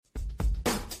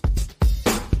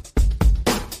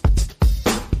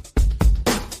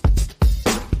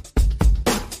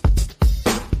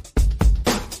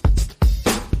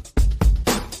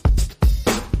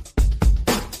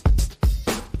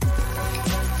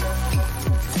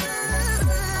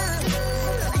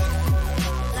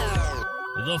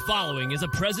The following is a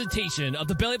presentation of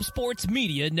the Belly Up Sports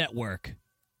Media Network.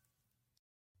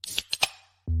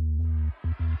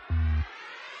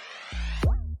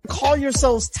 Call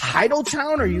yourselves Title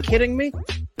Town? Are you kidding me?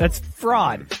 That's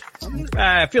fraud.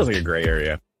 It feels like a gray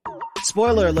area.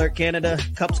 Spoiler alert, Canada.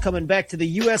 Cup's coming back to the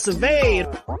US of A.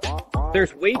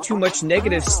 There's way too much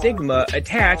negative stigma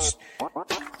attached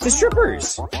to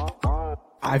strippers.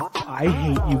 I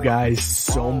hate you guys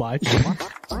so much.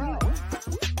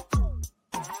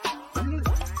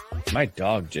 My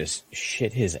dog just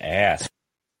shit his ass.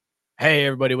 Hey,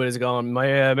 everybody, what is going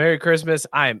on? Merry Christmas.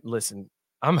 I'm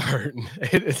hurting.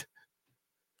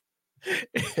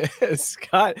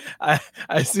 Scott,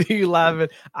 I see you laughing.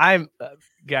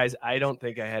 Guys, I don't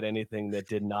think I had anything that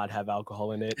did not have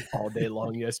alcohol in it all day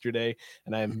long yesterday,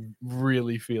 and I'm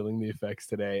really feeling the effects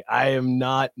today. I am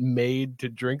not made to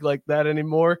drink like that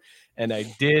anymore, and I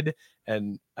did,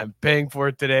 and I'm paying for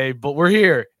it today, but we're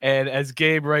here, and as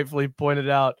Gabe rightfully pointed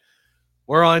out,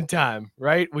 we're on time,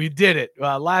 right? We did it.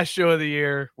 Last show of the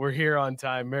year. We're here on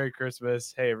time. Merry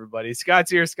Christmas. Hey, everybody.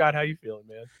 Scott's here. Scott, how you feeling,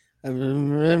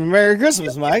 man? Merry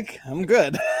Christmas, Mike. I'm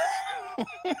good.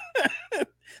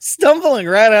 Stumbling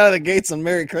right out of the gates on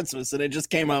Merry Christmas, and it just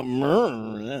came out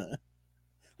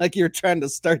like you're trying to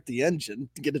start the engine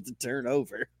to get it to turn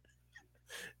over.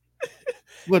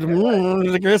 But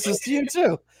Merry Christmas to you,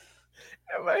 too.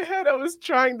 In my head, I was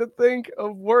trying to think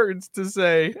of words to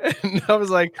say, and I was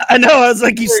like,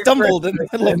 you stumbled in the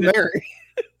middle of Merry.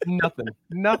 Nothing.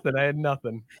 I had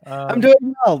nothing. I'm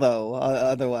doing well, though,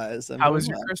 otherwise. How was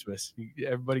your Christmas?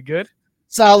 Everybody good?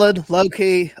 Solid,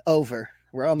 low-key, over.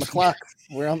 We're on the clock.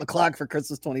 We're on the clock for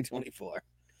Christmas 2024.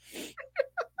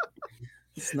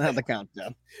 It's not the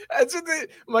countdown. That's what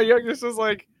my youngest was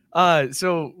like,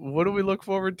 so what do we look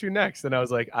forward to next? And I was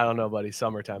like, I don't know, buddy.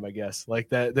 Summertime, I guess. Like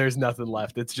that, there's nothing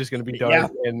left. It's just going to be dark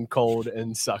and cold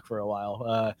and suck for a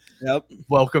while. Yep.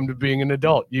 Welcome to being an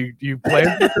adult. You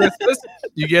plan for Christmas.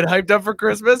 You get hyped up for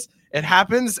Christmas. It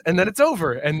happens, and then it's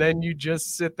over. And then you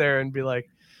just sit there and be like,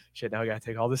 shit, now we got to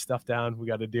take all this stuff down. We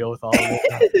got to deal with all of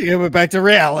it. Yeah, we're back to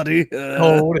reality.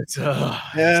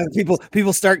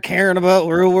 People start caring about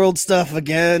real world stuff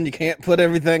again. You can't put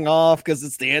everything off because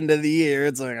it's the end of the year.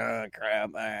 It's like, oh,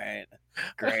 crap. All right.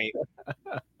 Great.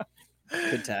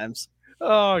 Good times.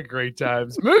 Oh, great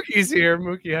times. Mookie's here.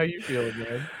 Mookie, how you feeling,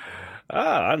 man?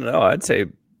 I don't know. I'd say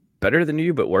better than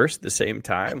you, but worse at the same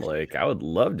time. Like, I would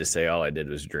love to say all I did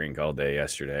was drink all day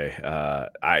yesterday.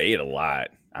 I ate a lot.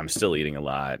 I'm still eating a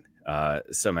lot.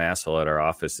 Some asshole at our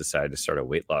office decided to start a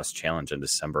weight loss challenge on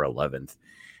December 11th.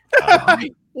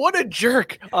 What a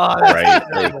jerk. Right.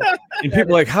 And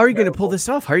people are like, how are you going to pull this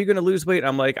off? How are you going to lose weight?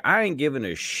 I'm like, I ain't giving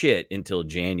a shit until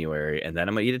January, and then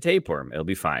I'm going to eat a tapeworm. It'll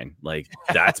be fine. Like,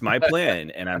 that's my plan,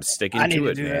 and I'm sticking to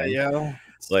it, man. That, yo.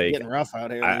 It's like, getting rough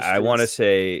out here. I want to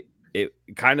say it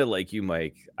kind of like you,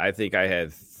 Mike. I think I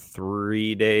had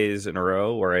 3 days in a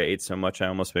row where I ate so much I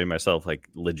almost made myself like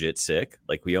legit sick.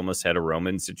 Like we almost had a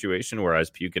Roman situation where I was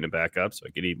puking it back up so I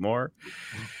could eat more.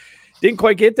 Didn't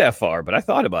quite get that far, but I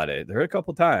thought about it. There were a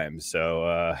couple times.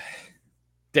 So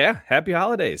yeah, happy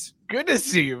holidays. Good to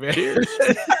see you, man.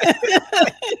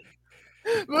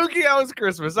 Mookie, how was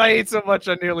Christmas? I ate so much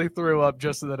I nearly threw up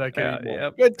just so that I could eat more.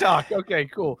 Yep. Good talk. Okay,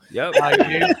 cool. Yep.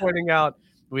 You're pointing out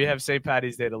we have St.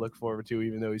 Patty's Day to look forward to,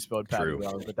 even though he spelled Patty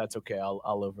wrong, but that's okay. I'll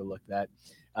overlook that.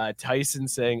 Tyson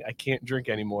saying, I can't drink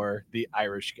anymore, the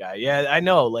Irish guy. Yeah, I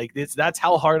know. Like that's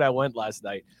how hard I went last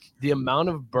night. The amount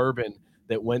of bourbon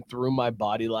that went through my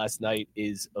body last night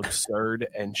is absurd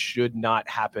and should not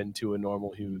happen to a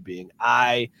normal human being.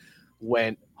 I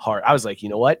went hard. I was like, you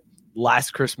know what?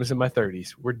 Last Christmas in my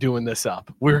 30s, we're doing this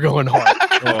up. We're going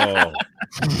hard.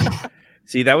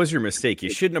 See, that was your mistake. You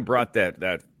shouldn't have brought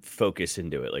that focus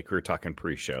into it. Like we were talking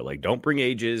pre-show. Like, don't bring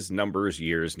ages, numbers,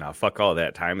 years. Now, fuck all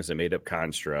that. Time is a made-up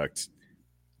construct.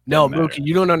 No, Mookie,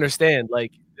 you don't understand.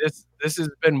 Like this has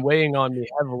been weighing on me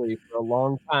heavily for a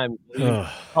long time.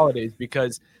 Holidays,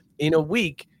 because in a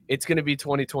week it's going to be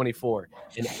 2024,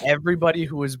 and everybody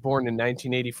who was born in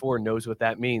 1984 knows what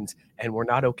that means, and we're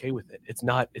not okay with it. It's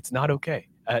not okay.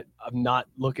 I'm not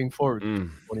looking forward to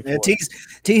 2024. Yeah,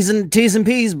 T's and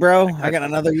P's, bro. I got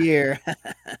another year.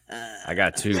 I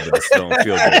got two, but I still don't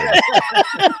feel good.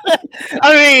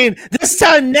 I mean, this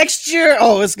time next year,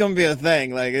 it's gonna be a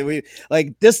thing.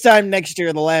 Like this time next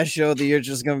year, the last show of the year, is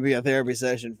just gonna be a therapy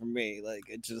session for me. Like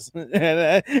it just, and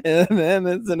then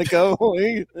it's gonna go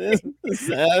away. Then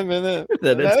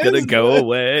it's gonna go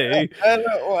away. I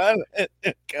don't want it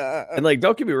to go. And like,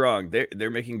 don't get me wrong,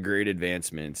 they're making great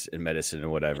advancements in medicine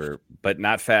and whatever, but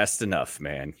not fast enough,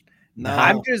 man. No,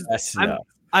 I'm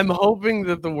I'm hoping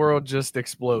that the world just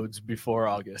explodes before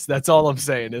August. That's all I'm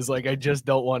saying. Is like I just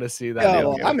don't want to see that.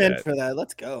 Oh, I'm in for that.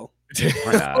 Let's go.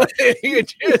 Why not?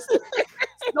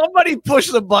 Somebody push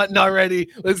the button already.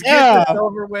 Let's get this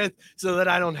over with so that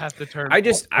I don't have to turn.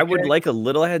 I would like a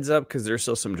little heads up because there's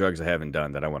still some drugs I haven't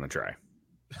done that I want to try.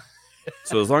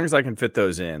 So as long as I can fit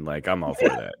those in, like I'm all for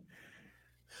that.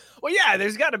 Well, yeah,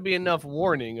 there's got to be enough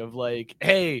warning of like,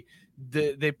 hey,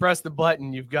 they press the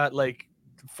button. You've got like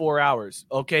 4 hours.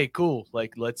 Okay, cool.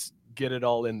 Like, let's get it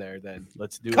all in there. Then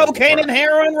let's do cocaine and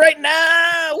heroin right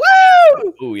now.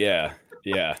 Woo! Oh yeah,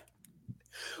 yeah.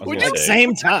 Would At the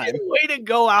same time, way to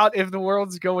go out if the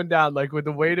world's going down? Like, would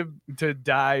the way to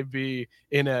die be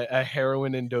in a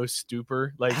heroin induced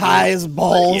stupor? Like high as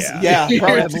balls. Yeah,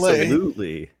 probably.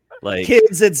 Absolutely. Like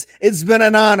kids, it's been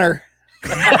an honor.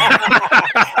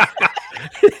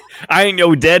 I ain't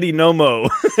no daddy no mo.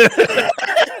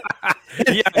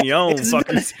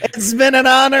 It's been an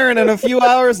honor, and in a few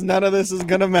hours, none of this is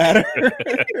gonna matter.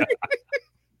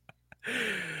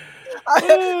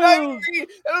 That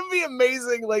would be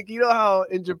amazing. Like, you know how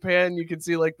in Japan you can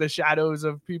see like the shadows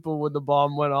of people when the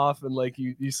bomb went off, and like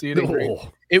you see it in green.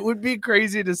 It would be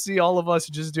crazy to see all of us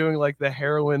just doing like the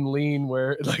heroin lean,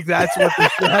 where like that's what the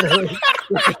shadow is.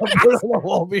 Put on the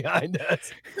wall behind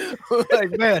us.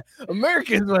 Like, man,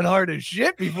 Americans went hard as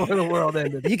shit before the world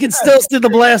ended. You can still see the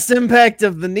blast impact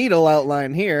of the needle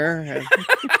outline here.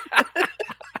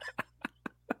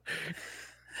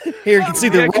 Here you can see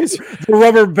the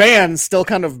rubber band still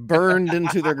kind of burned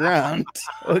into the ground.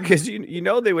 Because you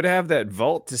know they would have that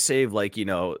vault to save, like, you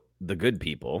know, the good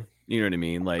people. You know what I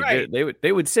mean? Like right.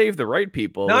 they would save the right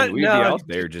people. And we'd be out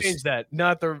there just change that.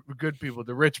 Not the good people,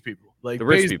 the rich people. Like the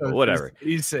rich Bezos people, whatever.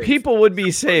 He's saved. People would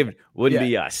be saved. Wouldn't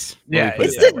be us. Yeah,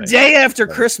 it's the day after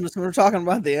Christmas when we're talking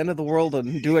about the end of the world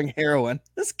and doing heroin.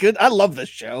 That's good. I love this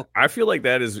show. I feel like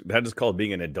that is called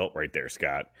being an adult right there,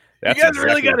 Scott. That's you guys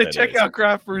really got to check out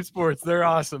Craft Brew Sports. They're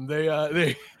awesome.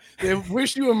 They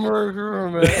wish you a murder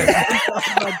about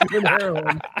doing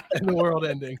heroin and the world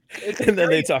ending. And then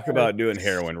they talk about doing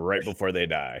heroin right before they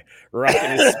die. Rocking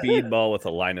a speedball with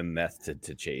a line of meth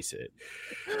to chase it.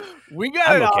 We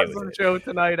got an awesome show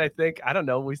tonight, I think. I don't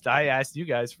know. I asked you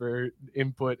guys for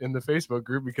input in the Facebook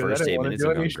group because First I didn't want to do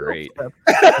any great.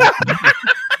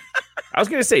 I was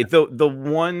gonna say the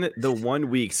one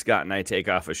week Scott and I take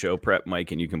off a show prep,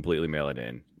 Mike, and you completely mail it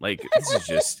in. Like, this is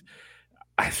just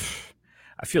I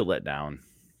feel let down.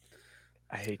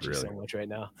 I hate you so much right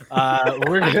now.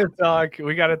 We're gonna talk.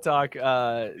 We got to talk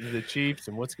the Chiefs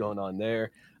and what's going on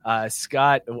there.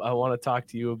 Scott, I want to talk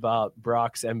to you about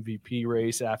Brock's MVP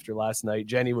race after last night.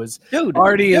 Jenny was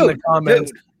already in the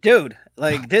comments. Dude,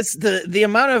 like this, the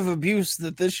amount of abuse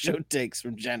that this show takes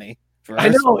from Jenny. I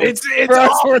know it's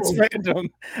sports fandom.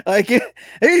 Like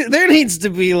there needs to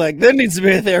be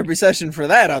a therapy session for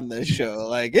that on this show.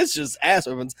 Like, it's just ass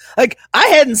weapons. Like, I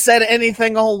hadn't said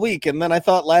anything all week, and then I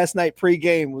thought last night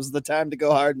pregame was the time to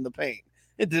go hard in the paint.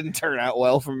 It didn't turn out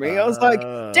well for me. I was like,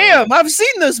 damn, I've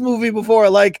seen this movie before.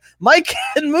 Like, Mike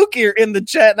and Mookie are in the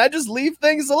chat, and I just leave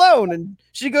things alone, and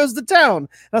she goes to town. And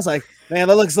I was like, man,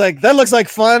 that looks like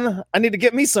fun. I need to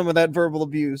get me some of that verbal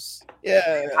abuse.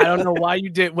 Yeah. I don't know why you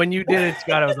did. When you did it,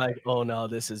 Scott, I was like, oh, no,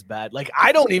 this is bad. Like,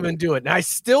 I don't even do it, and I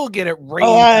still get it right.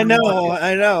 Oh, I know.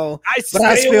 But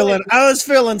I was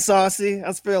feeling saucy.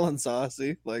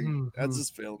 Like, I was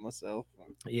just feeling myself.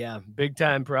 Yeah, big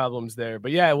time problems there.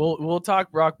 But yeah, we'll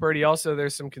talk Brock Purdy. Also,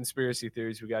 there's some conspiracy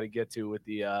theories we got to get to with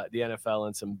the NFL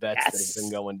and some bets that have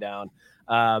been going down.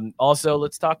 Also,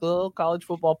 let's talk a little college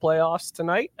football playoffs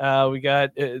tonight. We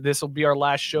got this will be our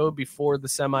last show before the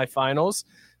semifinals,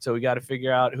 so we got to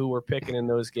figure out who we're picking in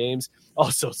those games.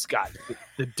 Also, Scott,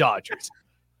 the Dodgers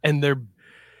and their $1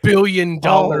 billion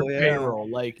payroll.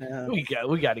 Like, we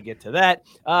got to get to that.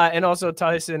 And also,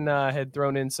 Tyson had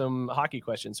thrown in some hockey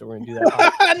questions, so we're gonna do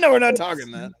that. No, we're not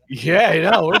talking that. Yeah,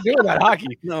 no, we're doing that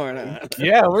hockey. No, we're not.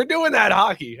 Yeah, we're doing that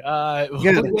hockey.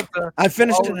 I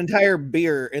finished an entire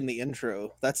beer in the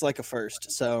intro. That's like a first.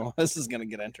 So this is gonna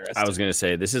get interesting. I was gonna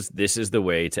say this is the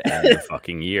way to end the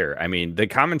fucking year. I mean, the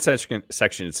comment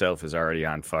section itself is already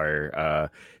on fire.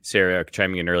 Sarah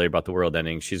chiming in earlier about the world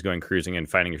ending. She's going cruising and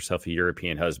finding herself a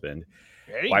European husband.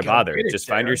 Why bother? Just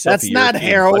find yourself That's a not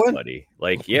European heroin, buddy.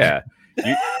 Like, yeah,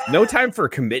 no time for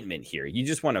commitment here. You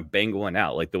just want to bang one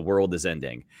out. Like, the world is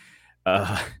ending.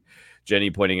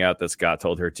 Jenny pointing out that Scott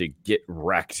told her to get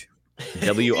wrecked.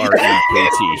 WREKT. You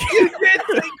did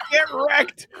say get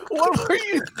wrecked. What were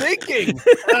you thinking?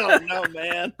 I don't know,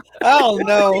 man. I don't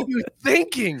know. What were you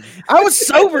thinking? I was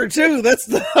sober too. That's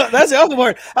the other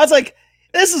part. I was like,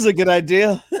 This is a good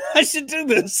idea. I should do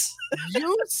this.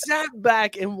 You sat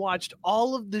back and watched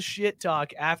all of the shit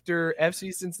talk after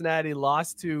FC Cincinnati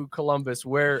lost to Columbus,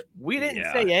 where we didn't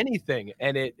say anything,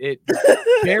 and it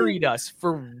buried us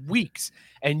for weeks.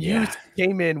 And you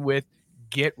came in with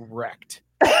 "get wrecked."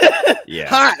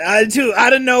 Hot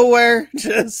out of nowhere,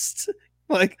 just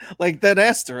like that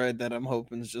asteroid that I'm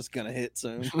hoping is just gonna hit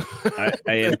soon. I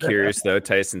am curious though.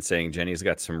 Tyson saying Jenny's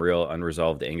got some real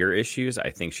unresolved anger issues. I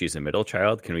think she's a middle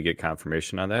child. Can we get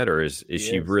confirmation on that, or is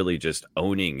she really just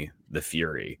owning the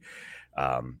fury?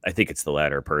 I think it's the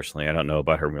latter. Personally, I don't know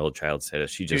about her middle child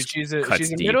status. She's a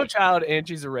middle child and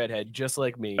she's a redhead, just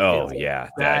like me. Oh it's yeah,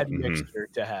 bad mixture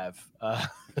to have.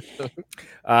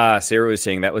 Sarah was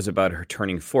saying that was about her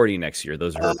turning 40 next year.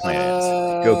 Those are her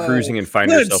plans. Go cruising and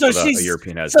find herself a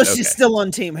European husband. So she's still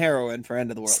on Team Heroin for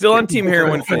End of the World. Still on Team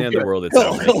Heroin for the End of the World.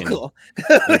 It's cool.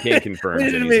 You can't confirm.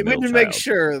 We need to make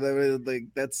sure that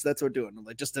that's what we're doing.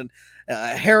 Like just a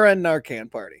heroin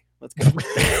Narcan party. Let's go.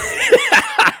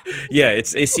 Yeah,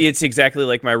 it's exactly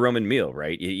like my Roman meal,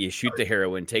 right? You shoot the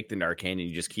heroin, take the Narcan, and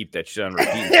you just keep that shit on repeat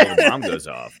until the bomb goes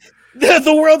off.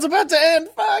 The world's about to end.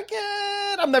 Fuck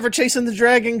it. I'm never chasing the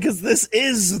dragon because this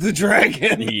is the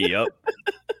dragon. Yep.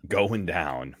 Going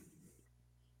down.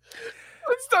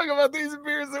 Let's talk about these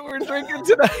beers that we're drinking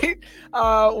tonight.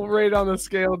 We'll rate on the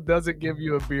scale. Does it give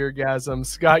you a beergasm?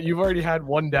 Scott, you've already had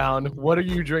one down. What are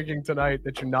you drinking tonight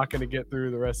that you're not going to get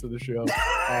through the rest of the show?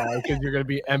 Because you're going to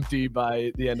be empty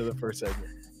by the end of the first segment.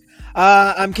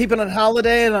 I'm keeping it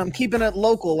holiday and I'm keeping it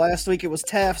local. Last week it was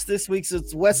Taft's. This week's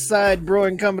it's West Side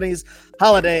Brewing Company's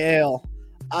Holiday Ale.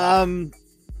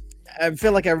 I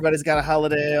feel like everybody's got a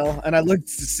holiday ale, and I looked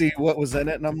to see what was in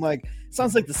it, and I'm like,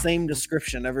 sounds like the same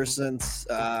description ever since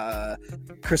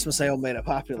Christmas ale made it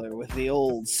popular with the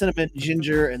old cinnamon,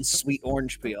 ginger, and sweet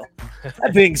orange peel.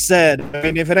 That being said, I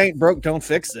mean, if it ain't broke, don't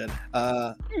fix it.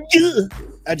 I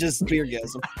just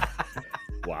beergasm.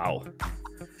 Wow.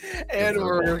 And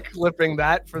we're clipping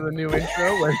that for the new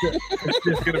intro where it's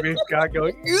just going to be Scott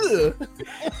going, ugh.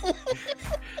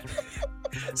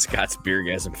 Scott's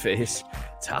beergasm face.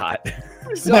 It's hot.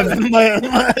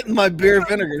 My beer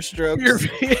vinegar strokes.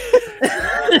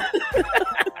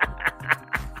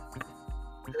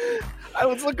 I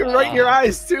was looking right in your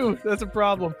eyes too. That's a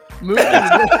problem.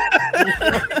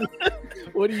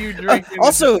 What are you drinking?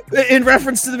 Also, in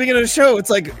reference to the beginning of the show, it's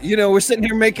like, we're sitting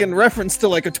here making reference to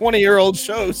like a 20-year-old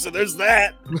show. So there's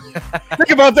that. Think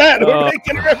about that. We're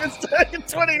making reference to like a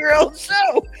 20-year-old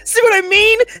show. See what I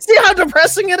mean? See how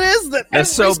depressing it is?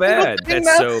 That's so bad.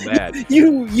 That's so bad.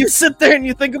 You sit there and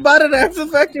you think about it after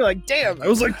the fact. You're like, damn, that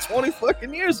was like 20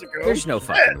 fucking years ago. There's no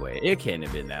fucking way. It can't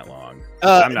have been that long.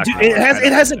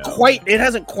 It hasn't quite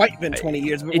been 20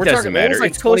 years. But it doesn't matter.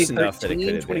 Like it's close enough that it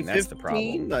could have been. That's the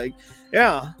problem. Like,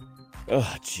 yeah.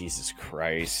 Oh, Jesus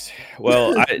Christ.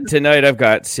 Well, tonight I've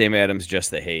got Sam Adams,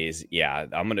 Just the Haze. Yeah,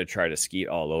 I'm going to try to skeet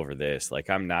all over this. Like,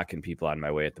 I'm knocking people on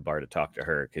my way at the bar to talk to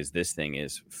her because this thing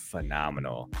is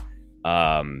phenomenal.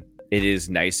 It is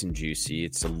nice and juicy.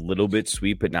 It's a little bit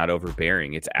sweet, but not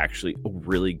overbearing. It's actually a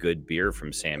really good beer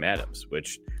from Sam Adams,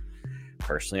 which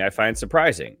personally I find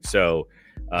surprising. So,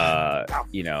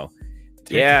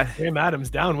 yeah, Sam Adams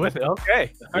down with it.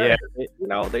 Okay, yeah,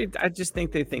 I just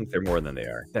think they think they're more than they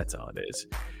are. That's all it is.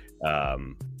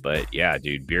 But yeah,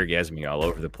 dude, beergasming all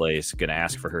over the place. Gonna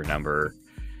ask for her number,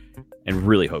 and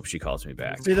really hope she calls me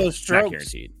back. See those strokes? Not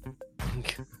guaranteed.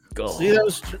 Go. See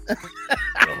those.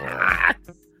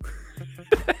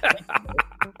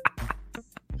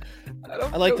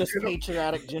 I like this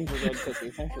patriotic gingerbread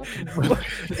cookie. Thank you.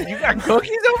 You got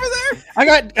cookies over there?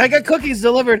 I got cookies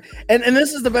delivered, and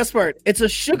this is the best part. It's a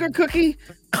sugar cookie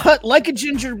cut like a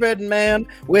gingerbread man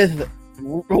with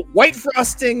white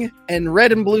frosting and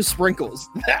red and blue sprinkles.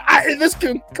 This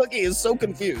cookie is so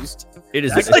confused. It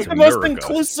is. It's like the most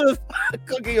inclusive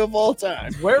cookie of all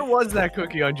time. Where was that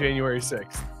cookie on January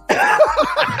 6th?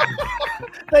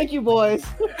 Thank you, boys.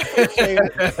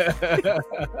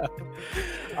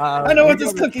 I know what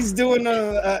this cookie's doing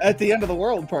at the end of the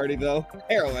world party, though.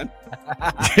 Heroin.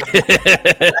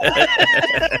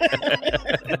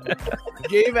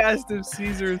 Gabe asked if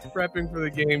Caesar is prepping for the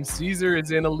game. Caesar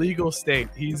is in a legal state.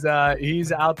 He's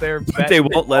out there. But they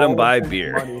won't let him buy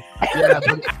beer. Money. Yeah,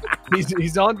 but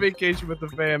he's on vacation with the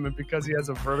fam, and because he has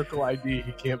a vertical ID,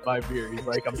 he can't buy beer. He's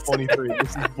like, I'm 23.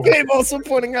 This is Gabe also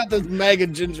pointing out this MAGA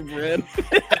gingerbread.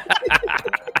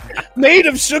 Made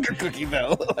of sugar cookie,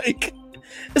 though. Like,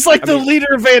 it's like the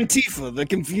leader of Antifa, the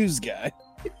confused guy.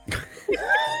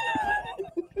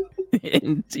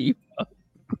 Antifa.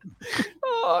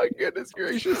 Oh, goodness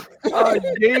gracious.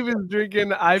 Gabe is drinking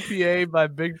IPA by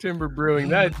Big Timber Brewing.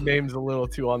 That name's a little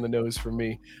too on the nose for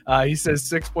me. He says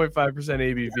 6.5%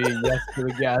 ABV. Yes to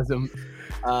the gasm.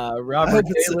 I Robert hope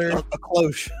it's Taylor. a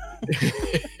cloche.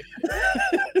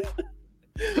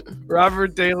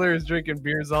 Robert Taylor is drinking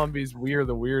Beer Zombies. We Are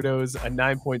the Weirdos, a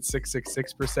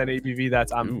 9.666% ABV.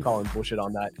 That's I'm calling bullshit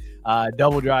on that.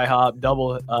 Double dry hop,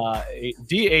 double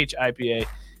DH IPA,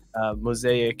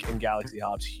 Mosaic and Galaxy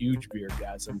hops. Huge beer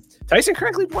gasm. Tyson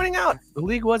correctly pointing out the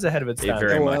league was ahead of its time. It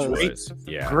very much was.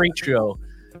 Yeah. Great show.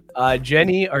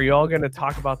 Jenny, are you all going to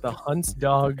talk about the Hunt's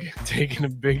dog taking a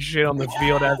big shit on the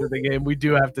field after the game? We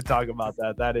do have to talk about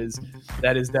that. That is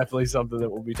definitely something that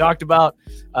will be talked about.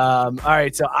 All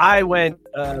right, so I went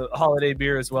holiday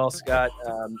beer as well, Scott.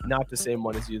 Not the same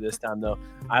one as you this time, though.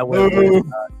 I went with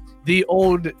the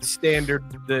old standard,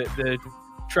 the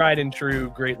tried and true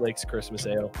Great Lakes Christmas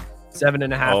Ale.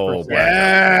 7.5%. Oh,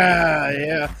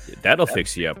 Yeah. that'll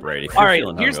fix you up, right? If All you're right,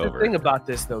 feeling here's hungover. the thing about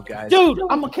this, though, guys. Dude,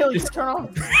 I'm gonna kill you. Turn on.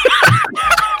 Turn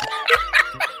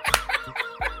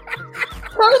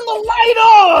the light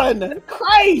on!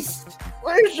 Christ!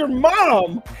 Where's your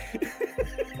mom?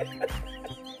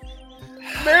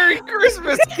 Merry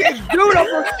Christmas, kid. Dude, I'm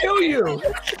going to kill you. And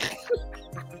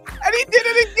he did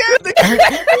it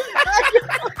again.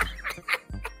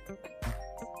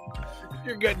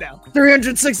 You're good now.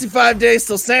 365 days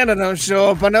till Santa don't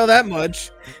show up. I know that much.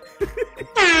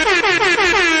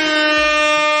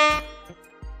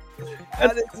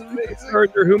 That is amazing. Or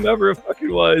whomever it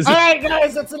fucking was. All right,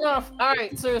 guys, that's enough. All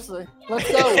right, seriously,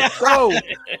 let's go.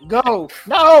 Go.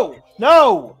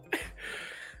 No.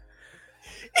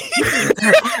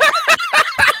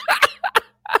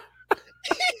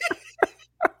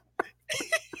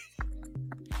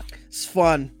 It's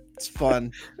fun.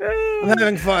 I'm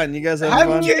having fun. You guys having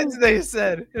fun? Kids, they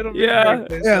said. It'll be Yeah. great,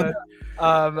 they Yeah. said.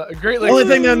 Great The only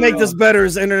thing that make this better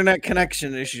is internet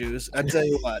connection issues. I tell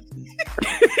you what.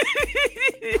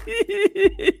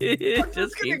 It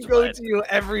just gonna keeps go flying. to you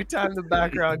every time the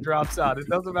background drops out. It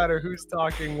doesn't matter who's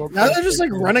talking. Now they're just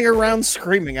like running around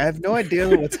screaming. I have no idea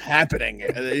what's happening.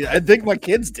 I think my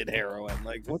kids did heroin.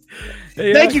 Like, what?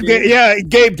 Yeah, Thank you, Gabe. Yeah,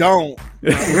 Gabe, don't.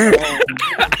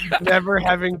 Never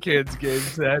having kids, Gabe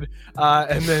said.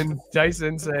 And then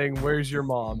Dyson saying, "Where's your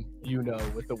mom?" You know,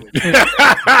 with the wind.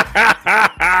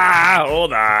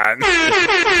 Hold on.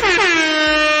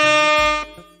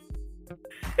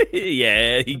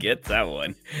 Yeah, he gets that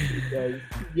one.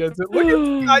 Yes, look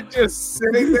at Scott just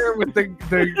sitting there with the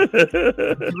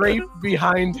grape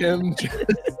behind him.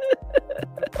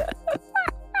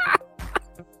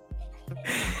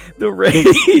 The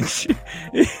rage.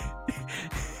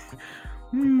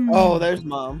 Oh, there's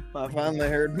mom. I finally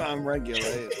heard mom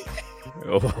regulate.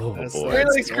 Oh That's boy. Great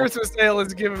Lakes Christmas Ale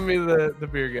is giving me the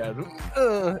beer guy.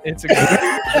 It's a good.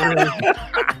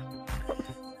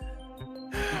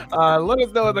 Let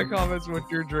us know in the comments what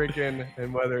you're drinking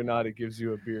and whether or not it gives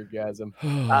you a beer gasm.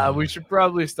 We should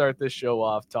probably start this show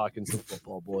off talking some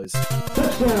football, boys.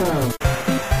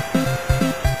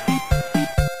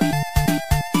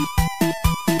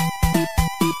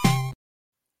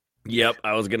 Yep,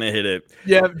 I was gonna hit it.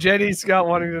 Yeah, Jenny Scott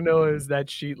wanting to know, is that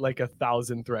sheet like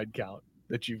 1,000 thread count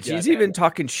that you've got? She's even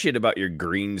talking shit about your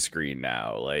green screen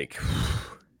now. Like,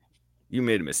 you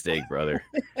made a mistake, brother.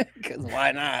 Because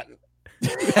why not?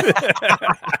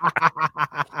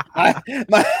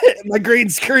 my green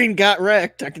screen got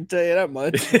wrecked. I can tell you that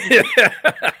much.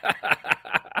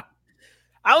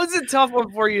 That was a tough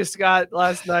one for you, Scott.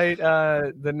 Last night,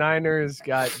 the Niners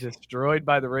got destroyed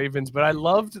by the Ravens, but I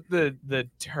loved the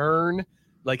turn,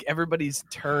 like everybody's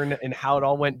turn and how it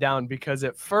all went down. Because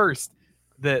at first,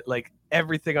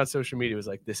 everything on social media was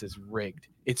like, "This is rigged.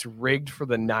 It's rigged for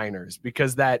the Niners,"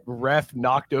 because that ref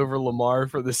knocked over Lamar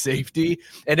for the safety,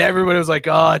 and everybody was like,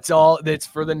 "Oh, it's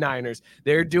for the Niners.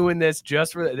 They're doing this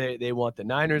just for they want the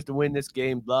Niners to win this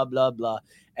game." Blah blah blah,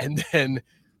 and then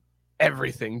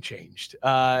everything changed.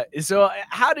 So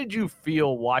how did you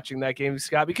feel watching that game,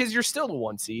 Scott? Because you're still the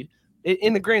 1 seed.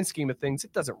 In the grand scheme of things,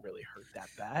 it doesn't really hurt that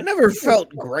bad. I never felt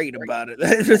great about it.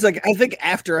 It was like, I think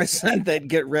after I sent that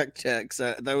get wrecked text,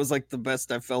 that was like the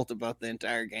best I felt about the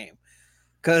entire game.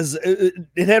 Because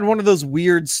it had one of those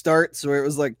weird starts where it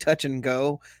was like touch and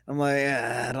go. I'm like,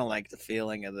 I don't like the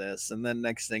feeling of this. And then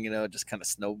next thing you know, it just kind of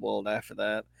snowballed after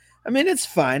that. I mean, it's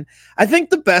fine. I think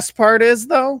the best part is,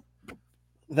 though,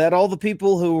 that all the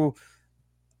people who,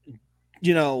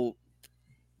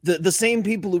 the same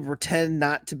people who pretend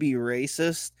not to be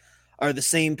racist are the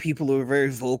same people who are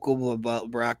very vocal about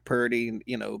Brock Purdy,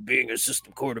 being a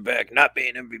system quarterback, not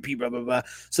being MVP, blah, blah, blah.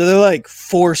 So they're like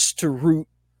forced to root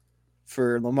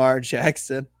for Lamar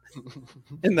Jackson.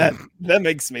 And that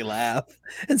makes me laugh.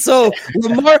 And so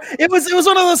Lamar, it was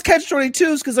one of those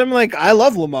catch-22s because I'm like, I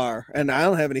love Lamar, and I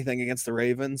don't have anything against the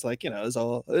Ravens. Like, it's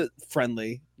all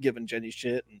friendly, giving Jenny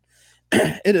shit, and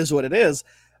it is what it is.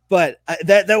 But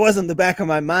that wasn't the back of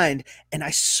my mind. And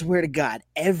I swear to God,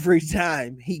 every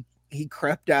time he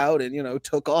crept out and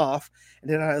took off,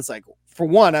 and then I was like, for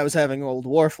one, I was having old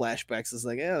war flashbacks. It's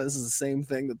like, yeah, this is the same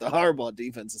thing that the Harbaugh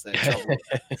defense is having trouble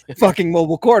with. Fucking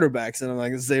mobile quarterbacks. And I'm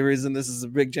like, it's the same reason this is a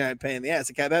big giant pain in the ass.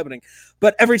 It kept happening.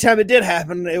 But every time it did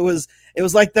happen, it was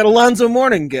like that Alonzo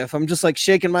Mourning gif. I'm just like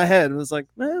shaking my head. It was like,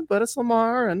 but it's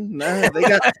Lamar, and they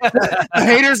got the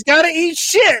haters got to eat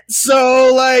shit.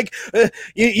 So like,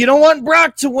 you don't want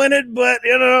Brock to win it, but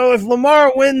if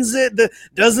Lamar wins it,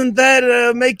 doesn't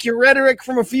that make your rhetoric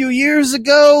from a few years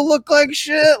ago look like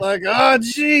shit? Like, oh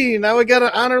gee, now we got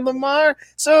to honor Lamar.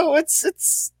 So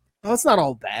it's not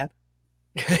all bad.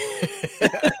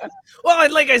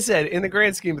 Well, like I said, in the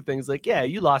grand scheme of things, like, yeah,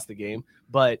 you lost the game,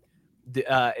 but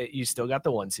you still got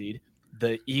the 1 seed.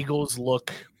 The Eagles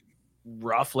look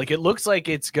rough. Like, it looks like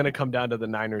it's going to come down to the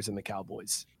Niners and the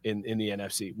Cowboys in the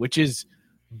NFC, which is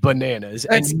bananas.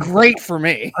 That's great for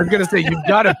me. I was going to say, you've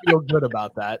got to feel good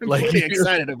about that. I'm like, pretty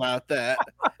excited about that.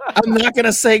 I'm not going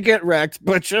to say get wrecked,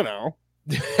 but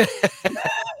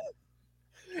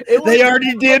they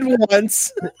already did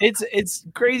once. It's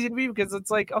crazy to me because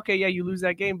it's like, okay, yeah, you lose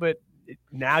that game, but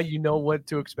now you know what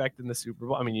to expect in the Super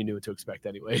Bowl. I mean, you knew what to expect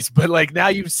anyways, but like now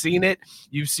you've seen it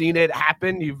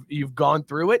happen. You've gone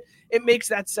through it. It makes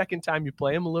that second time you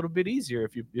play them a little bit easier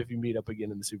if you meet up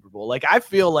again in the Super Bowl. Like, I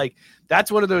feel like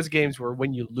that's one of those games where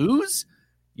when you lose,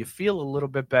 you feel a little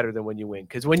bit better than when you win.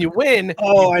 Because when you win,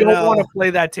 you don't want to play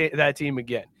that team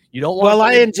again. You don't want. Well,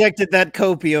 I injected that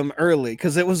copium early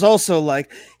because it was also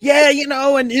like, yeah, and you don't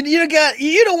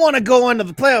want to go into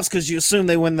the playoffs because you assume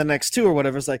they win the next 2 or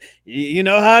whatever. It's like, you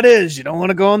know how it is. You don't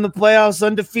want to go in the playoffs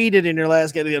undefeated in your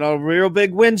last game, real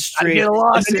big win streak. Get a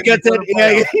loss. I got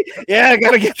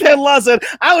to get that loss. And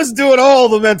I was doing all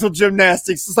the mental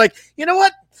gymnastics. It's like, you know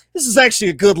what? This is actually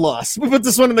a good loss. We put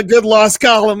this one in the good loss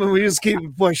column, and we just keep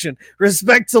pushing.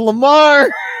 Respect to Lamar.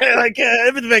 Like,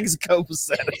 everything's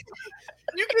copacetic.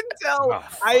 You can tell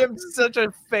I am such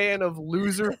a fan of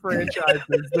loser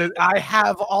franchises that I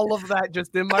have all of that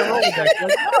just in my Rolodex.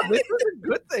 Like, oh, this is a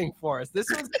good thing for us.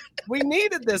 We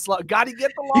needed this. Got to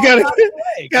get the law.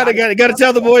 You got to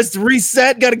tell the boys to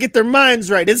reset. Got to get their minds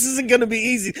right. This isn't going to be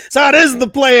easy. So it is in the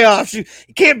playoffs. You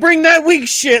can't bring that weak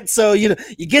shit. So you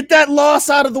get that loss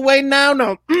out of the way now.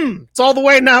 No, it's all the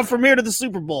way now from here to the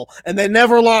Super Bowl, and they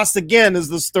never lost again. Is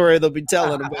the story they'll be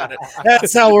telling about it.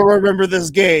 That's how we'll remember this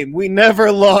game. We never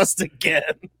lost again.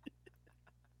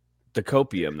 The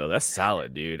copium, though, that's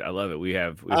solid, dude. I love it. We've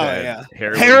had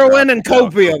heroin and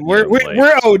copium. We're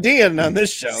ODing on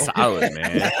this show. Solid,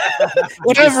 man.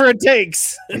 Whatever it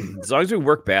takes. As long as we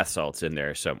work bath salts in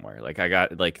there somewhere. Like, I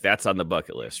got that's on the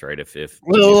bucket list, right? If your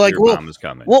mom is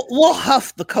coming, we'll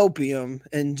huff the copium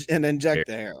and inject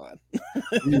the heroin.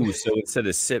 Ooh, so instead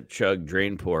of sip, chug,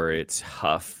 drain, pour, it's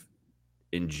huff,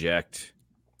 inject,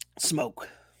 smoke.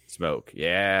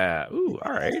 Yeah. Ooh,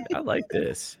 all right. I like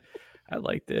this.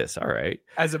 All right.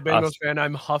 As a Bengals fan,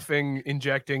 I'm huffing,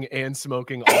 injecting, and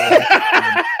smoking all of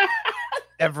it.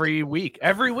 Every week.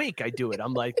 Every week I do it.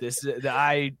 I'm like,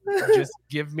 I just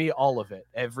give me all of it.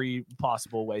 Every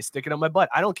possible way. Stick it on my butt.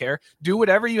 I don't care. Do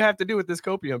whatever you have to do with this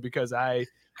copium because I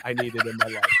need it in my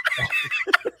life.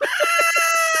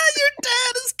 Your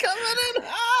dad is coming in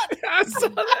hot. I saw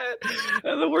that.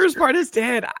 And the worst part is,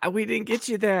 Dad, we didn't get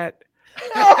you that.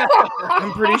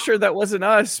 I'm pretty sure that wasn't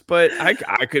us, but I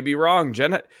could be wrong.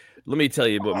 Jenna, let me tell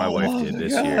you what my wife did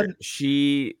this year.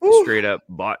 She straight up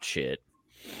bought shit,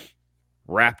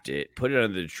 wrapped it, put it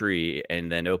under the tree, and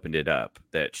then opened it up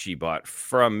that she bought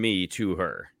from me to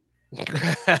her.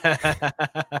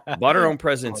 Bought her own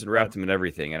presents and wrapped them in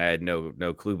everything, and I had no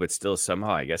clue, but still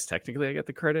somehow I guess technically I get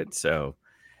the credit. So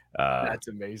that's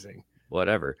amazing.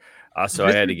 Whatever. Also,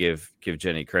 I had to give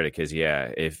Jenny credit because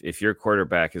if your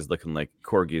quarterback is looking like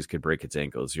corgis could break its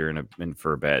ankles, you're in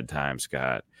for a bad time,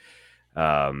 Scott.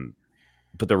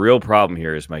 But the real problem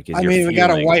here is, Mike, we got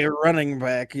a white running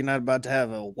back. You're not about to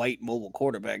have a white mobile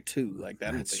quarterback too. Like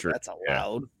that. That's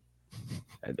allowed.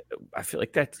 Yeah. I feel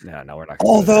like that's no, we're not.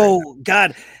 Although,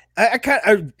 God,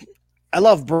 I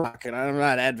love Brock, and I'm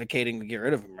not advocating to get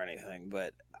rid of him or anything,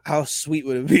 but how sweet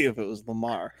would it be if it was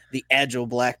Lamar, the agile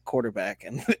black quarterback,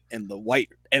 and the white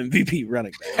MVP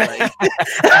running back?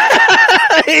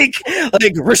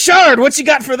 Like Rashard, what you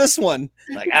got for this one?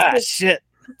 Like, shit.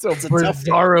 It's a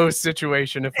bizarro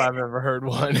situation if I've ever heard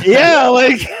one. Yeah,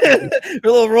 like a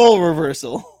little role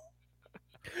reversal.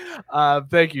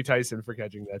 Thank you, Tyson, for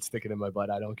catching that, sticking in my butt.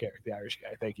 I don't care. The Irish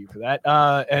guy. Thank you for that.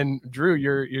 And Drew,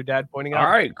 your dad pointing out.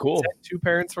 All right, cool. Two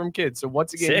parents from kids. So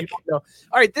once again, Sick. you don't know.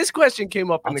 All right, this question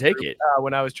came up in I'll the take group, it.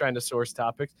 when I was trying to source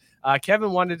topics.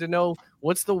 Kevin wanted to know,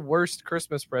 what's the worst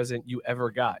Christmas present you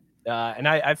ever got? And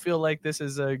I feel like this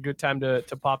is a good time to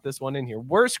pop this one in here.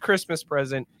 Worst Christmas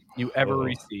present you ever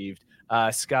received.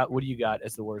 Scott, what do you got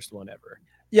as the worst one ever?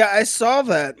 Yeah, I saw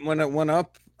that when it went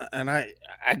up, and I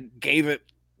gave it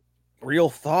real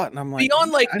thought, and I'm like,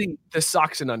 beyond like the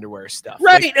socks and underwear stuff,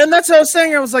 right? Like, and that's what I was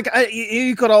saying. I was like,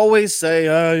 you could always say,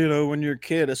 when you're a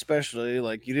kid, especially,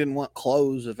 like you didn't want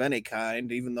clothes of any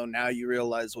kind, even though now you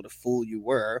realize what a fool you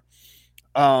were.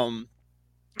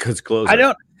 Because clothes. I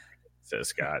don't. Says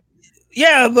Scott.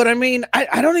 Yeah, but I mean,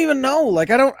 I don't even know. Like,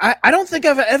 I don't think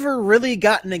I've ever really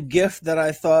gotten a gift that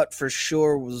I thought for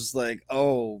sure was like,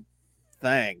 oh,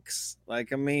 thanks.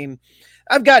 Like, I mean,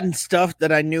 I've gotten stuff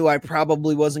that I knew I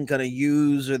probably wasn't going to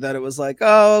use, or that it was like,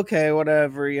 oh, okay,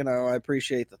 whatever, I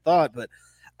appreciate the thought, but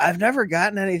I've never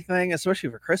gotten anything, especially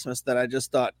for Christmas, that I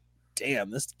just thought,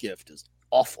 damn, this gift is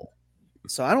awful.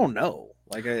 So I don't know.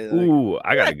 I got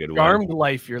a good one. Charmed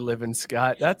life you're living,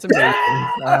 Scott. That's amazing.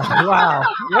 Wow,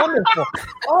 wonderful.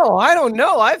 Oh, I don't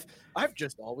know. I've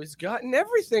just always gotten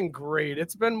everything great.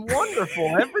 It's been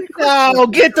wonderful. Every oh,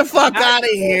 get the fuck out of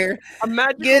here! A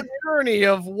magical journey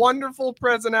of wonderful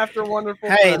present after wonderful.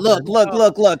 Hey, present.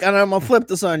 look, and I'm gonna flip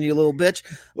this on you, little bitch.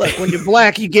 Look, when you're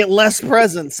black, you get less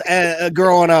presents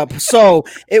growing up. So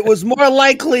it was more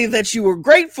likely that you were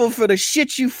grateful for the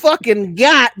shit you fucking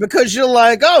got, because you're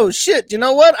like, oh shit, you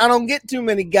know what? I don't get too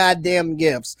many goddamn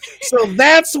gifts. So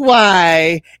that's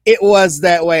why it was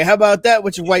that way. How about that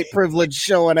with your white privilege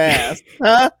showing ass?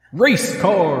 Huh? Race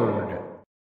card.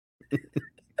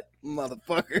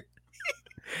 Motherfucker.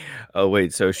 Oh,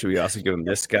 wait. So should we also give him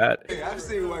this, Scott? Hey, I've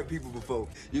seen white people before.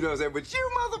 You know what I'm saying? But you,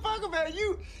 motherfucker, man,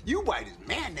 you white as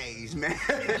mayonnaise, man.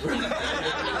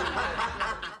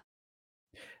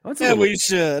 We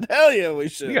should. Hell yeah, we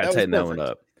should. We got to tighten that one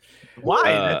up.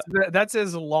 Why? That's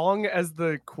as long as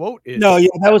the quote is. No, yeah,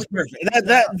 that was perfect.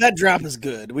 That drop is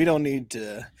good. We don't need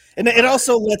to. And it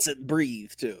also lets it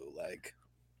breathe, too. Like,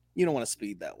 you don't want to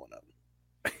speed that one up.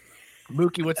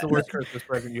 Mookie, what's the worst Christmas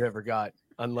present you ever got?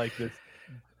 Unlike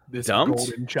this dumped?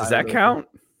 golden Does that count?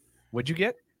 What'd you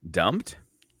get? Dumped?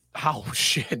 Oh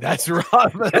shit, that's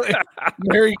rough.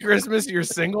 Merry Christmas, you're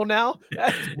single now?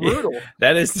 That's brutal.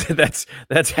 Yeah,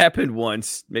 that's happened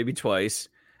once, maybe twice.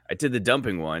 I did the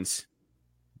dumping once.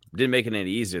 Didn't make it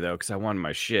any easier though, because I wanted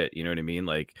my shit. You know what I mean?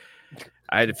 Like,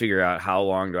 I had to figure out how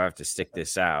long do I have to stick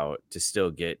this out to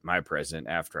still get my present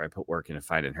after I put work into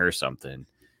finding her something.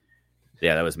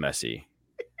 Yeah, that was messy.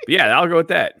 But yeah, I'll go with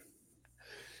that.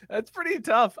 That's pretty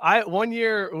tough. One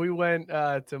year we went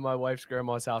to my wife's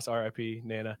grandma's house, RIP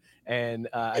Nana, and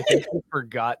I think she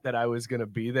forgot that I was gonna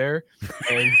be there,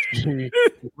 and she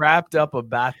wrapped up a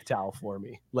bath towel for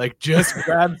me. Like, just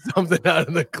grabbed something out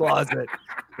of the closet.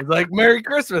 It was like, Merry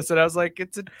Christmas, and I was like,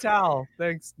 it's a towel.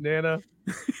 Thanks, Nana.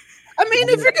 I mean,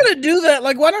 if you're gonna do that,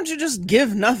 like, why don't you just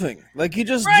give nothing? Like, you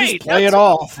just play it what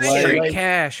off. I'm saying. Like,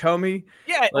 cash, homie.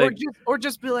 Yeah, like, or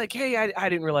just be like, hey, I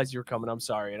didn't realize you were coming. I'm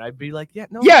sorry, and I'd be like, yeah,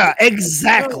 no. Yeah,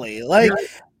 exactly. Like,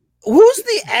 who's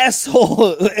the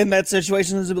asshole in that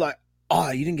situation? Who's be like,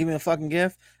 oh, you didn't give me a fucking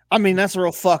gift? I mean, that's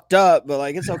real fucked up, but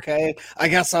like, it's okay. I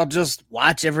guess I'll just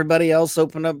watch everybody else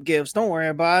open up gifts. Don't worry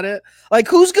about it. Like,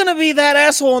 who's gonna be that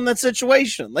asshole in that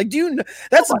situation? Like, do you know?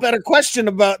 That's a better question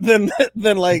about than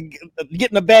like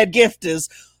getting a bad gift is.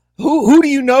 Who do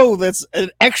you know that's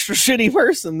an extra shitty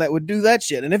person that would do that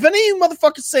shit? And if any of you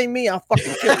motherfuckers say me, I'll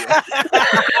fucking kill you.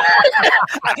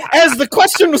 As the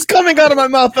question was coming out of my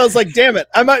mouth, I was like, damn it,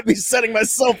 I might be setting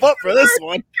myself up for this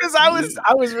one. Because I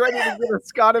was ready to get a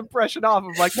Scott impression off.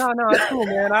 I'm like, no, it's cool,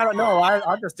 man. I don't know.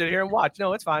 I'll just sit here and watch.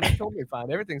 No, it's fine. It's totally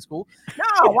fine. Everything's cool.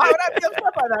 No, why would I be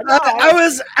upset by that? No,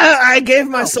 I gave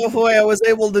myself away. I was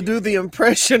able to do the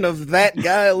impression of that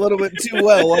guy a little bit too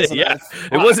well, wasn't I?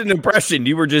 It wasn't an impression.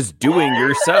 You were just doing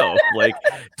yourself, like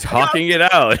talking it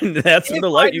out, and that's when the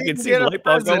light you can see the light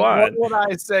bulb go on. What would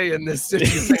I say in this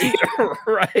situation?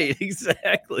 Right,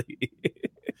 exactly.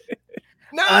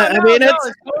 I'd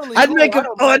make him.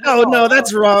 Oh no,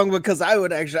 that's wrong, because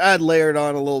I'd layer it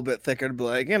on a little bit thicker to be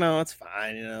like, it's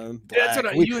fine,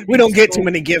 we don't get too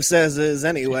many gifts as is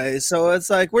anyway, so it's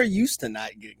like we're used to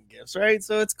not getting gifts, right?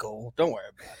 So it's cool. Don't worry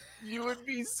about it. You would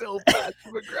be so passive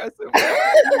aggressive.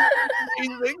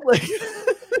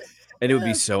 And it would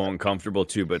be so uncomfortable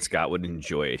too, but Scott would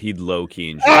enjoy it. He'd low key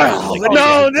enjoy Oh,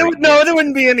 it. there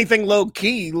wouldn't be anything low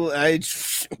key.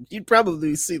 You'd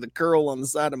probably see the curl on the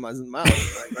side of my mouth.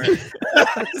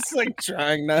 It's like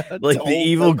trying not like to the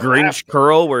evil Grinch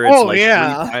curl, where it's 3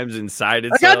 times inside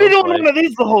itself. Like, I'd be doing one of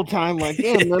these the whole time. Like,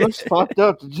 damn, man, it's fucked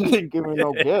up. You didn't give me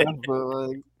no gift, but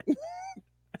like,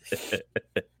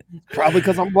 probably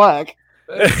because I'm black.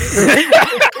 There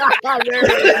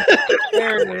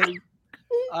it is.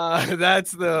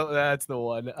 That's the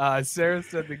one. Sarah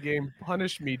said the game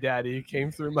 "Punish Me, Daddy" came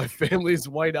through my family's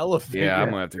white elephant. Yeah, I'm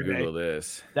gonna have to Google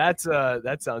this. That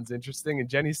sounds interesting. And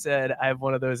Jenny said, "I have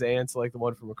one of those aunts like the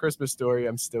one from A Christmas Story.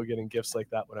 I'm still getting gifts like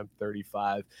that when I'm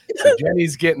 35." So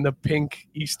Jenny's getting the pink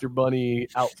Easter Bunny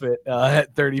outfit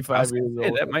at 35 years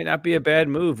old. That might not be a bad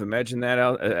move. Imagine that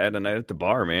out at a night at the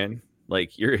bar, man.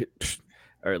 Like you're.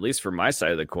 Or at least for my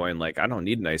side of the coin, like I don't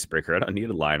need an icebreaker. I don't need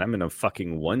a line. I'm in a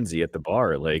fucking onesie at the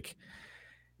bar. Like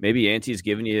maybe Auntie's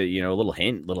giving you, a little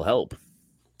hint, little help.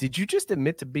 Did you just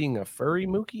admit to being a furry,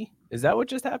 Mookie? Is that what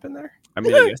just happened there? I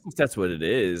mean, I guess that's what it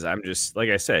is. I'm just, like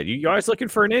I said, you're always looking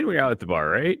for an in when you're out at the bar,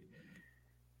 right?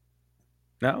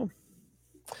 No?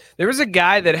 There was a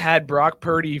guy that had Brock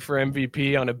Purdy for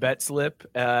MVP on a bet slip,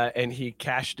 and he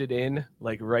cashed it in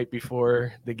like right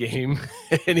before the game,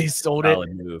 and he sold it.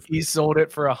 Move. He sold it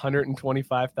for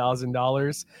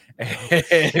 $125,000,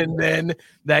 and then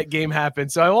that game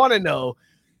happened. So I want to know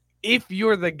if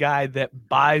you're the guy that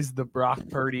buys the Brock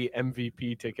Purdy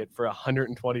MVP ticket for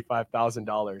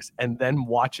 $125,000 and then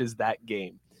watches that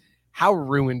game. How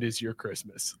ruined is your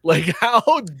Christmas? Like,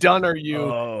 how done are you?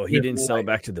 Oh, he didn't sell it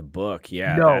back to the book.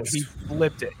 Yeah. No, he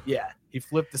flipped it. Yeah. He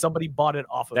flipped it. Somebody bought it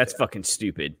off of That's fucking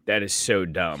stupid. That is so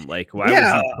dumb. Like, why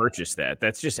would you purchase that?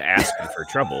 That's just asking for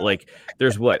trouble. Like,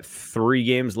 there's 3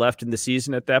 games left in the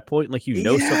season at that point? Like,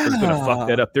 something's going to fuck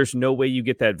that up. There's no way you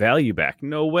get that value back.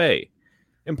 No way.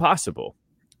 Impossible.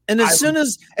 And as soon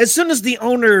as the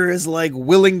owner is like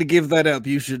willing to give that up,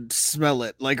 you should smell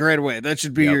it like right away. That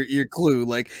should be your clue.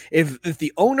 Like if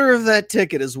the owner of that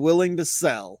ticket is willing to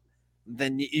sell,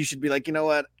 then you should be like, you know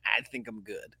what? I think I'm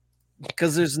good.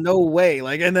 Because there's no way.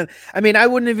 Like, and then I mean, I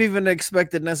wouldn't have even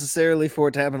expected necessarily for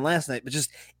it to happen last night, but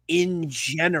just in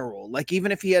general, like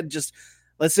even if he had just,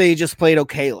 let's say he just played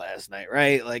okay last night,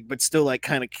 right? Like, but still like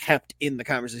kind of kept in the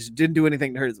conversation, didn't do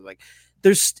anything to hurt him. Like,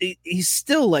 he's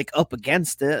still like up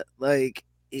against it. Like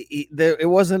it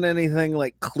wasn't anything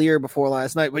like clear before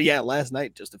last night, but yeah, last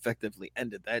night just effectively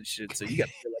ended that shit. So you got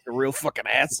to feel like a real fucking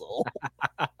asshole.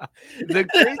 The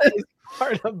craziest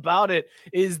part about it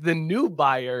is the new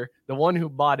buyer, the one who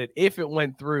bought it. If it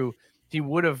went through, he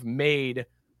would have made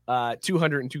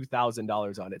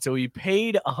 $202,000 on it. So he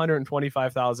paid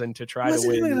 $125,000 to try to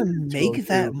win. Make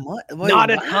that much? Not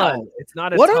a ton. It's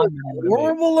not a what ton. A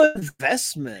horrible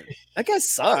investment. That guy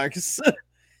sucks.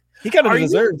 He kind of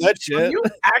deserves that shit. Are you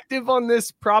active on this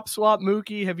prop swap,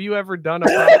 Mookie? Have you ever done a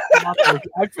prop swap?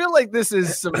 I feel like this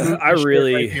is some. I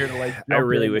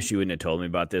really wish you wouldn't have told me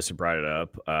about this or brought it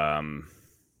up.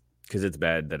 Because it's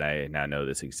bad that I now know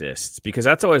this exists. Because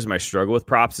that's always my struggle with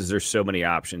props is there's so many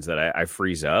options that I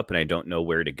freeze up and I don't know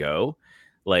where to go.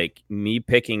 Like me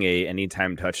picking a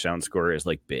anytime touchdown scorer is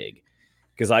like big.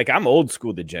 Because like I'm old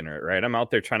school degenerate, right? I'm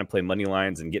out there trying to play money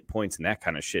lines and get points and that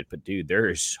kind of shit. But dude, there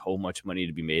is so much money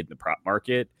to be made in the prop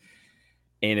market.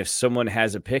 And if someone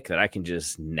has a pick that I can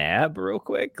just nab real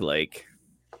quick, like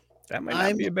that might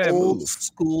not be a bad old move.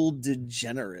 School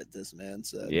degenerate, this man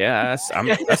said. Yeah,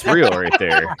 that's real right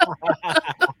there.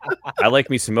 I like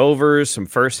me some overs, some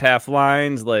first half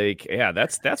lines. Like, yeah,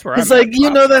 that's where it's I'm. It's like, you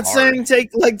know that saying,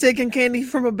 taking candy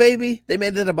from a baby? They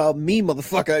made that about me,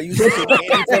 motherfucker. I used to take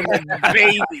candy from like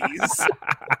babies.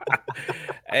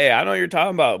 Hey, I know what you're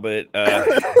talking about, but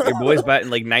your boy's batting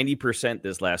like 90%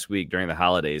 this last week during the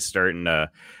holidays.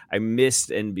 I missed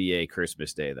NBA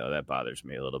Christmas Day though. That bothers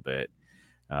me a little bit.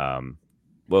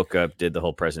 Woke up, did the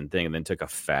whole present thing, and then took a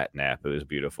fat nap. It was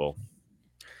beautiful.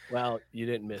 Well, you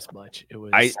didn't miss much. It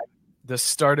was the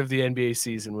start of the NBA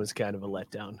season was kind of a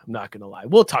letdown. I'm not gonna lie.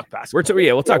 We'll talk basketball.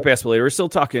 We'll talk basketball later. We're still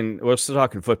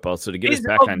talking football. So to get us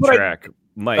back on track,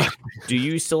 Mike, do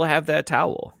you still have that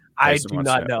towel? I do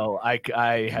not know.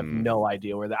 I have no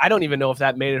idea where that. I don't even know if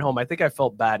that made it home. I think I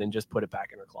felt bad and just put it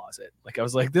back in her closet. Like I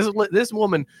was like, this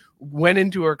woman went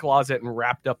into her closet and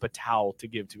wrapped up a towel to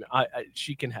give to me.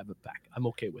 She can have it back. I'm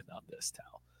okay without this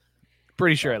towel.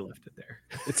 Pretty sure I left it there.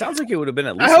 It sounds like it would have been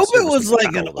at least. I hope it was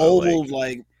like an old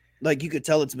like you could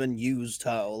tell it's been used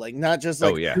towel, like not just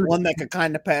like one that could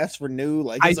kind of pass for new.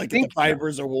 Like it's like the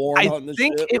fibers are worn on the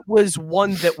shit. I think it was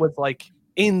one that was like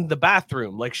in the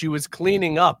bathroom. Like she was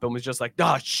cleaning up and was just like,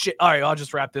 oh shit. All right, I'll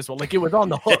just wrap this one. Like it was on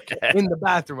the hook in the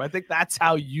bathroom. I think that's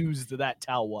how used that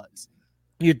towel was.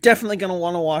 You're definitely gonna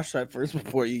want to wash that first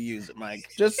before you use it, Mike.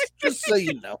 Just so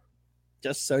you know.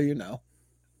 Just so you know.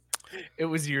 It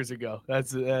was years ago.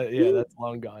 That's that's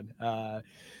long gone.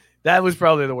 That was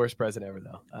probably the worst present ever,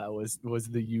 though. Was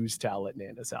the used towel at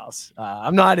Nana's house.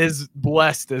 I'm not as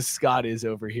blessed as Scott is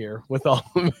over here with all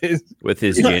of his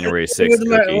January 6th.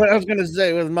 What I was gonna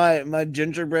say with my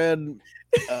gingerbread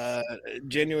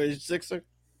January 6th.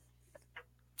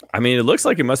 I mean, it looks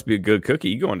like it must be a good cookie.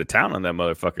 You going to town on that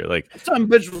motherfucker? Like some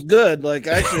bitch was good. Like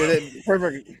actually,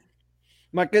 perfect.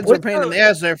 My kids were pain in the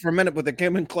ass there for a minute, but they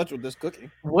came in clutch with this cookie.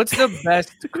 What's the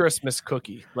best Christmas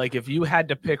cookie? Like if you had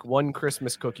to pick one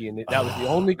Christmas cookie and that was the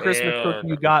only Christmas cookie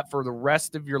you got for the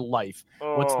rest of your life,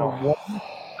 what's the one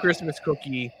Christmas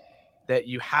cookie that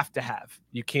you have to have?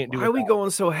 You can't do. Why are we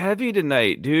going so heavy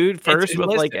tonight, dude? First with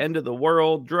like end of the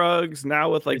world drugs,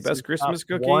 now with like best Christmas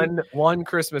cookie. One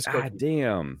Christmas cookie. God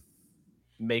damn.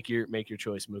 Make your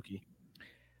choice, Mookie.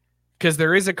 Because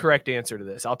there is a correct answer to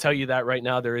this. I'll tell you that right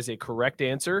now. There is a correct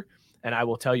answer, and I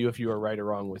will tell you if you are right or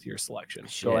wrong with your selection.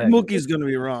 Go ahead. Mookie's going to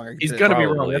be wrong. He's going to be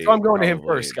wrong. That's why I'm going to him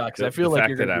first, Scott, because I feel like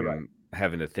you're going to be right. I'm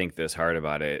having to think this hard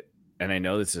about it, and I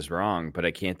know this is wrong, but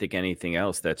I can't think anything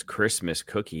else that's Christmas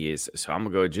cookie is, so I'm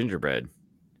going to go with gingerbread.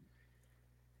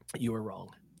 You were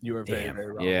wrong. You were very,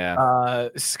 very wrong. Yeah.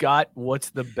 Scott, what's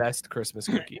the best Christmas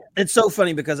cookie? It's so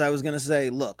funny because I was going to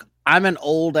say, look, I'm an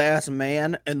old-ass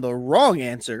man, and the wrong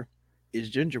answer is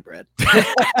gingerbread.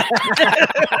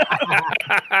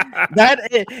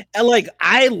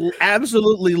 I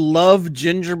absolutely love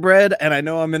gingerbread, and I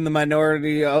know I'm in the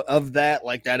minority of that.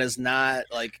 Like that is not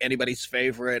like anybody's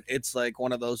favorite. It's like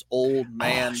one of those old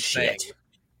man things.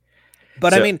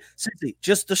 But I mean, seriously,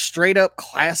 just the straight up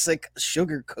classic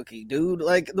sugar cookie, dude.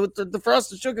 Like the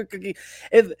frosted sugar cookie.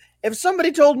 If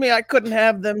somebody told me I couldn't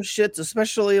have them shits,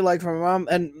 especially like from mom,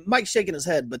 and Mike's shaking his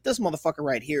head, but this motherfucker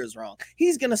right here is wrong.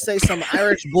 He's gonna say some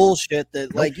Irish bullshit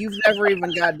that like you've never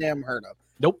even goddamn heard of.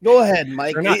 Nope. Go ahead,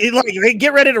 Mike.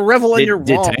 Get ready to revel in your wrong.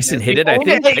 Did Tyson hit it? I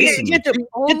think Tyson get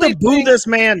the boo this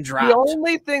man dropped. The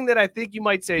only thing that I think you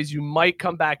might say is you might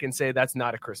come back and say that's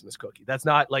not a Christmas cookie. That's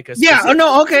not like a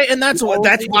okay, and that's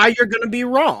why you're gonna be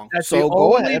wrong. That's so the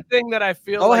go only ahead. thing that I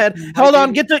feel. Go ahead. Hold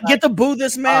on. Get the boo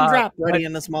this man drop ready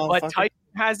in this motherfucker. But Tyson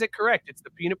has it correct. It's the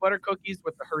peanut butter cookies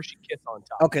with the Hershey Kiss on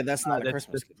top. Okay, that's not a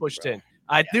Christmas cookie. Pushed in.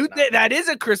 I do think that is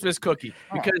a Christmas cookie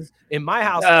because in my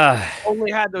house we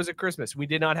only had those at Christmas. We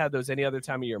did not have those any other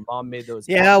time of year. Mom made those.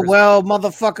 Yeah, well,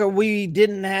 motherfucker, we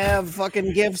didn't have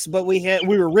fucking gifts, but we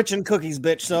were rich in cookies,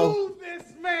 bitch. So Move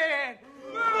this man.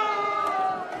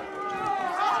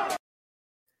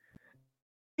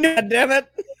 God damn it!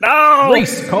 No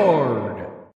Race card.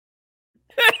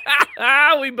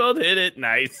 We both hit it.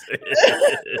 Nice.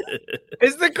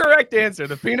 It's the correct answer.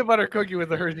 The peanut butter cookie with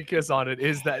the Hershey Kiss on it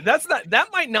is that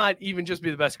might not even just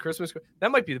be the best Christmas cookie. That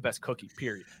might be the best cookie,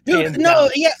 period. Dude, no,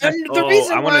 yeah. And the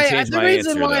reason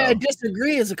why I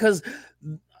disagree is because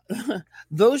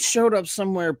those showed up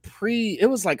somewhere it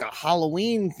was like a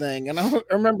Halloween thing. And I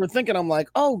remember thinking, I'm like,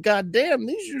 oh god damn,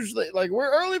 these usually like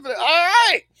we're early for all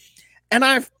right. And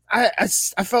I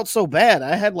felt so bad.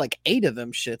 I had like 8 of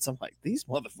them shits. I'm like, these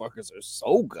motherfuckers are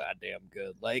so goddamn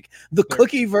good. Like the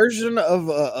cookie version of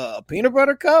a peanut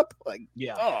butter cup. Like,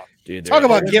 dude, talk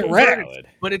about get wrecked.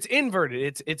 But it's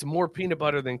inverted. It's more peanut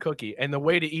butter than cookie. And the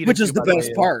way to eat which is the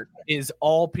best part is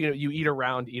all peanut. You eat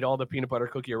all the peanut butter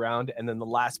cookie around, and then the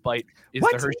last bite is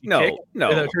the Hershey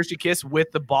the Hershey Kiss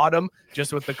with the bottom,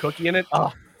 just with the cookie in it.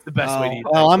 Oh, it's the best way to eat.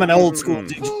 Well, I'm an old school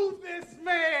dude. Move this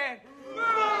man.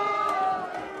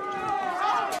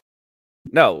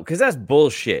 No, because that's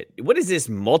bullshit. What is this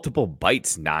multiple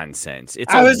bites nonsense?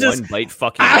 It's one bite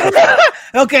fucking.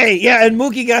 Okay, yeah, and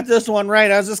Mookie got this one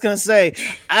right. I was just gonna say,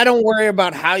 I don't worry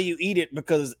about how you eat it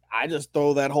because I just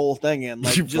throw that whole thing in,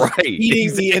 like just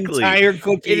eating the entire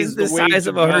cookie. It is the size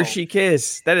of a Hershey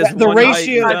Kiss. That is the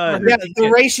ratio. Yeah, the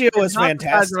ratio is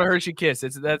fantastic. The size of a Hershey Kiss.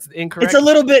 That's incorrect. It's a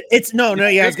little bit. I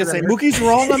was gonna say Mookie's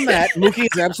wrong on that. Mookie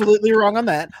is absolutely wrong on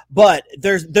that. But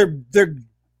they're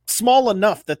small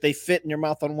enough that they fit in your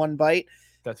mouth on one bite.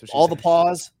 That's what all the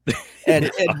paws, and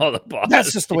all the paws.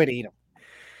 That's just the way to eat them.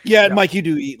 Yeah, no. Mike, you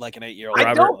do eat like an 8-year-old.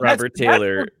 Robert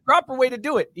Taylor. That's the proper way to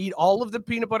do it. Eat all of the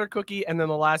peanut butter cookie, and then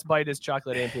the last bite is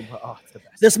chocolate and peanut butter. Oh, it's the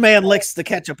best. This man licks the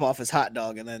ketchup off his hot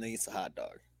dog, and then he eats the hot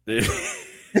dog.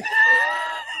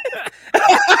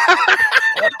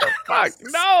 What the fuck?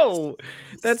 No,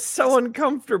 that's so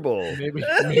uncomfortable. Maybe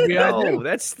I do.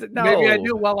 No. Maybe I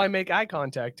do while I make eye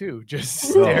contact too. Just Oh,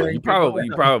 staring. you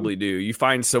probably do. You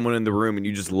find someone in the room and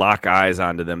you just lock eyes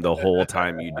onto them the whole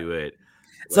time you do it.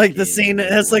 It's like the scene.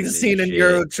 That's like the scene in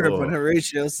Euro Trip when Oh.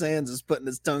 Horatio Sands is putting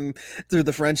his tongue through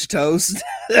the French toast.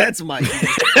 That's Mike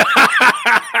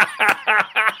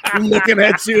looking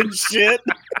at you and shit.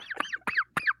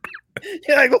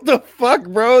 You're like, what the fuck,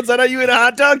 bro? Is that how you eat a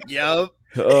hot dog? Yup.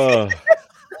 Oh.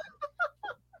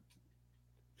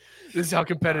 This is how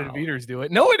competitive eaters do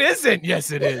it. No, it isn't.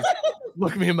 Yes, it is.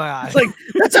 Look me in my eyes. It's like,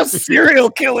 that's how serial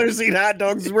killers eat hot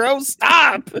dogs, bro.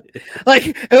 Stop. Like,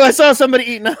 if I saw somebody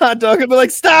eating a hot dog, I'd be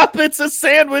like, stop. It's a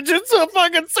sandwich. It's a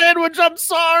fucking sandwich. I'm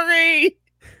sorry.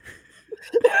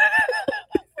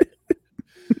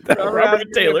 Robert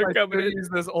Taylor coming in. Use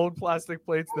those old plastic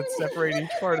plates that separate each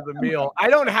part of the meal. I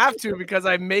don't have to because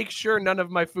I make sure none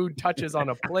of my food touches on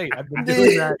a plate. I've been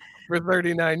doing that for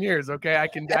 39 years. Okay, I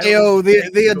can. Yo,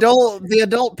 the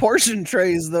adult portion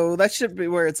trays though, that should be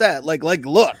where it's at. Like,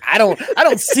 look, I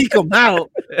don't seek them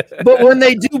out, but when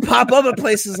they do pop up at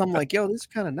places, I'm like, yo, this is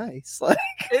kind of nice. Like,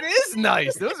 It is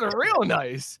nice. Those are real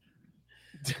nice.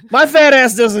 my fat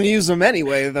ass doesn't use them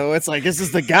anyway, though. It's like, this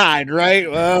is the guide, right?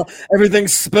 Well,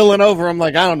 everything's spilling over. I'm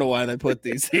like, I don't know why they put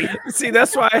these here. See,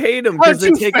 that's why I hate them, because they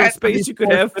Aren't you take up fat space. these You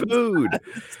could have portions? food.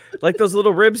 Like those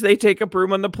little ribs, they take up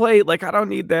room on the plate. Like, I don't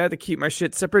need that to keep my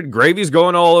shit separate. Gravy's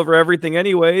going all over everything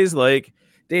anyways. Like,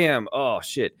 damn. Oh,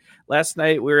 shit. Last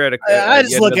night we were at I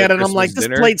just look yet at it another and I'm like, Christmas this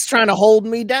dinner. plate's trying to hold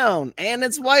me down, and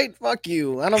it's white. Fuck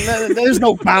you. I don't know. There's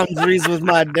no boundaries with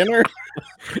my dinner.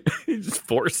 Just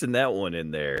forcing that one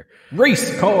in there.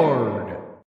 Race card.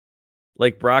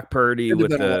 Like Brock Purdy Could've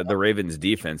with been a lot. the Ravens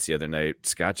defense the other night.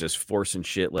 Scott just forcing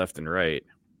shit left and right.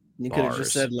 You could have just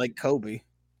Bars. said like Kobe.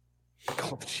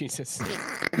 Oh, Jesus.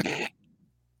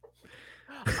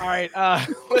 All right.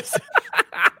 Listen.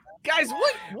 Guys,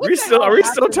 what Are the hell we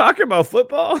still happened? talking about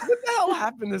football? What the hell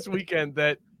happened this weekend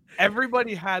that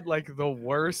everybody had like the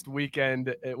worst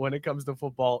weekend when it comes to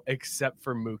football except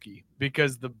for Mookie?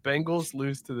 Because the Bengals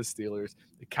lose to the Steelers,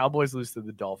 the Cowboys lose to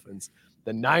the Dolphins,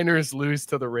 the Niners lose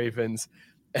to the Ravens,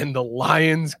 and the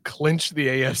Lions clinch the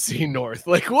AFC North.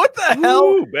 Like, what the hell?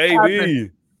 Ooh, baby.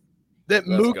 happened? That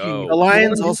Let's Mookie. go. The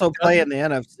Lions won also his play cousin- in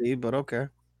the NFC, but okay.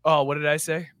 Oh, what did I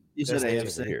say? You said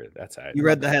That's AFC. here. That's how You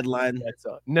read the headline. That's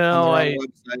on no, the I wrong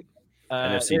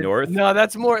website. NFC North? No,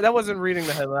 that's more. That wasn't reading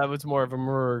the headline. That was more of a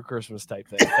Merry Christmas type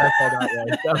thing. That's all that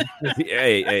was. That was just-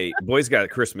 hey, boy's got a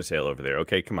Christmas sale over there.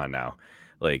 Okay, come on now.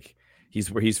 Like he's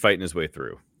fighting his way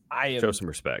through. I am, Show some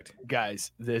respect.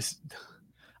 guys.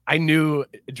 I knew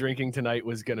drinking tonight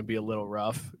was going to be a little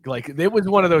rough. Like, it was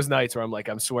one of those nights where I'm like,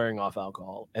 I'm swearing off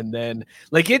alcohol, and then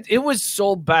like it was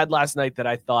so bad last night that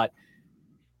I thought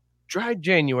dry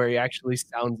January actually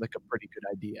sounds like a pretty good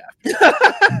idea.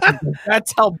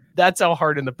 That's how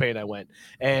hard in the paint I went,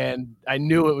 and I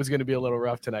knew it was going to be a little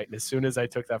rough tonight. And as soon as I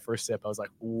took that first sip, I was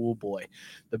like, "Oh boy,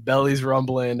 the belly's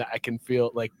rumbling. I can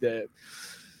feel like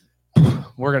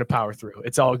we're gonna power through.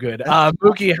 It's all good."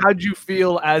 Mookie, how'd you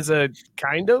feel as a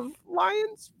kind of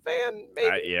Lions fan?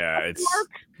 Maybe It's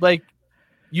like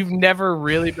you've never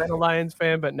really been a Lions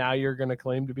fan, but now you're gonna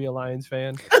claim to be a Lions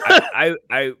fan.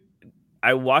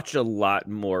 I watch a lot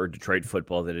more Detroit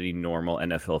football than any normal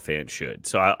NFL fan should.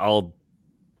 So I'll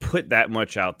put that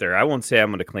much out there. I won't say I'm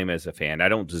going to claim as a fan. I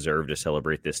don't deserve to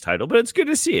celebrate this title, but it's good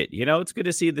to see it. You know, it's good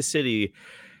to see the city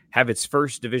have its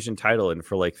first division title in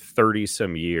for like 30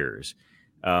 some years.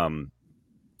 And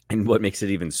what makes it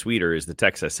even sweeter is the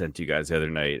text I sent you guys the other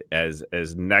night as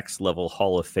next level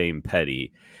Hall of Fame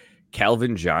petty.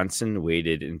 Calvin Johnson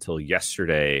waited until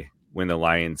yesterday when the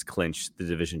Lions clinched the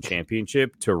division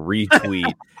championship to retweet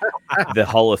the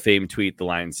Hall of Fame tweet the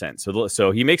Lions sent.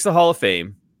 So he makes the Hall of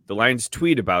Fame. The Lions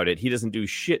tweet about it. He doesn't do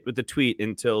shit with the tweet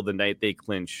until the night they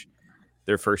clinch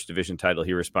their first division title.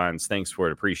 He responds, "Thanks for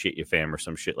it. Appreciate you, fam," or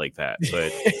some shit like that.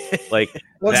 But like,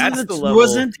 that's the level.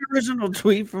 Wasn't the original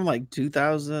tweet from like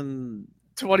 2000?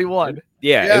 21.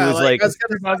 Yeah, it was like I was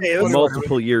gonna say, it was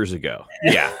multiple years ago.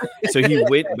 Yeah. So he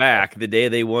went back the day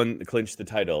they clinched the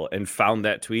title and found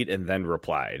that tweet and then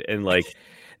replied. And like,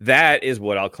 that is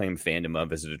what I'll claim fandom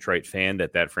of as a Detroit fan,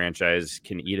 that franchise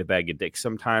can eat a bag of dicks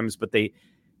sometimes, but they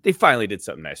finally did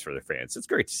something nice for their fans. It's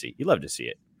great to see. You love to see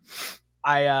it.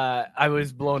 I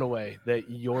was blown away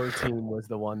that your team was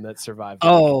the one that survived.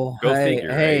 Oh, Go hey,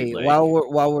 figure, hey! right?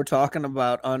 Like- While we're talking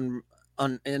about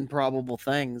improbable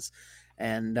things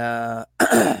and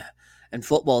and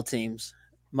football teams,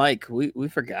 Mike, we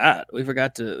forgot that we're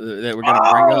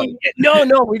gonna bring up.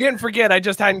 No, we didn't forget. I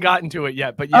just hadn't gotten to it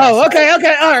yet. But yes. Oh, okay,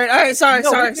 all right. Sorry.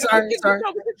 No, we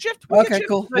can shift. Okay,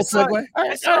 cool. We'll segue. All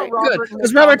right, good.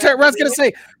 Because I was gonna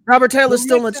say Robert Taylor's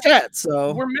still in the chat,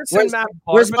 so we're missing Matt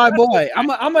Barr, where's but my that's boy?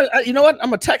 okay. You know what? I'm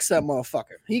gonna text that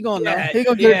motherfucker. He gonna know. Yeah, He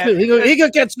gonna yeah. get he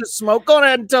gonna catch the smoke. Go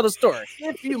ahead and tell the story.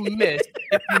 If you missed,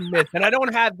 and I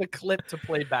don't have the clip to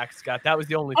play back, Scott. That was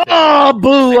the only thing. Oh,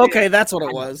 boo. Okay, that's what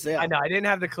it was. Yeah, I know. I didn't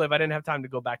have the clip. I didn't have time to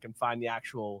go back and find the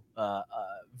actual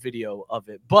video of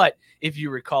it. But if you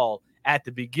recall, at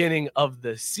the beginning of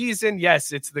the season,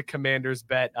 yes, it's the Commanders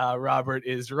bet. Robert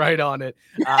is right on it.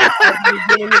 At the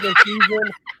beginning of the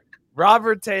season,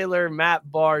 Robert Taylor,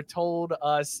 Matt Barr told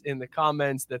us in the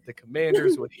comments that the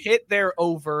Commanders would hit their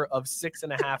over of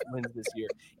 6.5 wins this year.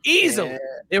 Easily. Yeah.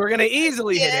 They were going to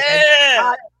easily hit it. And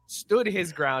Scott stood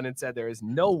his ground and said there is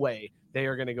no way they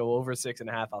are going to go over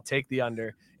 6.5. I'll take the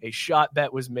under. A shot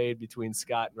bet was made between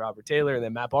Scott and Robert Taylor, and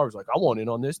then Matt Barr was like, I want in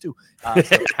on this too. So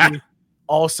he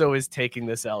also is taking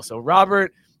this L. So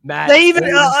Robert, Matt, they even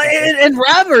and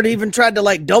Robert even tried to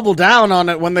like double down on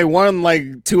it when they won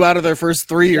like 2 out of their first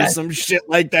 3 or some shit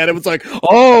like that. It was like,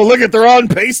 oh, look at, they're on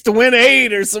pace to win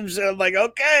 8 or some shit. I'm like,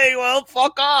 okay, well,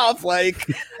 fuck off. Like,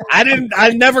 I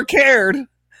never cared.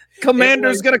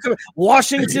 Commanders gonna come.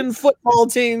 Washington football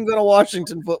team,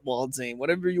 Washington football team,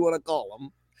 whatever you want to call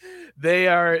them. They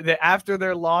after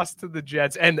their loss to the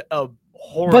Jets and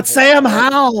horrible. But Sam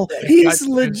Howell, he's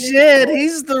legit.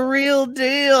 He's the real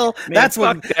deal. Man, that's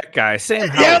fuck what that guy. Sam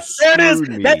Howell. Yep, there it is.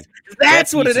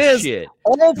 That's what it is. Shit.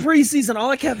 All preseason,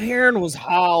 all I kept hearing was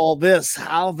Howell this,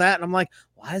 Howell that, and I'm like,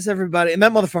 why is everybody? And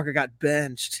that motherfucker got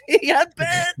benched. He got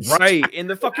benched. Right in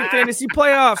the fucking fantasy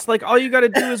playoffs. Like all you got to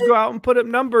do is go out and put up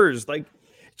numbers. Like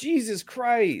Jesus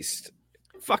Christ.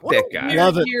 Fuck that guy.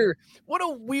 Love it. What a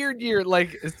weird year.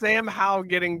 Like Sam Howell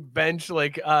getting benched,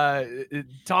 like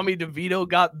Tommy DeVito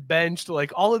got benched,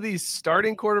 like all of these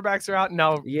starting quarterbacks are out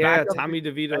now. Yeah, Tommy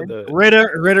DeVito.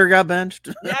 Ritter got benched.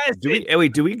 Yes.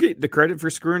 Do we get the credit for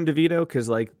screwing DeVito? Because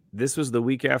like this was the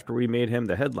week after we made him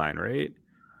the headline, right?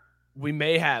 We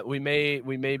may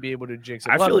be able to jinx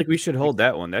it. I feel like we should hold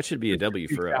that one. That should be a W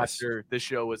for us. After the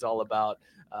show was all about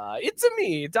it's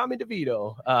me, Tommy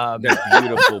DeVito.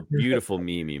 That beautiful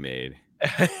meme he made.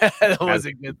 That was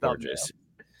a good thumbnail.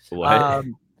 What?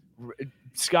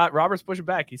 Scott Roberts pushing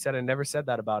back. He said I never said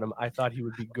that about him. I thought he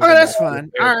would be good. Oh, that's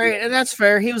fine. All right, and that's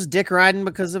fair. He was dick riding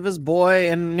because of his boy,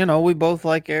 and we both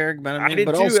like Eric Benjamin.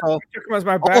 But also,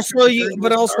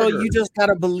 you just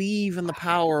gotta believe in the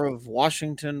power of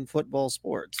Washington football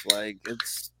sports. Like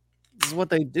this is what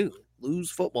they do: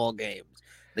 lose football games.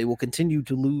 They will continue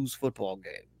to lose football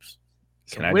games.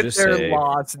 With their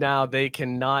loss now, they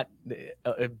cannot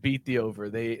beat the over.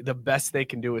 The best they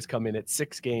can do is come in at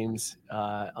 6 games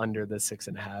under the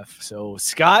 6.5. So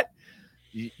Scott,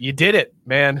 you did it,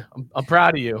 man. I'm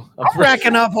proud of you. I'm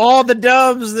racking up all the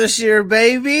dubs this year,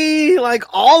 baby. Like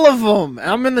all of them.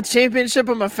 I'm in the championship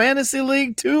of my fantasy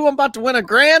league too. I'm about to win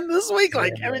 $1,000 this week.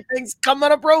 Like everything's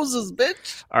coming up roses,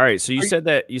 bitch. All right. So you said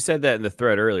that in the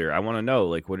thread earlier. I want to know,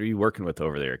 like, what are you working with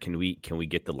over there? Can we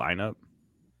get the lineup?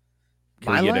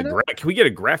 Can we get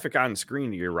a graphic on screen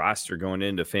of your roster going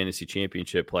into fantasy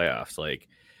championship playoffs? Like,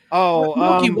 why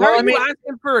are you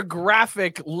asking for a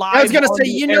graphic live? I was gonna say,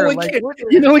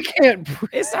 we can't.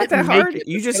 It's not that hard.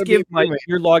 You just give Mike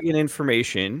your login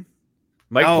information.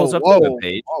 Mike pulls up the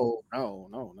page. Oh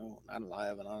no, not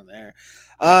live and on there.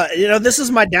 This is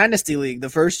my dynasty league,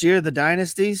 the first year of the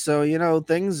dynasty. So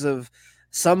things have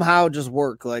somehow just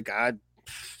worked. Like I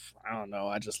don't know.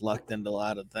 I just lucked into a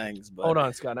lot of things. But hold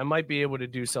on, Scott. I might be able to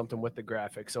do something with the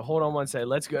graphic. So hold on one second.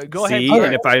 Let's go. Go ahead.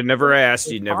 And if I never asked,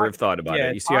 you'd never have thought about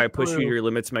it. You see how I push you your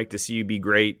limits, Mike, to see you be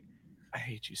great. I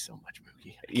hate you so much,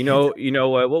 Mookie. You know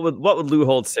what would Lou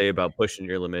Holtz say about pushing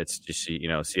your limits? Just see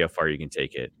how far you can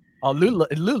take it. Oh, Lou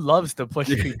loves to push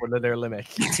people to their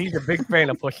limits. He's a big fan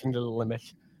of pushing to the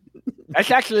limits. That's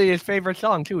actually his favorite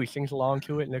song too. He sings along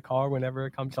to it in the car whenever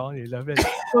it comes on. He loves it.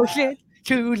 Push it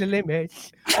to the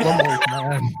limits. One more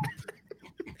time.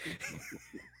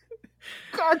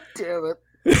 God damn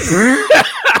it.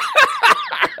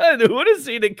 Who would have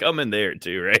seen it coming there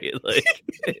too, right? Like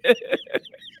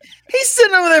he's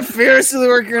sitting over there furiously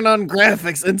working on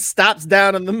graphics and stops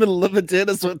down in the middle of a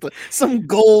tennis with some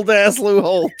gold ass Lou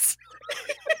Holtz.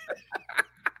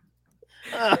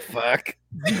 Fuck.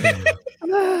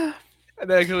 And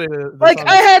actually,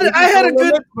 I had a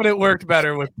good, but it worked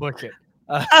better with Push It.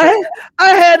 I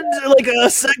had like a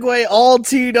segue all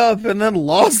teed up and then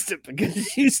lost it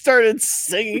because you started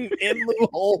singing in Lou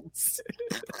Holtz.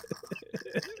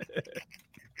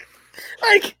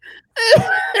 Like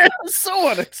it was so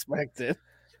unexpected.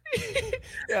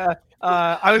 Yeah.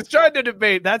 I was trying to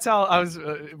debate. That's how I was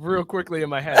real quickly in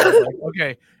my head. I was like,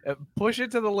 okay, push it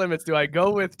to the limits. Do I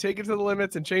go with take it to the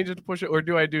limits and change it to push it, or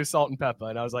do I do salt and pepper?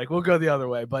 And I was like, we'll go the other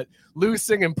way. But Lou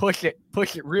singing push it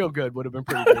real good would have been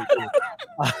pretty great.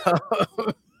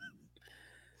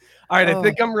 All right, I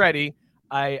think I'm ready.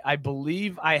 I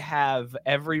believe I have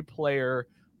every player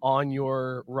on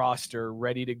your roster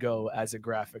ready to go as a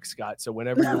graphic, Scott. So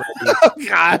whenever you're ready, Oh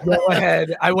God. go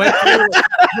ahead. I went through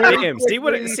Damn, see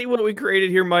what we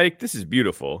created here, Mike. This is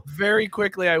beautiful. very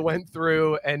quickly. I went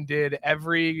through and did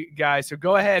every guy. So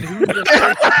go ahead. Who's your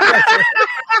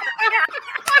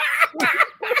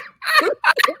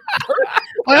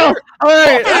Well, all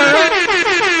right.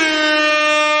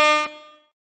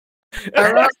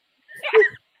 All right.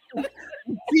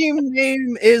 Team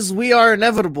name is We Are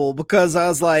Inevitable because I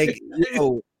was like,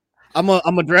 yo, I'm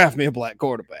gonna draft me a black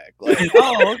quarterback. Like,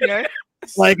 Oh, okay.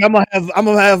 like I'm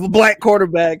gonna have a black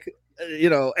quarterback,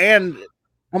 and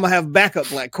I'm gonna have backup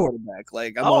black quarterback.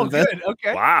 Like I'm Oh, gonna invest. good.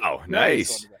 Okay. Wow,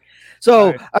 nice.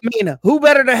 So Right. I mean, who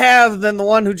better to have than the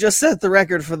one who just set the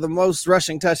record for the most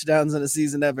rushing touchdowns in a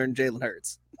season ever, in Jalen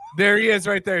Hurts? There he is,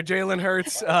 right there. Jalen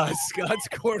Hurts, Scott's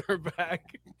quarterback.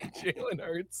 Jalen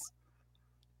Hurts.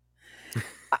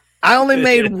 I only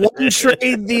made one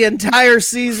trade the entire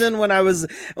season when it was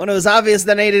obvious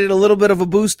that I needed a little bit of a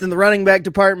boost in the running back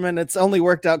department. It's only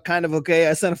worked out kind of okay.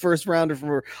 I sent a first rounder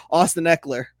for Austin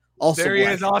Eckler. Also, There he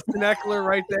black. is, Austin Eckler,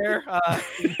 right there.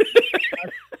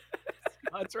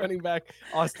 Scott's running back,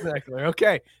 Austin Eckler.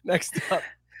 Okay, next up.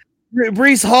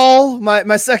 Brees Hall,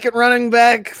 my second running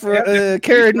back for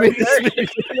carried me.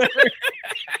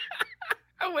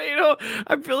 Wait,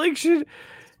 I feel like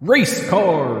Race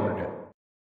card.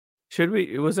 should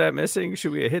we? Was that missing?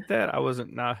 Should we have hit that? I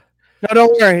wasn't. Nah.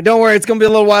 No, don't worry. It's gonna be a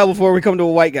little while before we come to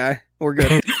a white guy. We're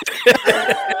good.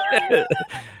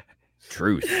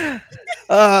 Truth.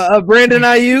 Brandon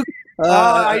Ayuk.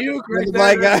 Ayuk, right the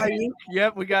there. black guy. Ayuk.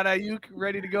 Yep, we got Ayuk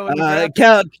ready to go. In the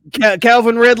draft.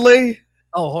 Calvin Ridley.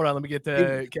 Oh, hold on. Let me get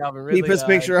to Calvin Ridley. Keep his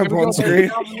picture up here we on go. screen.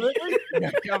 Calvin Ridley.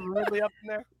 Yeah, Calvin Ridley up in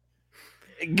there.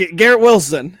 Garrett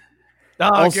Wilson. Oh,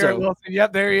 Also- Garrett Wilson.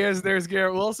 Yep, there he is. There's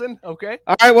Garrett Wilson. Okay.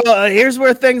 All right. Well, here's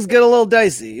where things get a little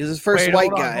dicey. He's his first Wait, white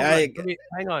hold on, guy.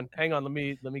 hold on. Hang on. Let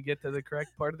me get to the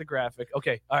correct part of the graphic.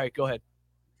 Okay. All right. Go ahead.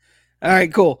 All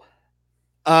right. Cool.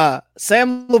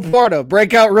 Sam Laporta,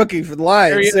 breakout rookie for the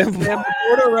There he Lions. is. Sam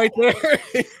Laporta right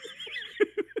there.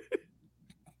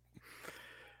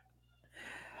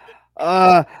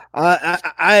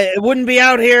 I wouldn't be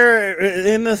out here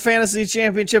in the fantasy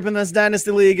championship in this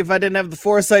dynasty league if I didn't have the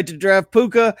foresight to draft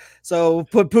Puka. So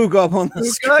put Puka up on the Puka.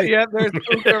 screen. Yep. There's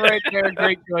Puka right there.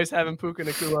 Great choice having Puka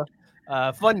Nakua.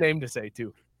 Fun name to say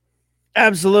too.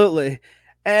 Absolutely.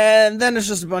 And then it's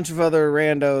just a bunch of other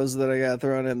randos that I got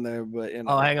thrown in there. But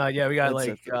Oh, hang on. Yeah, we got That's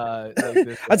like it.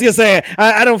 this. I was gonna say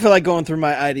I don't feel like going through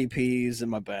my IDPs and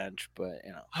my bench, but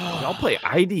Y'all play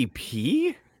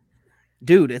IDP?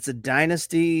 dude, it's a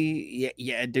dynasty.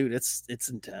 Yeah, dude, it's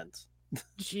intense.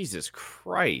 Jesus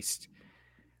Christ!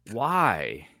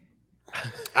 Why?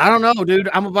 I don't know, dude.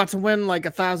 I'm about to win like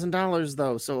 $1,000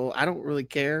 though, so I don't really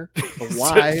care. But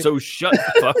why? So shut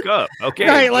the fuck up. Okay.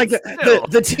 Right, like but still.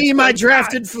 the team I God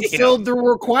drafted damn. fulfilled the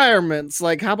requirements.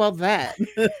 Like, how about that?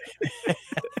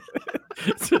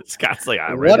 Scott's like,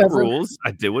 I read the Whatever. rules.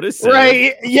 I did what it said.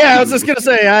 Right? Yeah, I was just gonna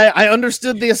say I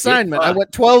understood the assignment. I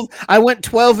went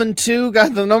 12-2,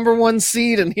 got the number 1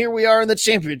 seed, and here we are in the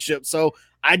championship. So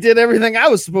I did everything I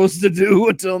was supposed to do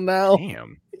until now.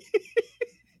 Damn.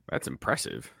 That's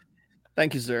impressive.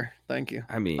 Thank you, sir. Thank you.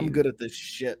 I mean, I'm good at this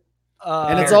shit, Uh,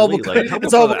 and it's all apparently, like, because help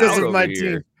it's us all with because out of my over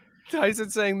here. team. Tyson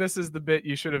saying this is the bit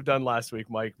you should have done last week,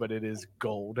 Mike, but it is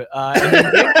gold. And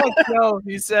then Dave wants to know,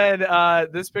 he said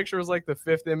this picture was like the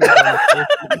 5th image on the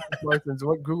first Parsons.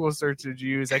 What Google search did you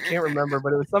use? I can't remember,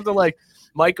 but it was something like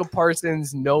Micah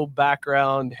Parsons no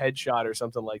background headshot or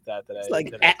something like that. It's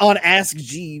like on Ask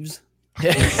Jeeves.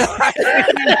 Yeah,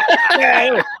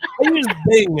 I use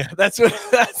Bing. That's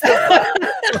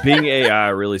Bing AI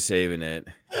really saving it.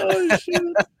 Oh shit!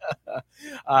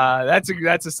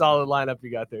 that's a solid lineup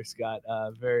you got there, Scott.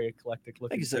 Very eclectic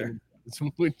looking. Thank you, sir.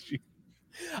 team.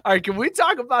 All right, can we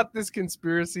talk about this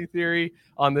conspiracy theory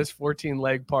on this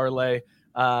 14-leg parlay?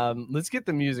 Let's get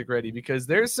the music ready because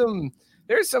there's some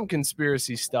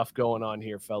conspiracy stuff going on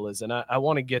here, fellas, and I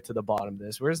want to get to the bottom of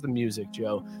this. Where's the music,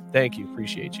 Joe? Thank you,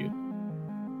 appreciate you.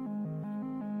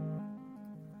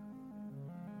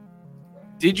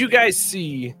 Did you guys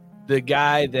see the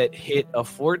guy that hit a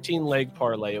 14-leg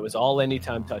parlay? It was all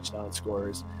anytime touchdown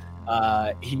scores.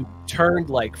 He turned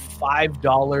like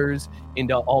 $5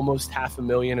 into almost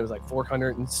 $500,000. It was like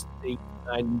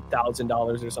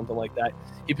 $489,000 or something like that.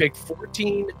 He picked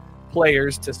 14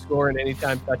 players to score an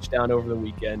anytime touchdown over the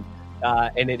weekend,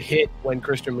 and it hit when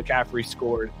Christian McCaffrey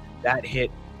scored. That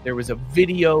hit. There was a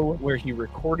video where he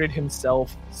recorded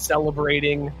himself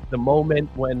celebrating the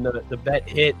moment when the bet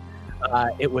hit.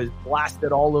 It was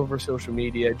blasted all over social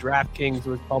media. DraftKings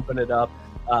was pumping it up.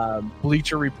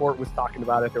 Bleacher Report was talking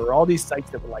about it. There were all these sites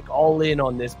that were like all in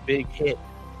on this big hit.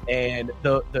 And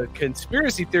the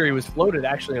conspiracy theory was floated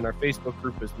actually in our Facebook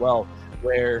group as well,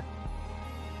 where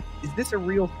is this a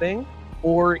real thing?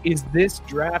 Or is this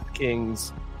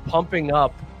DraftKings pumping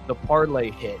up the parlay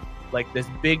hit, like this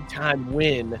big time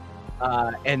win,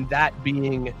 and that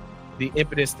being the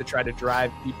impetus to try to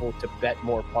drive people to bet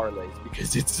more parlays?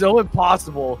 Because it's so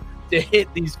impossible to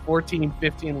hit these 14,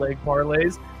 15 leg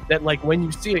parlays that, like, when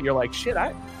you see it, you're like, shit,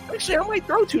 I might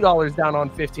throw $2 down on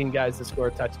 15 guys to score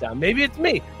a touchdown. Maybe it's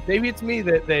me. Maybe it's me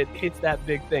that hits that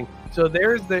big thing. So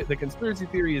there's the conspiracy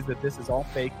theory is that this is all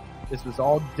fake. This was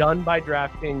all done by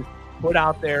DraftKings, put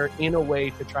out there in a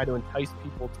way to try to entice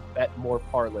people to bet more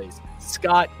parlays.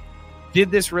 Scott, did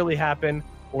this really happen,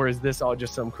 or is this all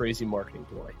just some crazy marketing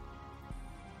ploy?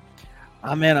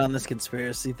 I'm in on this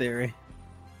conspiracy theory.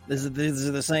 These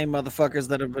are the same motherfuckers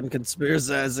that have been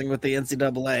conspiracizing with the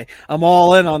NCAA. I'm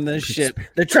all in on this shit.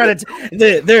 They're trying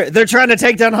to they're trying to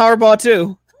take down Harbaugh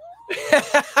too.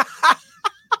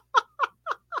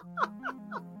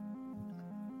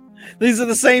 These are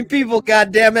the same people,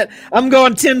 goddammit. I'm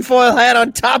going tinfoil hat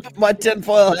on top of my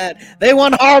tinfoil hat. They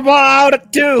want Harbaugh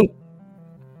out too.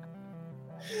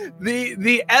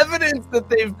 The evidence that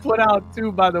they've put out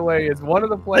too, by the way, is one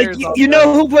of the players. Like, you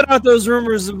know who put out those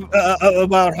rumors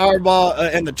about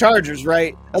Harbaugh and the Chargers,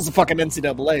 right? That's the fucking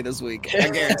NCAA this week. I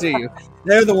guarantee you.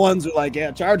 They're the ones who are like, yeah,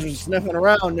 Chargers are sniffing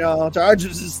around, y'all.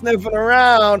 Chargers are sniffing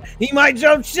around. He might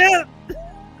jump ship.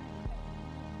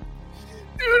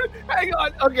 Dude, hang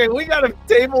on. Okay, we got to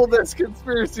table this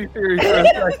conspiracy theory for a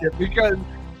second because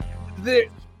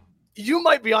you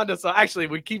might be onto something. Actually,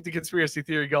 we keep the conspiracy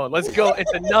theory going. Let's go.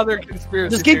 It's another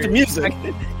conspiracy Just keep theory. the music.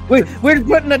 We're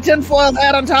putting a tinfoil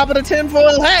hat on top of the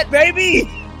tinfoil hat, baby.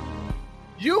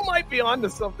 You might be onto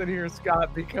something here,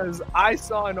 Scott, because I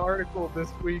saw an article this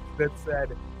week that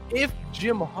said if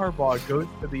Jim Harbaugh goes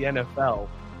to the NFL,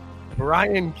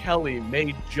 Brian Kelly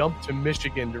may jump to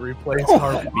Michigan to replace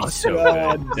Harbaugh. That'd be so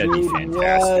good. That'd be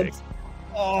fantastic.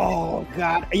 Oh,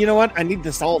 God. You know what? I need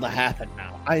this all to happen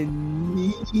now. I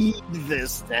need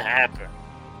this to happen.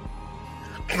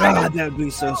 God, that would be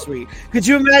so sweet. Could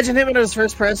you imagine him at his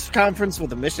first press conference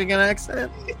with a Michigan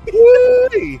accent?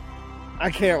 Woo-wee.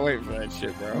 I can't wait for that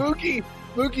shit, bro.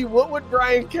 Mookie, what would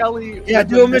Brian Kelly... Yeah,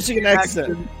 do a Michigan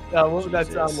accent. What would that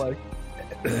sound like?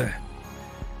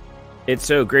 It's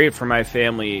so great for my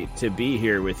family to be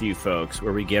here with you folks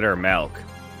where we get our milk.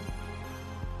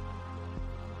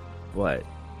 What?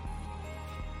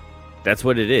 That's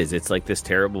what it is. It's like this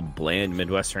terrible, bland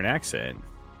Midwestern accent.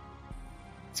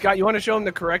 Scott, you want to show him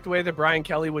the correct way that Brian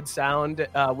Kelly would sound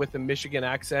with a Michigan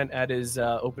accent at his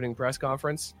opening press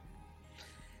conference?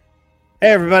 Hey,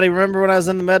 everybody, remember when I was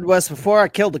in the Midwest before? I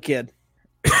killed a kid.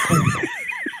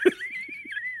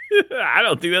 I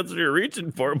don't think that's what you're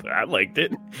reaching for, but I liked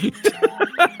it.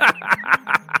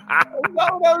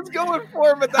 Not what I was going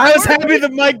for, but I was happy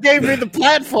that Mike gave me the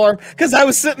platform because I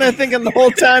was sitting there thinking the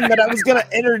whole time that I was going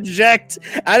to interject.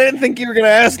 I didn't think you were going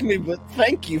to ask me, but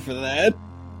thank you for that.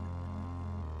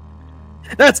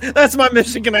 That's my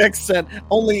Michigan accent,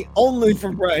 only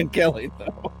for Brian Kelly,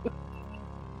 though.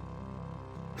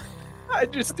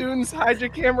 Hide your students, hide your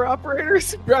camera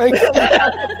operators. Brian Kelly,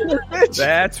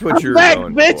 that's what you're back,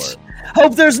 going bitch. for.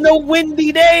 Hope there's no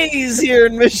windy days here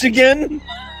in Michigan.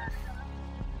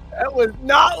 That was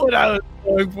not what I was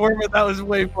going for, but that was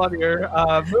way funnier.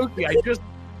 Mookie,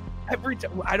 every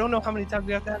time, I don't know how many times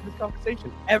we have to have this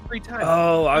conversation. Every time.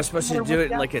 Oh, I was supposed to do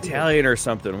it in like Italian or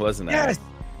something, wasn't I? Yes.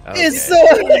 Okay.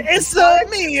 It's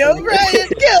me, Brian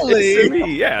Kelly. It's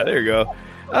me. Yeah, there you go.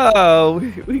 Oh,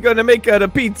 we're going to make a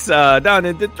pizza down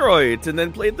in Detroit and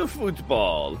then play the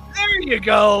football. There you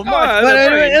go.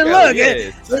 And look,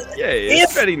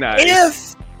 it's very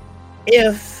nice.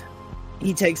 If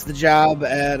he takes the job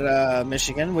at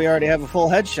Michigan, we already have a full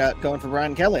headshot going for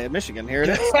Brian Kelly at Michigan. Here it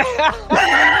is.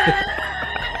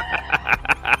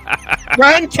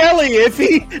 Brian Kelly, if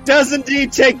he does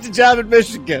indeed take the job at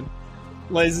Michigan,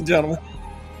 ladies and gentlemen.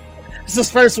 It's the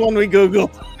first one we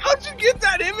Googled. How'd you get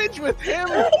that image with him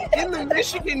in the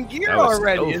Michigan gear was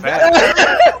already? so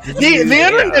fast. The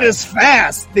internet is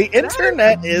fast. The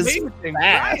internet is amazing.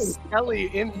 fast. Brian Kelly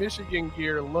in Michigan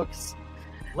gear looks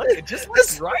Look, it just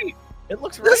looks right. It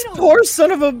looks right. This on poor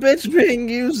son of a bitch being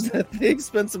used at the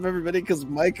expense of everybody because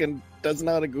Mike doesn't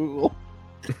know how to Google.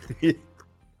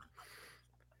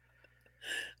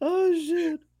 Oh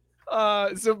shit!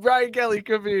 So Brian Kelly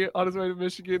could be on his way to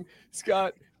Michigan.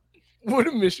 Scott, what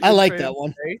do Michigan? I like fans that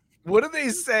one. say? What do they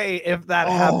say if that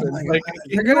Oh happens? my Like, God.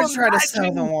 can They're gonna you try to sell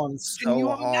imagine- them on you so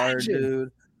hard, imagine?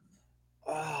 dude.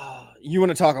 Oh, you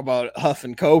want to talk about Huff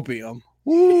and Copium?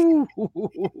 Woo!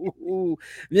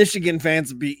 Michigan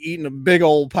fans would be eating a big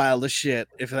old pile of shit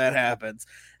if that happens.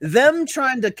 Them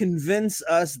trying to convince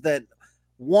us that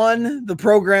one, the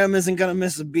program isn't going to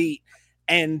miss a beat,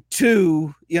 and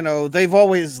two, they've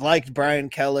always liked Brian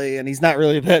Kelly, and he's not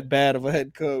really that bad of a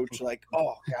head coach. Like,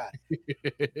 oh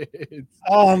god,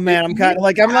 oh man, I'm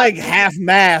like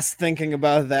half-mast thinking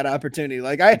about that opportunity.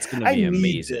 Like, It's gonna be need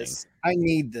amazing. this. I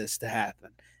need this to happen.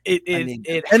 It And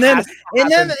then has to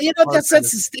happen that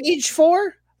sets the stage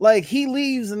for, like, he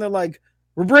leaves and they're like,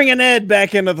 we're bringing Ed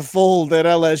back into the fold at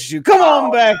LSU. Come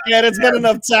on back, Ed. It's been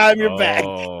enough time. You're back.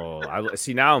 Oh, I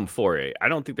see. Now I'm for it. I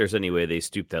don't think there's any way they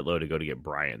stoop that low to go to get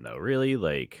Brian, though. Really,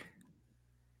 like,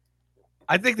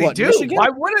 I think they What, do. Michigan? Why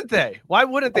wouldn't they? Why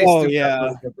wouldn't they? Oh, stoop that yeah. low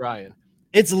to get Brian.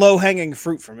 It's low-hanging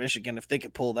fruit for Michigan if they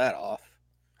could pull that off.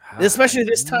 Especially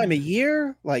this time of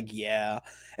year. Like, yeah.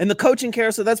 And the coaching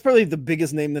carousel, that's probably the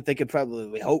biggest name that they could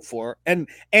probably hope for. And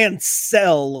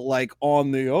sell, like,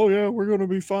 on the, oh yeah, we're gonna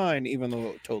be fine, even though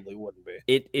it totally wouldn't be.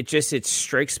 It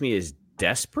strikes me as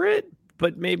desperate,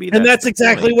 but maybe And that's the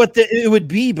exactly point. what it would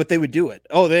be, but they would do it.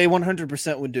 Oh, they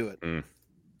 100% would do it.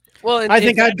 Well, I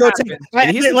think I'd go take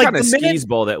And he's the like kind of the minute, skis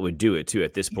ball that would do it too.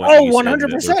 At this point, Oh, like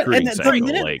you said, 100%. the recruiting And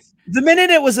cycle, the minute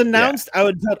it was announced, I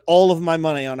would put all of my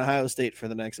money on Ohio State for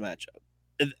the next matchup.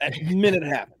 The minute it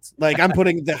happens, like, I'm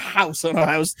putting the house on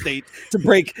Ohio State to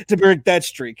break that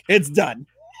streak. It's done.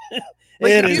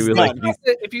 Like, It if is you done.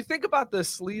 if you think about the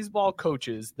sleazeball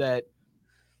coaches that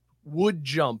would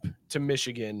jump to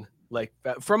Michigan, like,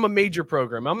 from a major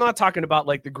program, I'm not talking about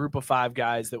like the group of 5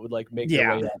 guys that would like make their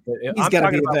way up. He's I'm got to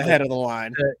talking be about the head of the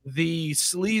line. the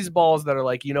sleazeballs that are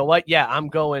like, you know what? Yeah, I'm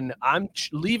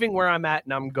leaving where I'm at,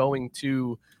 and I'm going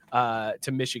to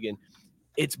Michigan.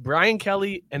 It's Brian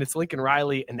Kelly and it's Lincoln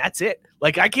Riley, and that's it.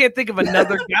 Like, I can't think of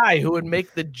another guy who would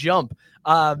make the jump.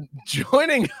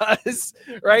 Joining us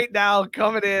right now,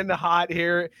 coming in hot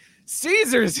here,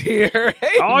 Caesar's here.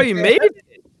 Hey, oh, you man. made it.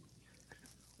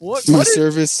 What My is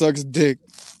service sucks dick.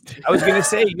 I was gonna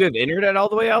say you have internet all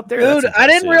the way out there, Dude, That's I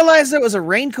didn't impressive. realize it was a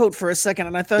raincoat for a second,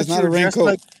 and I thought It's you not a were dressed raincoat.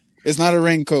 like. It's not a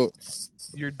raincoat.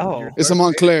 your It's a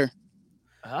Montclair.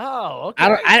 Oh,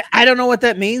 okay. I don't know what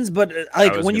that means, but I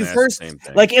like was when you gonna ask the first, same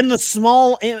thing. like in the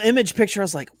small image picture, I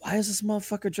was like, why is this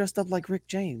motherfucker dressed up like Rick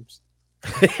James?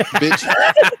 Bitch.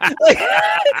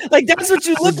 like that's what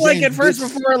you look Rick like at James, first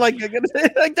bitch. before,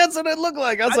 like that's what it looked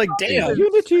like. I was like, damn.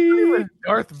 Unity.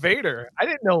 Darth Vader. I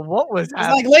didn't know what was It's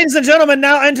happening. like, ladies and gentlemen,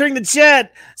 now entering the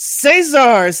chat,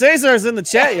 Cesar's in the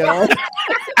chat, yo.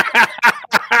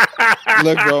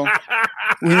 Look, bro.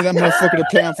 We need that motherfucker to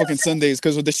play on fucking Sundays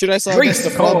because with the shit I saw against the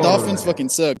Fall Dolphins fucking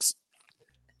sucks.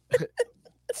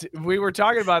 We were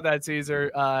talking about that,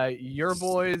 Caesar. Your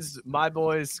boys, my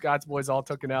boys, Scott's boys all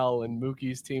took an L, and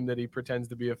Mookie's team that he pretends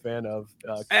to be a fan of.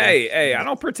 Hey, I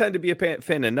don't pretend to be a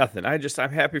fan of nothing.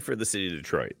 I'm happy for the city of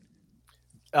Detroit.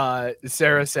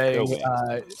 Sarah saying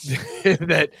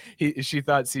that she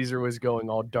thought Caesar was going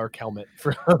all dark helmet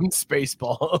from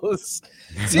Spaceballs.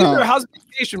 Caesar, how's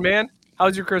vacation, man?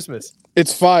 How's your Christmas?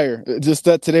 It's fire. Just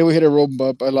that today we hit a road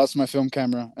bump. I lost my film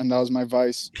camera, and that was my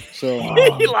vice. So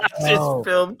He lost his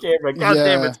film camera. God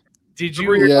damn it. Did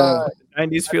you? Yeah.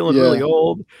 90s feeling Yeah. really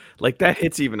old. Like, that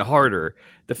hits even harder.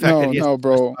 The fact that he has no,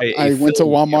 bro. a I went to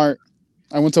film Walmart.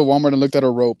 I went to Walmart and looked at a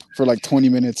rope for like 20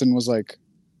 minutes and was like,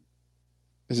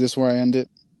 "Is this where I end it?"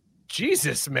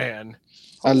 Jesus, man.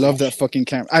 I love that fucking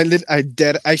camera.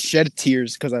 I shed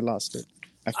tears because I lost it.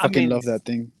 I fucking love that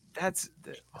thing.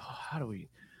 How do we?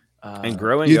 And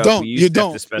growing You up, don't. we used You to have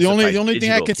don't. to specify The only thing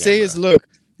I digital can say is, camera. look,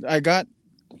 I got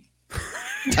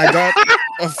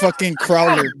a fucking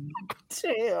Crowler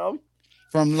Damn.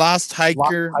 from Lost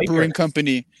Hiker Hiker. Brewing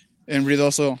Company in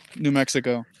Ruidoso, New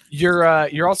Mexico.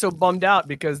 You're also bummed out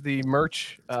because the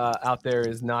merch out there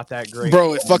is not that great,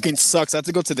 Bro, it fucking sucks. I have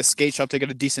to go to the skate shop to get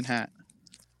a decent hat.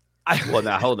 Well,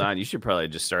 now hold on. You should probably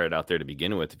just start it out there to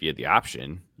begin with if you had the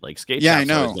option. Like, skate Yeah, I shop's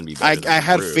know. always gonna be better than I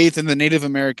had Brewed. faith in the Native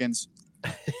Americans.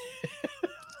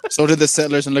 So did the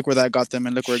settlers, and look where that got them,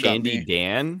 and look where it got Shandy me.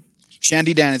 Dan.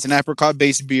 Shandy Dan. It's an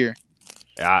apricot-based beer.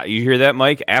 You hear that,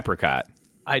 Mike? Apricot.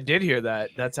 I did hear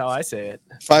that. That's how I say it.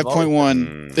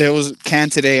 5.1. It was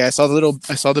canned today. I saw the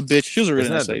bitch. She was a really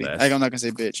Isn't nice that the lady. best? I'm not gonna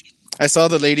say bitch. I saw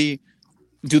the lady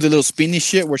do the little spinny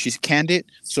shit where she's canned it.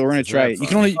 So we're gonna try it. You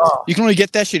can only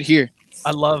get that shit here.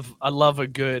 I love a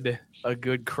good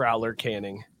crowler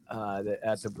canning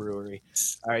at the brewery.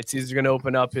 All right, Caesar's gonna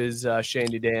open up his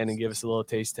Shandy Dan and give us a little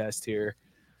taste test here.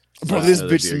 Bro, this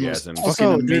bitch is orgasm. fucking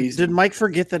Also, amazing. did Mike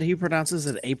forget that he pronounces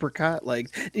it apricot? Like,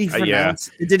 did he Yeah.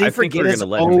 Did he I think forget we're his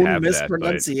gonna let him own have that, but-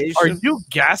 mispronunciation? Are you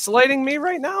gaslighting me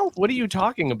right now? What are you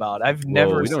talking about? I've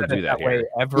never we don't said do it that that way here.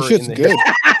 ever. This shit's in the good.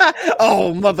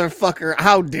 Oh, motherfucker!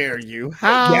 How dare you?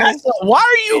 How? Why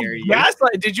are dare you you?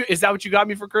 gaslighting? Is that what you got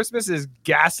me for Christmas? Is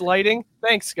gaslighting?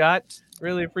 Thanks, Scott.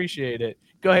 Really appreciate it.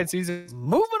 Go ahead, Caesar.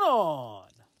 Moving on.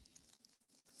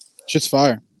 Shit's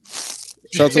fire.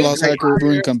 Shout out to Lost Hacker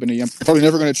Brewing Company. I'm probably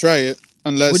never gonna try it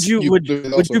unless Would you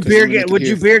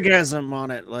beergasm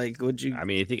on it? Like, would you I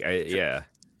mean, I think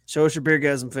show us your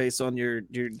beergasm face on your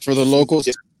for the locals?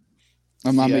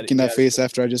 I'm not You gotta- making you that gotta- face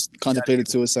after I just contemplated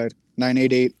suicide.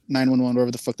 988-911,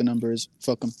 whatever the fuck the number is.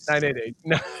 Fuck them.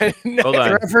 988. hold To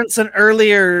on. reference an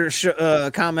earlier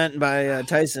comment by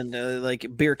Tyson, like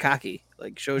beer cocky,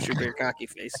 like show us your beer cocky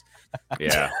face.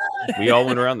 Yeah, we all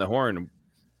went around the horn.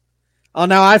 Oh,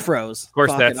 now I froze. Of course,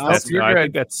 Fucking that's awesome. no, I You're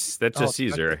think that's just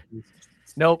Caesar.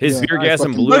 Nope. His Yeah, beergasm I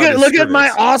fucking- blew Look out at his look at my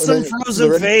service. awesome Look- frozen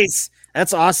look- face.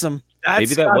 That's awesome. That's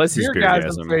Maybe that Scott's was his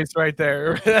beergasm beergasm. face right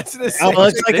there. That's the Oh, same. it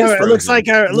looks like It is it looks like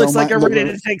No, I'm ready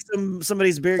look- to take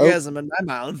somebody's beergasm in my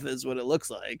mouth. Is what it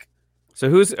looks like. So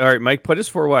who's all right, Mike? Put us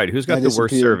four wide. Who's got I the worst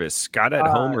disappeared. service? Scott at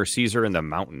home or Caesar in the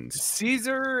mountains?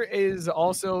 Caesar is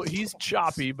also he's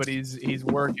choppy, but he's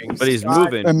working. But he's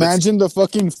Scott- moving. Imagine the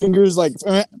fucking fingers like.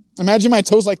 Imagine my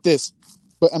toes like this,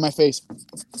 but on my face.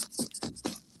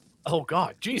 Oh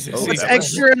God, Jesus! Oh, Caesar. What's that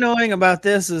extra annoying about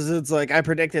this is it's like I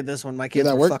predicted this when my kids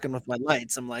that were work? fucking with my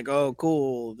lights. I'm like, oh,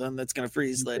 cool. Then that's gonna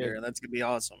freeze later, and that's gonna be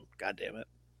awesome. God damn it.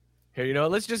 Here, you know,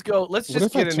 let's just go. Let's What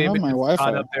just if I get an turn on image my of Wi-Fi?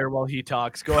 Scott up there while he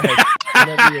talks. Go ahead.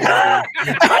 Whenever you're ready.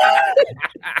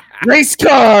 Race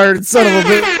card, son of a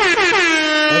bitch.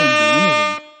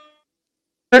 I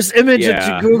First image Yeah.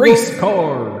 that you Google. Race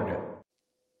card.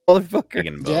 Motherfucker. Taking didn't do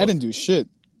anything. both. Yeah, I didn't do shit.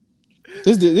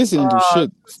 This didn't do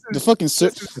shit. The fucking this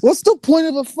is- what's the point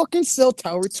of a fucking cell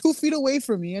tower 2 feet away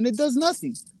from me and it does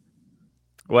nothing?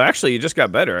 Well, actually, you just got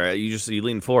better. You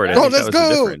leaned forward. I Oh, think that let's was the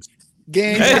go. difference.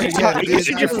 Gang, Hey, yeah, you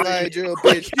bitch, just- I lied, you're a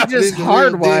bitch. You just Live the real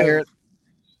hardwired.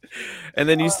 And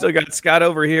then you still got Scott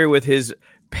over here with his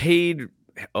paid.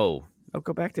 Oh,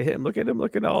 go back to him. Look at him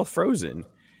looking all frozen.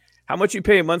 How much you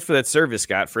pay a month for that service,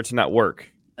 Scott, for it to not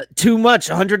work? Too much,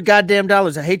 $100 goddamn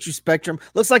dollars. I hate you, Spectrum.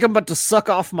 Looks like I'm about to suck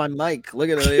off my mic. Look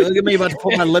at it. Look at me about to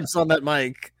put my lips on that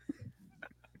mic.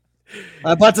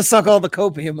 I'm about to suck all the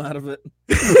copium out of it.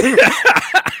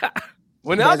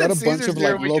 Well, Bro, now I got that a bunch Caesar's of,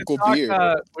 here, like, we local can talk,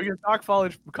 beer. we can talk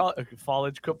college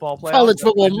football playoffs. College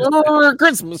football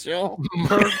Christmas, yo.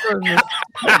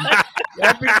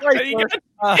 Happy Chrysler.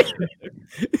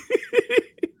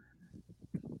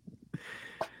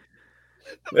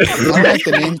 I don't like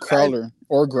the name Crowler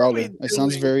or Growler. It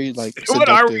sounds very like What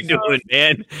are we seductive. doing,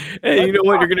 man? Hey, you know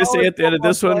what you're going to say at the end of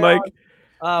this one, Mike?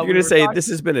 You're going to say, this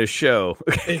has been a show.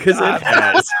 Because it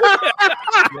has.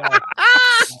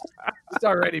 It's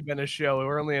already been a show.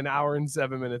 We're only an hour and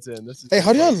 7 minutes in. This is Hey,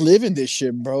 how do y'all live in this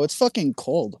shit, bro? It's fucking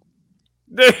cold.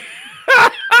 What's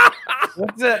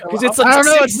it? Because it's I like don't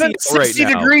know. It's been 60 right 60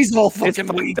 now. degrees all It's fucking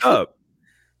fucked week. up.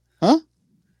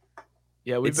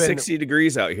 Yeah, we've It's been 60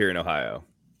 degrees out here in Ohio.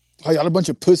 Oh, y'all a bunch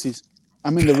of pussies.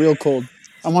 I'm in the real cold.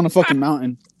 I'm on a fucking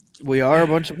mountain. We are a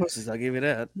bunch of pussies. I'll give you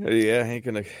that. Yeah, ain't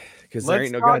gonna, because there Let's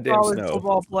ain't no talk goddamn college snow.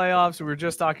 football playoffs. We were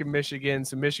just talking Michigan.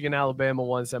 So Michigan, Alabama,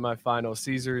 one semifinal.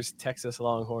 Caesars, Texas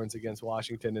Longhorns against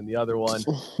Washington in the other one.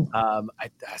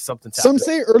 Something's Some happening.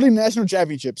 say early national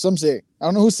championship. Some say. I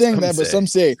don't know who's saying Some that, but say. some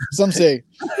say. Some say.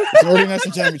 It's an early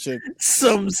national championship.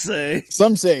 Some say.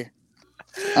 Some say.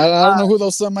 I don't know who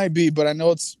those some might be, but I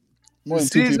know it's more than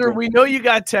two Caesar, people. we know you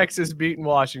got Texas beating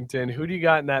Washington. Who do you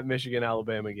got in that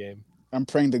Michigan-Alabama game? I'm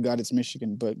praying to God it's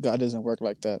Michigan, but God doesn't work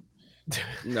like that.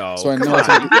 No, So I come know it's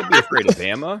on. You can't be afraid of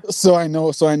Bama. So I know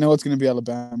it's gonna be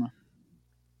Alabama.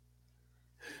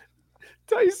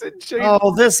 Tyson Chase.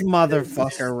 Oh, this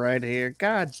motherfucker right here.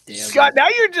 God damn. it. Scott, now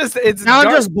you're just it's Now I'm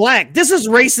dark. just black. This is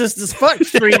racist as fuck,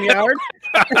 StreamYard.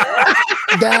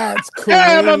 That's crazy.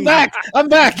 Damn, I'm back. I'm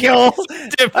back, yo. All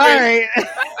right.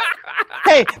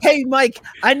 hey, Mike.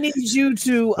 I need you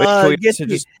to Wait, can we get also the-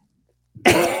 just-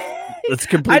 Let's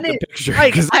complete the picture.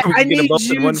 Mike, 'cause then we I can get them need both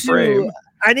in you one frame. to.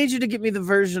 I need you to get me the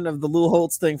version of the Lou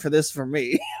Holtz thing for this for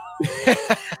me.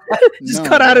 Just No,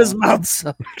 cut out bro. his mouth.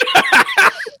 So.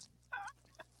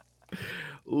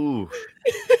 Ooh.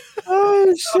 Oh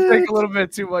I'll take a little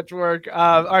bit too much work.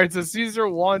 All right, so Caesar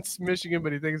wants Michigan,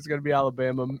 but he thinks it's going to be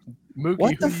Alabama. Mookie,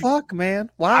 What the fuck, man?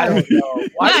 Why? I don't know.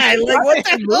 Why? Like, what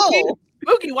the hell?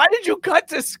 Mookie, why did you cut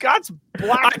to Scott's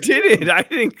black? I didn't. I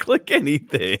didn't click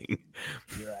anything.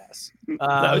 Your ass.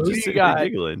 I was Who do just you got?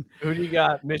 giggling. Who do you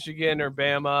got? Michigan or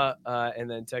Bama, and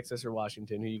then Texas or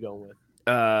Washington? Who you going with?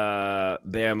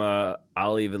 Bama.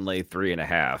 I'll even lay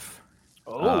 3.5.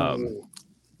 Oh,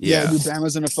 Yeah, dude,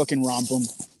 Bama's gonna fucking romp them.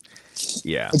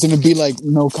 Yeah. It's gonna be like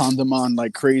no condom on,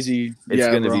 like crazy. It's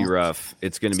going to be rough.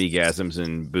 It's going to be gasms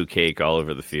and boo cake all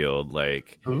over the field.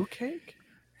 Like, boo cake?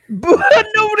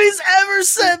 Nobody's ever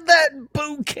said that.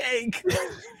 Boo cake.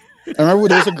 I remember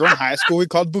there was a girl in high school we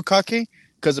called Bukake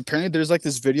because apparently there's like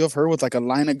this video of her with like a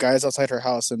line of guys outside her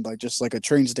house and like just like a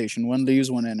train station. One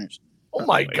leaves, one enters. Oh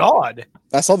my god!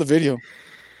 I saw the video.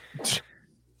 Dude,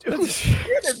 you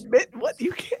can't admit what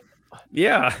you can't.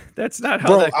 yeah, that's not how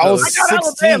Bro, that I goes. was I got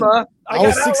 16. Alabama. I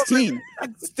was 16.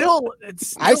 It's still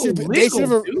I should. They should illegal,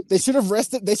 have. dude. They should have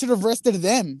arrested. They should have arrested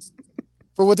them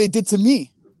for what they did to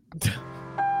me.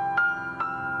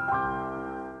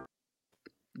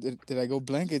 Did I go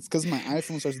blank? It's because my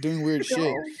iPhone starts doing weird shit.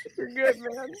 No, you're good,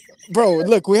 man. Bro,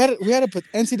 look, we had a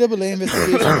NCAA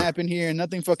investigation happen here, and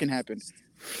nothing fucking happened.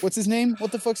 What's his name?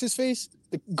 What the fuck's his face?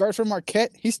 The guard from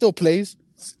Marquette. He still plays.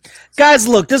 Guys,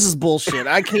 look, this is bullshit.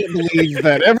 I can't believe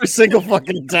that every single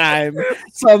fucking time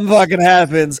something fucking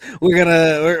happens,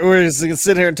 we're just gonna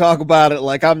sit here and talk about it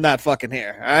like I'm not fucking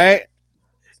here. All right?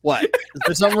 What? Is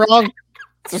there something wrong?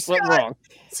 Is there something wrong?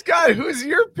 Scott, who's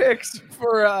your picks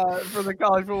for the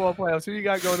college football playoffs? Who you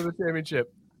got going to the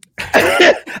championship?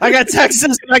 I got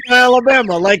Texas and I got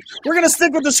Alabama. Like, we're gonna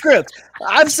stick with the script.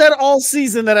 I've said all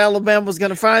season that Alabama was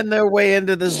gonna find their way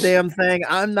into this damn thing.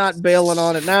 I'm not bailing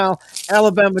on it now.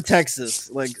 Alabama,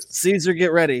 Texas. Like, Caesar,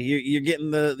 get ready. You're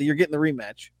getting the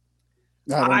rematch.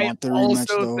 I don't want the rematch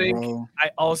though, bro.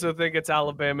 I also think it's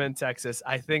Alabama and Texas.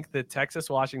 I think the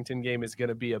Texas-Washington game is going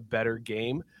to be a better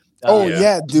game. Oh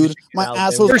yeah, dude, my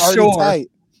asshole's For already sure.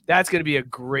 tight. That's going to be a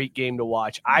great game to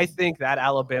watch. I think that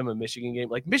Alabama-Michigan game,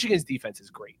 like Michigan's defense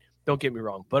is great. Don't get me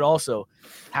wrong. But also,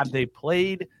 have they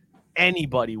played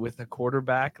anybody with a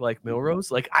quarterback like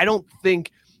Milrose? Like, I don't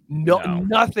think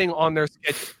nothing on their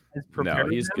schedule is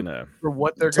prepared for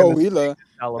what they're going to do.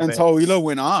 And Tawila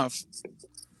went off.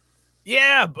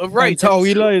 Yeah, but right. And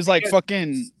Tawila is like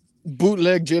fucking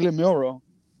bootleg Jalen Milroe.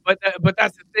 But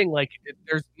that's the thing. Like,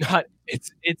 there's not.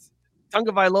 It's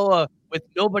Tagovailoa with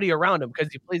nobody around him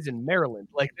because he plays in Maryland.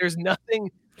 Like, there's nothing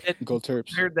that Go Terps.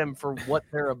 prepared them for what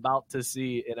they're about to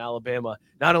see in Alabama.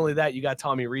 Not only that, you got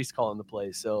Tommy Reese calling the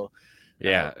play. So,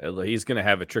 yeah, he's going to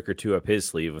have a trick or two up his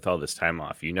sleeve with all this time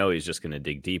off. You know, he's just going to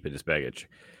dig deep in his baggage.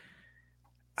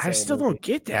 I still don't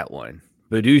get that one.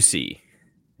 Badusi.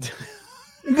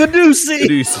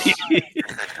 Badusi.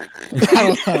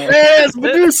 Yes,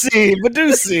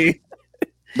 Badusi.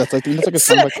 That's like a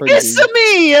song by Cardi B. It's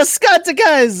me, Scott the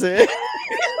Kaiser.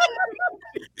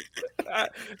 I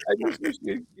just wish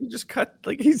you just cut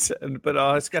like he said,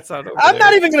 but Scott's not over I'm there.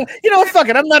 not even gonna. You know what? Fuck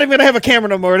it. I'm not even gonna have a camera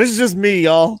no more. This is just me,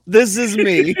 y'all. This is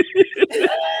me.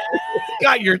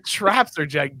 Scott, your traps are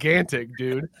gigantic,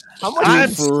 dude. How much?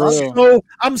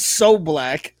 I'm so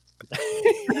black.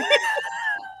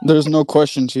 There's no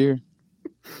questions here.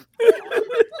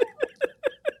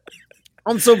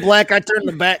 I'm so black. I turned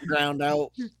the background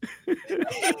out.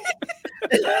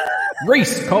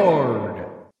 Race card.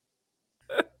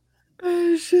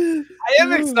 Oh, shit. I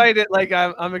am excited. Like,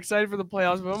 I'm excited for the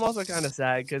playoffs, but I'm also kind of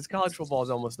sad because college football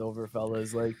is almost over,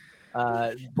 fellas. Like,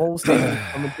 bowl season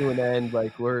coming to an end.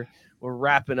 Like, we're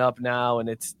wrapping up now, and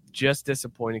it's just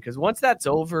disappointing because once that's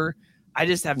over, I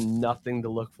just have nothing to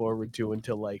look forward to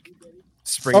until like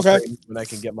spring training when I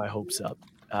can get my hopes up.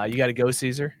 You got to go,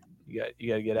 Caesar. You got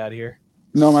to get out of here.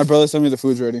 No, my brother sent me the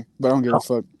food's ready, but I don't give a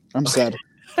fuck. I'm sad.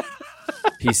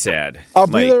 He's sad. I'll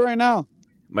be there right now.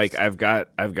 Mike, I've got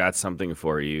something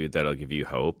for you that'll give you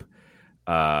hope.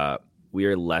 We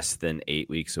are less than 8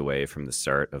 weeks away from the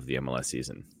start of the MLS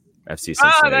season. FC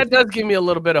Cincinnati. That does give me a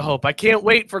little bit of hope. I can't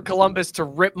wait for Columbus to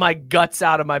rip my guts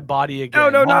out of my body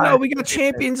again. No. We got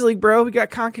Champions League, bro. We got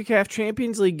CONCACAF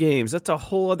Champions League games. That's a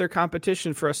whole other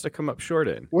competition for us to come up short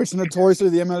in. Which notoriously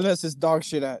the MLS is dog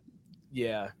shit at.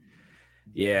 Yeah.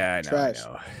 Yeah, I Trash.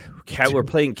 know. We're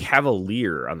playing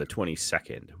Cavalier on the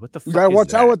 22nd. What the fuck? You gotta is watch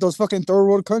that? out with those fucking third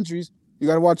world countries. You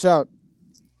gotta watch out.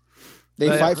 They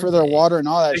fight for their water and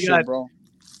all that shit, bro.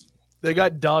 They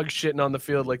got dogs shitting on the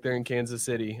field like they're in Kansas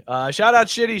City. Shout out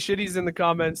Shitty. Shitty's in the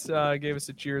comments. Gave us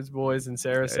a cheers, boys. And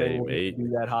Sarah saying we should do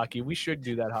that hockey. We should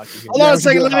do that hockey. Hold on a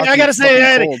second. I gotta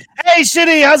say, hey,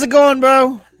 Shitty, how's it going,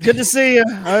 bro? Good to see you.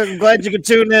 I'm glad you could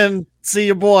tune in. See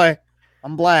your boy.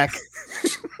 I'm black.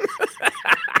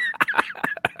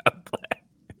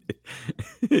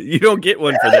 You don't get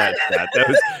one for that, Scott.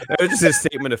 That was just a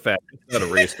statement of fact. It's not a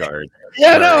race card.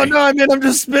 Yeah, Sorry. no. I mean, I'm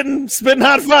just spitting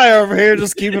hot fire over here,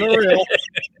 just keeping it real.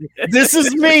 This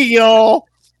is me, y'all.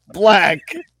 Black.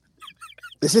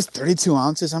 This is 32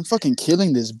 ounces. I'm fucking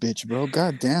killing this bitch, bro.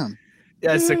 God damn.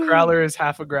 Yes, a crowler is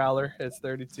half a growler. It's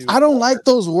 32. I don't like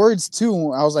those words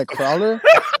too. I was like crowler.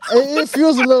 It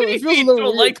feels a little. It feels a You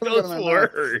little don't weird like coming out those of my mouth.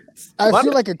 words. I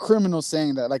feel like a criminal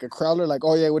saying that, like a crowler. Like,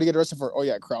 oh yeah, what do you get arrested for? Oh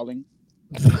yeah, crowling.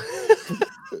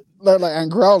 like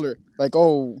and growler. Like,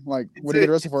 oh, like what do you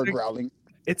get arrested for? Growling.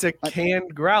 It's a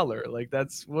canned growler. Like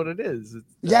that's what it is.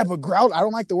 Yeah, but growl. I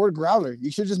don't like the word growler.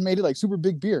 You should have just made it like super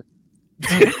big beer.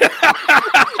 Super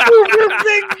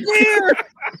big beer.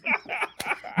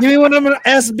 Give me one of them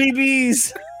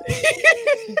SBBs.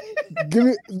 Give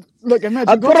me look. Imagine.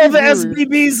 I go put to all the brewery,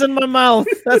 SBBs in my mouth.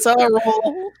 That's how I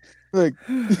roll. Like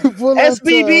you pull up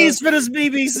SBBs for this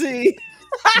BBC.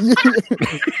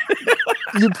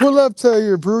 you pull up to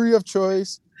your brewery of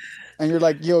choice, and you're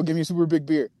like, "Yo, give me a super big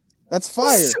beer." That's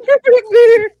fire. Super big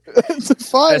beer. It's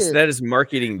fire. That is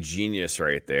marketing genius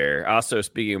right there. Also,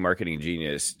 speaking of marketing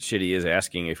genius, Shitty is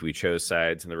asking if we chose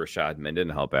sides in the Rashad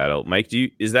Mendenhall battle. Mike,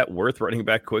 is that worth running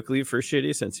back quickly for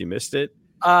Shitty since you missed it?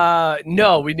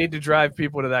 No, we need to drive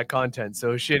people to that content.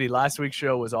 So Shitty, last week's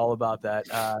show was all about that.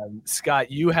 Scott,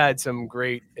 you had some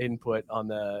great input on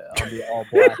the all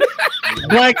black.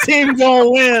 Black team gonna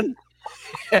win.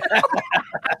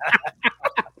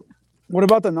 What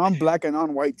about the non-black and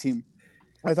non-white team?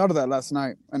 I thought of that last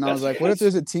night, and I was like, "What if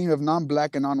there's a team of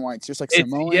non-black and non-whites, just like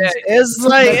Samoans?" Yeah, It's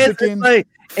like Mexican.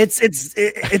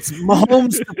 it's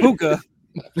Mahomes to Puka.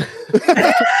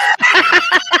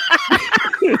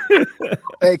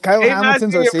 Hey, Kyle Hey,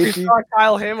 Hamilton's our imagine if we safety. saw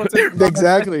Kyle Hamilton.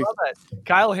 Exactly. I saw that.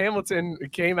 Kyle Hamilton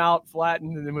came out flat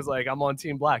and was like, "I'm on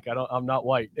Team Black. I'm not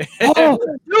white." Oh,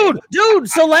 dude.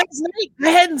 So last night I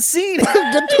hadn't seen. Get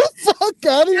the fuck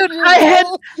out of here! Dude,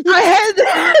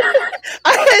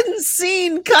 I hadn't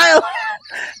seen Kyle.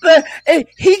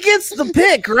 He gets the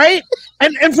pick, right?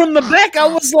 And from the back, I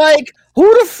was like,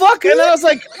 "Who the fuck?" And I was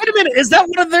like, "Wait a minute, is that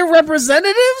one of their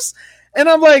representatives?" And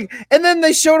I'm like, and then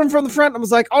they showed him from the front. And I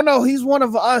was like, "Oh no, he's one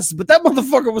of us." But that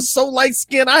motherfucker was so light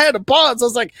skinned, I had to pause. I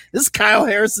was like, "This is Kyle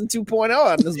Harrison 2.0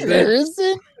 on this bitch."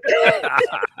 Harrison?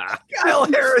 Kyle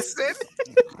Harrison.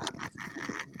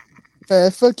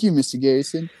 Fuck you, Mr.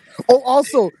 Garrison. Oh,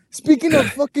 also, speaking of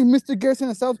fucking Mr. Garrison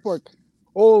at South Park,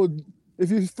 if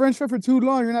you French fry for too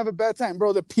long, you're gonna have a bad time,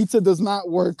 bro. The pizza does not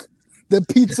work. The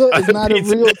pizza is not a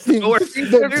real thing.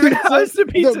 Dude, how does the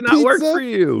pizza not work for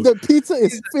you? The pizza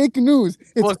is fake news.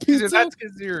 It's Well, pizza. that's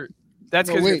because you're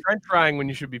French frying when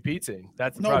you should be pizzaing.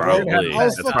 That's the No, problem. bro. Probably. I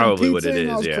was That's fucking probably what it pizzaing, is,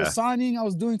 I was yeah. croissanting. I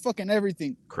was doing fucking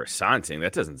everything. Croissanting?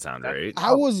 That doesn't sound right.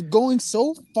 I was going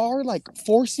so far, like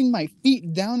forcing my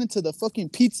feet down into the fucking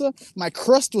pizza. My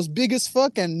crust was big as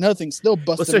fuck, and nothing still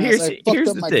busted. so my ass. here's I fucked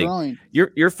up the my thing. groin.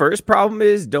 Your first problem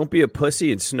is don't be a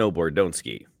pussy and snowboard, don't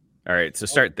ski. All right, so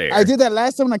start there. I did that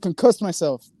last time, and I concussed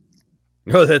myself.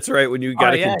 Oh, that's right. When you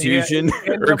got a yeah, contusion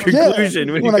yeah. or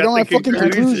conclusion. When you When I got got my the fucking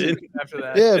conclusion. After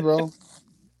that, Yeah, bro.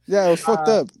 Yeah, it was fucked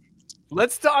up.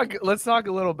 let's talk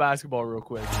a little basketball real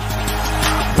quick.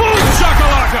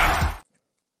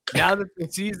 Now that the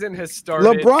season has started,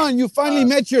 LeBron, you finally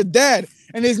met your dad,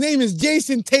 and his name is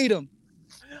Jason Tatum.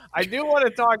 I do want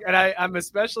to talk, and I'm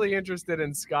especially interested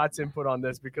in Scott's input on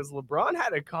this because LeBron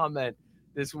had a comment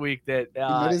this week that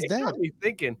met his it got dad. me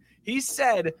thinking. He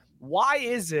said, "Why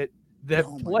is it that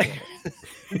Oh my players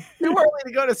too early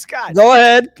to go to Scott?" Go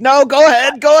ahead. No, go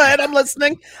ahead. Go ahead. I'm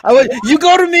listening. You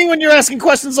go to me when you're asking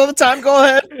questions all the time. Go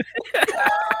ahead.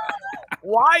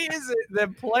 Why is it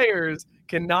that players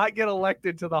cannot get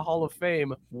elected to the Hall of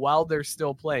Fame while they're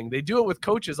still playing? They do it with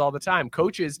coaches all the time.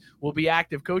 Coaches will be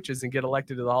active coaches and get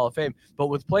elected to the Hall of Fame. But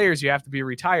with players, you have to be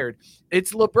retired.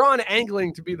 It's LeBron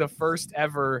angling to be the first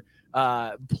ever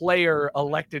player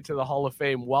elected to the Hall of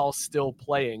Fame while still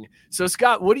playing. So,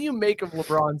 Scott, what do you make of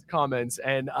LeBron's comments?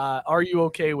 And are you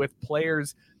okay with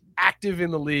players active in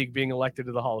the league being elected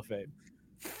to the Hall of Fame?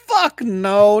 Fuck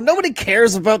no. Nobody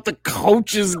cares about the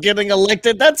coaches getting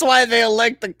elected. That's why they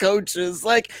elect the coaches.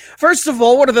 Like, first of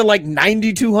all, what are there, like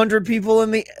 9,200 people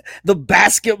in the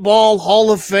basketball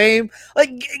Hall of Fame?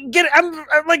 Like, I'm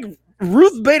like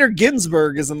Ruth Bader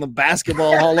Ginsburg is in the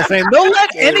basketball Hall of Fame. They'll let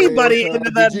anybody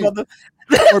into that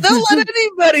They'll let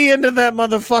anybody into that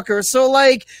motherfucker. So,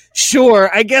 like, sure,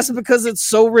 I guess because it's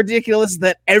so ridiculous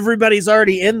that everybody's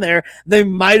already in there, they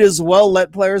might as well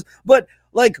let players. But,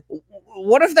 like,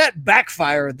 what if that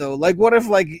backfired though? Like, what if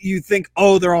like you think,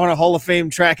 oh, they're on a Hall of Fame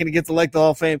track and he gets elected to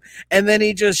Hall of Fame, and then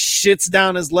he just shits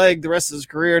down his leg the rest of his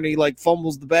career and he like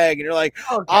fumbles the bag, and you're like,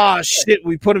 shit,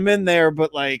 we put him in there,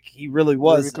 but like he really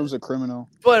was. He becomes a criminal.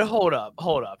 But hold up.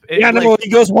 He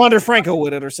goes Wander Franco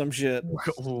with it or some shit.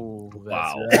 Ooh,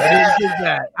 Wow.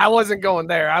 I wasn't going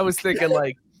there. I was thinking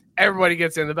like everybody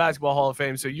gets in the Basketball Hall of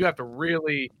Fame, so you have to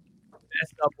really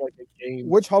mess up like a game.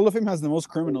 Which Hall of Fame has the most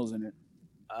criminals in it?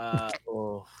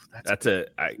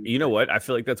 You know what? I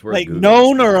feel like that's where Like Google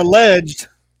known or alleged.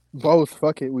 Both.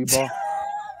 Fuck it, we ball.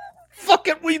 Fuck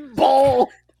it, we ball.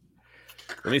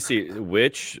 Let me see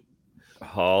which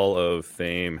Hall of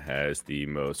Fame has the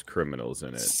most criminals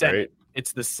in it. Senate. Right?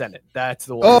 It's the Senate. That's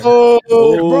the one. Bro,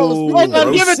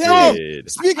 give it to him. roasted.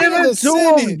 Speaking Give of the it to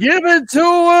him. Senate, Give it to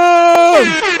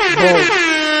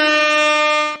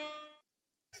him.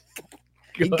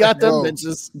 He got them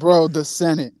bitches. bro, the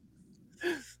Senate.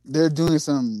 They're doing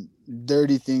some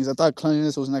dirty things. I thought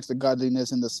cleanliness was next to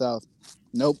godliness in the South.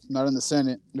 Nope, not in the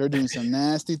Senate. They're doing some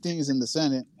nasty things in the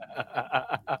Senate.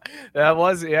 There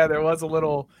was a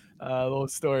little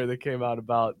story that came out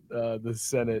about the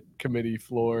Senate committee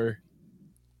floor.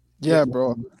 Yeah,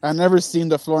 bro. I never seen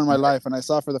the floor in my life, and I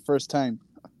saw it for the first time.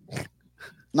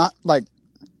 Not like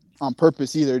on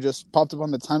purpose either. Just popped up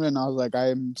on the timeline, and I was like, I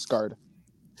am scarred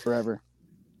forever.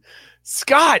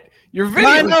 Scott, your video.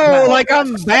 I know, like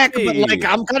I'm back, but like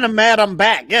I'm kind of mad I'm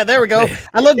back. Yeah, there we go.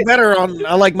 I look better on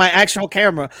like my actual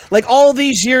camera. Like all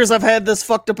these years I've had this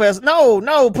fucked up ass.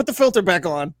 No, put the filter back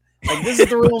on. Like this is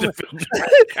the real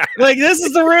like this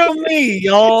is the real me,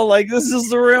 y'all. Like this is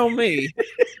the real me.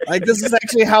 Like this is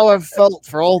actually how I've felt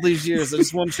for all these years. I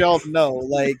just want y'all to know.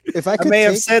 Like If I I could may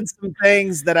have take- said some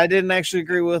things that I didn't actually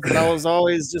agree with, but I was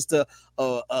always just a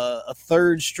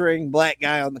third string black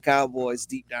guy on the Cowboys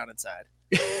deep down inside.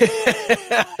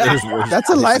 That's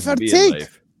a life I'd take.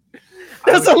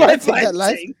 That's a life take I that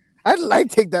life. take. I'd like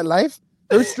to take that life.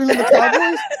 Third string on the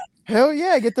Cowboys? Hell yeah,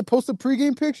 I get to post the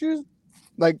pregame pictures.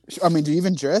 Like, I mean, do you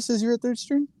even dress as you're a third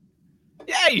string?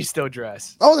 Yeah, you still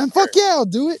dress. Oh, then fuck yeah, I'll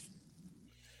do it.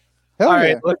 Hell All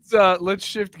yeah. right, let's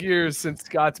shift gears since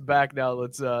Scott's back now.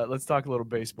 Let's talk a little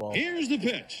baseball. Here's the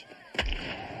pitch.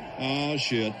 Oh,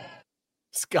 shit.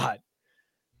 Scott,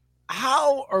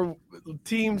 how are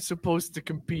teams supposed to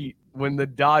compete when the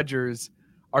Dodgers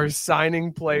are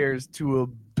signing players to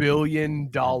 $1 billion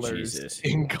Jesus.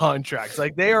 in contracts?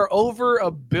 Like they are over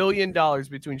 $1 billion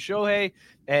between Shohei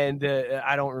and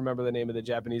I don't remember the name of the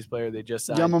Japanese player they just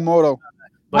signed. Yamamoto.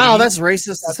 But Wow, he- that's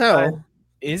racist as hell.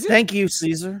 Is it? Thank you,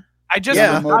 Caesar. I just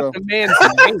Yeah. forgot the man's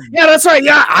name. Yeah, that's right.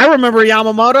 Yeah, I remember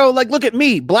Yamamoto. Like, look at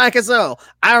me, black as hell.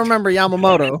 I remember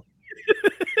Yamamoto.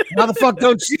 How the fuck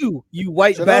don't you, you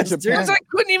white Shout out bastard? Japan. Because I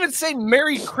couldn't even say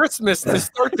Merry Christmas to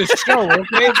start the show.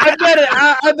 Okay,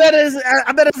 I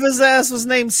bet if his ass was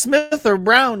named Smith or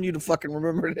Brown, you'd have fucking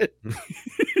remembered it.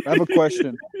 I have a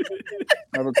question.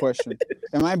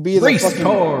 It might be the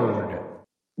fucking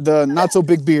the not so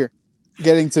big beer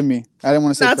getting to me. I didn't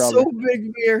want to say Not problem. so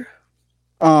big beer.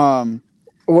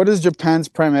 What is Japan's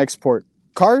prime export?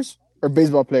 Cars or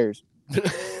baseball players?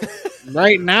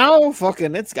 Right now,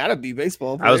 fucking, it's got to be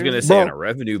baseball. I was players. gonna say Bro. on a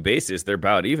revenue basis, they're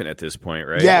about even at this point,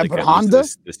 right? Yeah, Like, but at least Honda?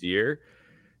 this year.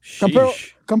 Compare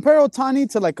Sheesh. compare Otani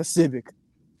to like a Civic.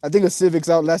 I think a Civic's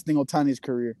outlasting Otani's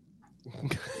career.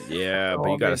 Yeah,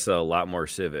 but you got to sell a lot more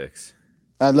Civics.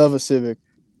 I love a Civic.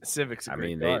 Civic's a I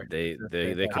great mean, car. they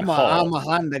can I'm haul. a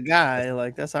Honda guy.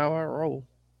 Like that's how I roll.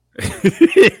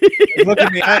 Look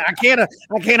at me. I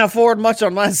can't afford much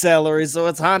on my salary, so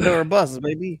it's Honda or bust,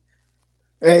 baby.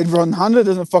 Hey, bro, Honda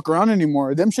doesn't fuck around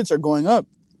anymore. Them shits are going up.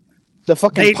 The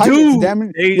fucking They pilots, do.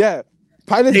 damn They- yeah.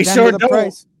 Pilots they damn sure near the don't.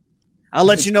 price. I'll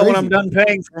let It's you know when crazy. I'm done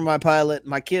paying for my pilot.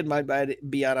 My kid might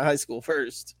be out of high school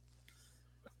first.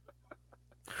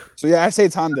 So yeah, I say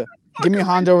it's Honda. Give me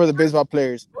Honda over the baseball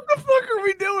players. What the fuck are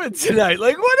we doing tonight?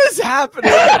 Like, what is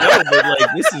happening? No, but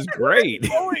like this is great.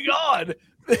 Going on?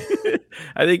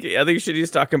 I think Shitty's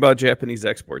talking about Japanese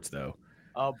exports though.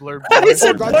 Blurb. He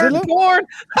said Godzilla? blurred porn.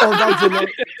 Oh, Godzilla.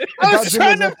 I was Godzilla's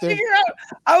trying to up there. figure out.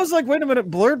 I was like, wait a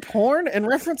minute, blurred porn in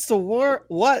reference to war?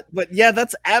 What? But yeah,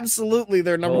 that's absolutely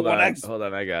their number one export. Hold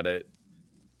on, I got it.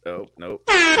 Oh, nope.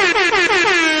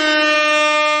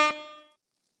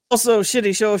 Also,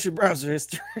 Shitty, show us your browser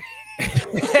history.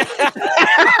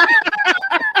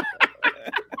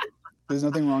 There's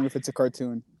nothing wrong if it's a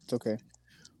cartoon. It's okay.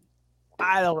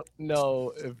 I don't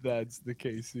know if that's the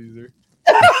case, Caesar.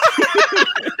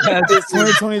 It's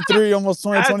 2023, almost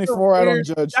 2024. I don't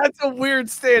judge. That's a weird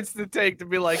stance to take to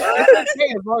be like, it's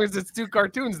okay as long as it's two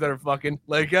cartoons that are fucking.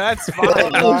 Like, that's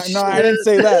fine. No, I didn't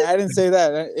say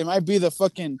that. It might be the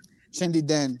fucking Shandy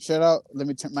Dan. Shout out. Let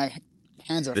me turn my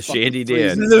hands are The fucking Shandy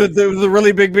freezing. Dan. The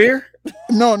really big beer.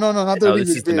 No, not the Oh, big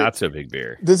this is the beer. not so big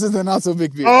beer. This is the not so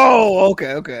big beer. Oh,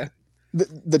 okay.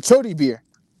 The chody beer.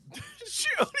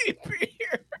 Chody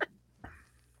beer.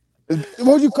 What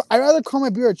would you? I'd rather call my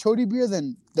beer a chody beer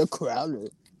than the Crowler.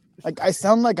 Like I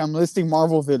sound like I'm listing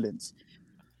Marvel villains.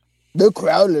 The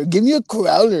Crowler. Give me a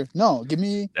Crowler. No, give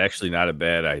me. Actually, not a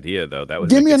bad idea though. That would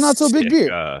Give make me a not so big sick,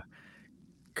 beer.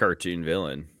 Cartoon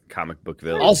villain, comic book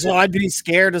villain. Also, I'd be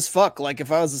scared as fuck. Like if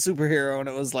I was a superhero and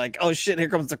it was like, oh shit, here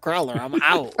comes the Crowler. I'm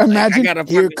out. Imagine like,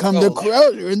 here come the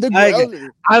Crowler and the Growler.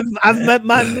 I've met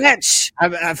my match.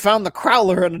 I found the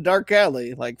Crowler in a dark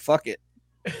alley. Like fuck it,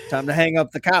 time to hang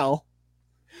up the cow.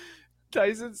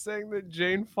 Tyson's saying that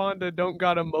Jane Fonda don't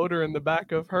got a motor in the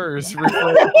back of hers.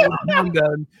 Referring to Honda.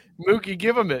 And Mookie,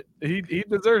 give him it. He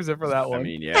deserves it for that one. I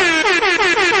mean, yeah.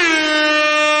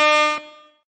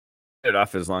 It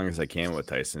off as long as I can with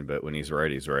Tyson, but when he's right,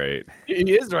 he's right.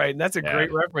 He is right, and that's a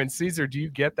great reference. Caesar, do you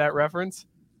get that reference?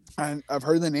 I've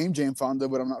heard the name Jane Fonda,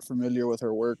 but I'm not familiar with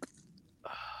her work.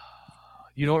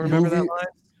 You don't remember that Movie- line?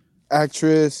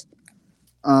 Actress.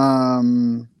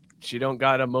 She don't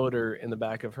got a motor in the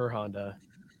back of her Honda.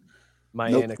 My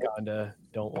Nope. anaconda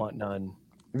don't want none.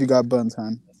 If you got buns,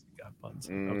 hon. You got buns.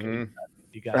 Mhm. Okay,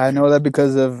 you got I know that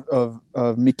because of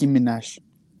Nicki Minaj.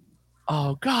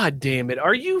 Oh god damn it!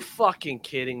 Are you fucking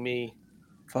kidding me?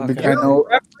 Fuck Because it. I know.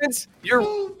 Reference? Your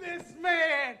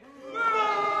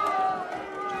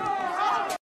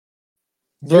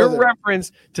Brother,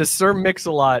 reference to Sir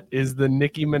Mix-a-Lot is the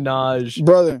Nicki Minaj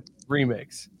brother,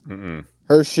 remix. Mm-mm.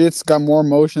 her shit's got more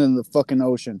motion than the fucking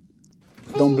ocean.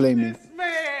 Don't blame me.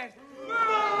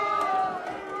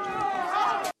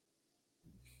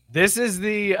 This is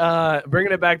the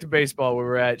bringing it back to baseball where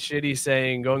we're at. Shitty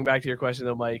saying, going back to your question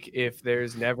though, Mike, if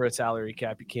there's never a salary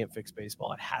cap, you can't fix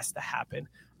baseball. It has to happen.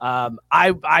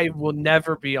 I will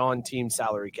never be on team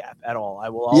salary cap at all. I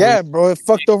will always Yeah, bro, it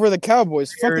fucked over the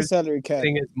Cowboys. Fuck the Here's salary cap.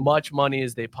 getting as much money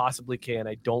as they possibly can.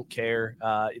 I don't care.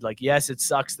 Like, yes, it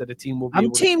sucks that a team will be I'm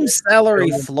able team to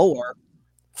salary floor.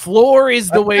 floor is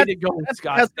the way to go, That's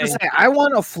Scott. what I was gonna say. I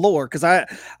want a floor because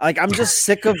I'm just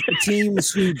sick of the teams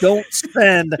who don't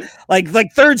spend like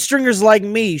third stringers like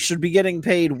me should be getting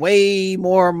paid way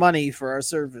more money for our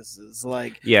services.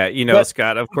 Like Yeah, you know, But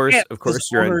Scott. Of course, can't, of course, because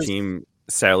you're on owners- team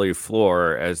salary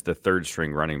floor as the third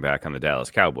string running back on the Dallas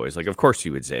Cowboys. Like, of course,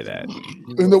 you would say that.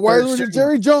 And the wide Third receiver string-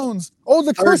 Jerry Jones. Oh,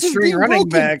 the third curse is string being running broken.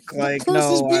 back, The like, curse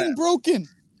is no, being broken.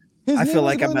 His I name feel was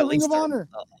like going I'm to at Ring least of Honor.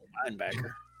 a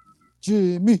linebacker.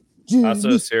 Jimmy.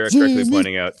 Also, Sarah correctly Jimmy.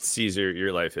 pointing out, Caesar,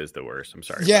 your life is the worst. I'm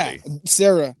sorry. Yeah, buddy.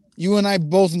 Sarah, you and I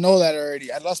both know that already.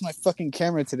 I lost my fucking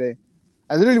camera today.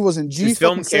 I literally was in His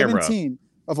film G camera. 17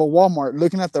 of a Walmart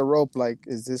looking at the rope like,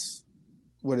 is this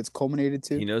what it's culminated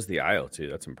to? He knows the aisle too.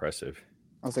 That's impressive.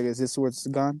 I was like, is this where it's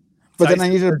gone? But then I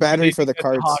Tyson, needed a battery for the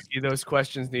speaking of cards. Hockey, those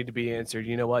questions need to be answered.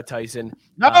 You know what, Tyson?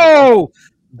 No,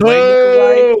 Wait,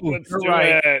 you're boo! right. You're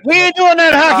right. We ain't doing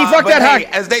that hockey. Fuck But that hey,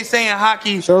 hockey. as they say in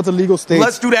hockey, Shout out to Legal State.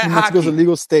 Let's do that New Mexico's a hockey.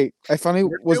 legal state. I finally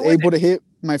was doing able to hit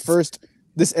my first.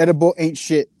 This edible ain't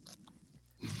shit.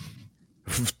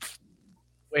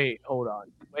 Wait, hold on.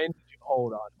 When did you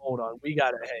hold on? We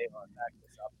gotta hang on back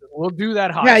this up. We'll do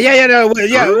that hockey. Yeah. We'll do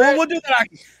that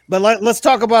hockey. But let's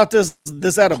talk about this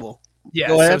edible. Yeah.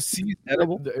 Go So ahead. Caesar,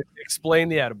 Edible? explain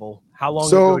the edible. How long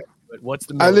So, ago? did you do it? What's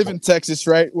the? I live milligram? in Texas,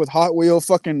 right? With Hot Wheel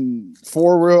fucking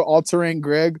 4-wheel all-terrain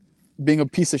Greg being a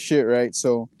piece of shit, right?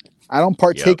 So I don't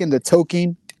partake in the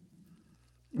toking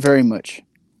very much.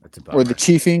 That's a Or the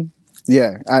chiefing.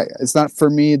 Yeah, it's not for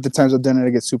me. The times I've done it,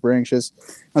 I get super anxious.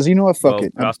 I was like, you know what? Fuck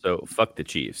it. But also, fuck the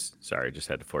Chiefs. Sorry, just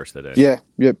had to force that in. Yeah,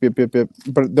 yep.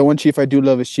 But the one chief I do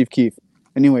love is Chief Keef.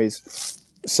 Anyways,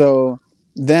 so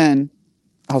then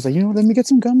I was like, you know, let me get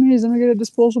some gummies. Let me get a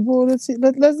disposable. Let's see.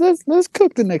 Let's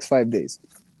cook the next 5 days.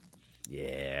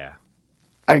 Yeah.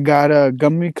 I got a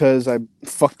gummy because I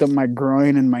fucked up my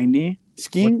groin and my knee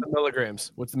skiing. What's the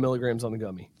milligrams? What's the milligrams on the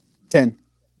gummy? 10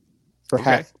 for Okay.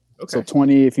 half. Okay. So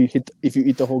 20 if you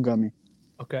eat the whole gummy.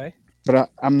 Okay.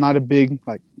 But I'm not a big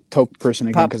like toke person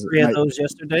again Popped because 3 of those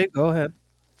yesterday. Go ahead.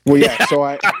 well yeah.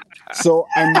 So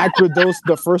I microdosed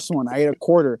the first one. I ate a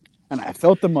quarter and I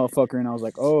felt the motherfucker and I was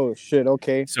like, oh shit,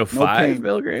 okay. So no 5 pain.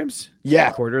 milligrams? Yeah.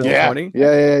 A quarter of the Yeah. 20?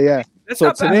 Yeah. That's So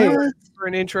not bad today- for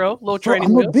an intro. Little Bro, training.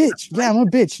 I'm a wheel. bitch. Yeah, I'm a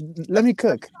bitch. Let me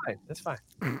cook. That's fine.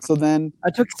 So then I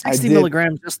took 60 did.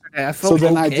 milligrams yesterday. I felt so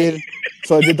then okay.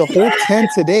 I did the whole 10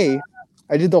 today.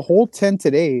 I did the whole 10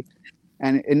 today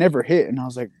and it never hit. And I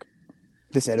was like,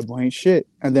 this edible ain't shit.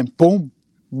 And then boom,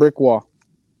 brick wall.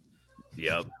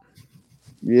 Yep.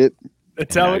 Yep.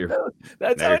 That's And how now it you're- goes.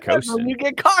 That's now how you're it goes. When coasting. you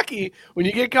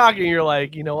get cocky, you're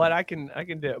like, you know what? I can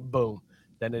do it. Boom.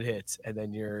 Then it hits, and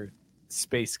then you're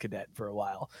space cadet for a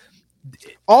while.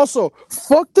 Also,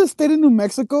 fuck the state of New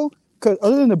Mexico. Because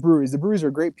other than the breweries are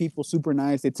great people, super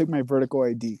nice. They took my vertical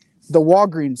ID. The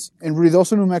Walgreens in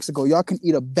Ruidoso, New Mexico, y'all can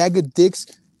eat a bag of dicks,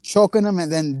 choke on them,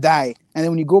 and then die. And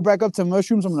then when you go back up to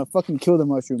mushrooms, I'm gonna fucking kill the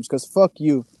mushrooms. Because fuck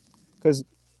you. Because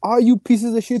all you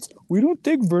pieces of shits, we don't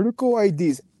take vertical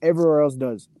IDs. Everywhere else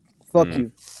does. Fuck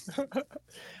you.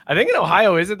 I think in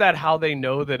Ohio, isn't that how they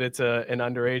know that it's an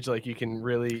underage? Like you can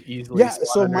really easily. Yeah, spot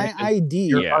so underage. my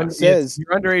ID Yeah. says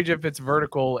you're underage if it's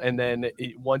vertical, and then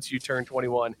once you turn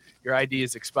 21, your ID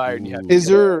is expired. And you have to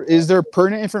is there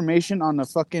pertinent information on the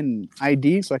fucking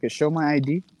ID so I can show my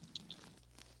ID?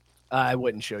 I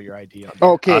wouldn't show your ID on.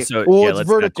 Okay, Also, well, yeah, it's let's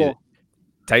not do vertical. that.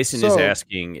 Tyson is So-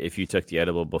 asking if you took the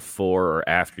edible before or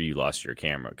after you lost your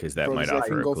camera, because that Bro, might this guy offer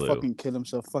can a go clue. fucking kill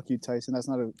himself. Fuck you, Tyson. That's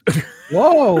not a.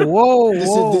 Whoa.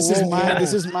 This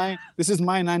is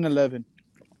my 9/11.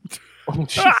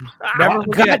 Never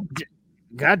forget.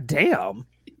 God damn.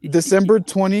 December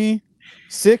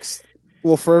 26th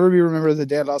will forever be remembered as the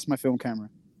day I lost my film camera.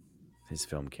 His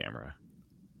film camera.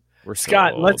 We're so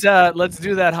Scott, old. let's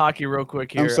do that hockey real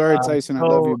quick here. I'm sorry, Tyson. I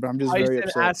love so you, but I'm just very Tyson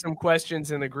upset. asked some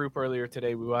questions in the group earlier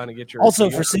today. We want to get your Also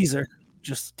opinion. for Caesar,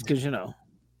 just because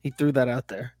he threw that out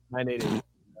there. 988.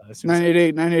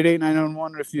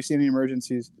 988-911 if you see any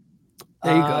emergencies.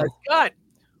 There you go. Scott,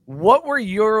 what were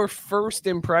your first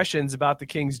impressions about the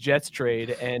Kings Jets trade,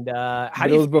 and how But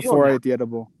do it you was feel before I now? ate the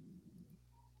edible.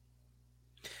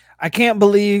 I can't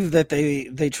believe that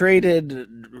they traded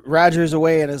Rodgers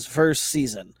away in his first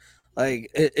season.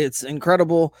 Like it's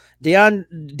incredible.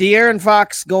 De'Aaron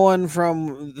Fox going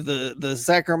from the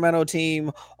Sacramento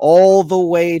team all the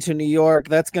way to New York.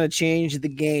 That's going to change the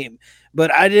game.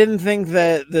 But I didn't think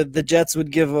that the Jets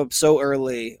would give up so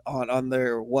early on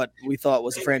their what we thought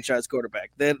was a franchise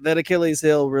quarterback. That Achilles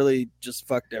heel really just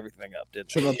fucked everything up, didn't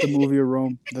Check it? out the movie of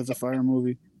Rome. That's a fire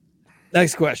movie.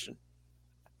 Next question.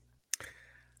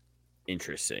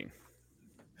 Interesting.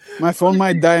 My phone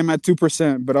might die. I'm at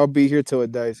 2%, but I'll be here till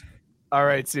it dies. All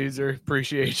right, Caesar,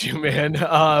 appreciate you, man.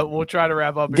 We'll try to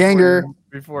wrap up Ganger.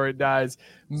 before it dies.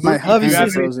 My Mookie, hubby's do you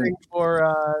have frozen. anything for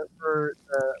the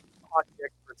hockey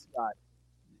expert Scott?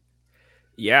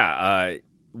 Yeah.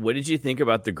 What did you think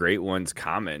about the Great One's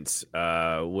comments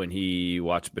when he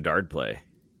watched Bedard play?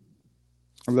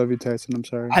 I love you, Tyson. I'm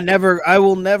sorry. I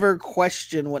will never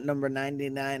question what number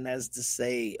 99 has to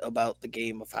say about the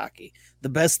game of hockey. The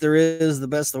best there is, the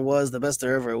best there was, the best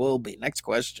there ever will be. Next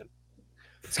question.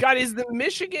 Scott, is the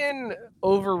Michigan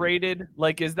overrated?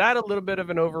 Like, is that a little bit of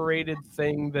an overrated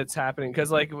thing that's happening?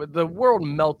 Because, like, the world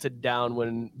melted down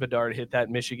when Bedard hit that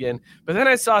Michigan. But then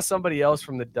I saw somebody else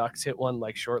from the Ducks hit one,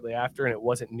 like, shortly after, and it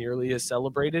wasn't nearly as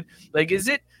celebrated. Like, is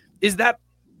that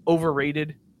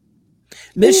overrated?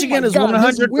 Michigan my is God,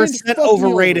 this wind 100% fucked me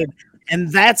overrated.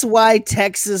 And that's why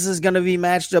Texas is going to be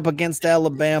matched up against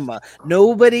Alabama.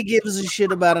 Nobody gives a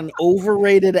shit about an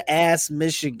overrated ass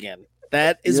Michigan.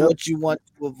 That is Yep. what you want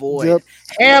to avoid. Yep.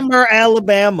 Hammer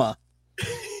Alabama.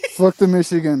 Fuck the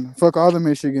Michigan. Fuck all the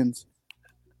Michigans.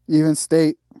 Even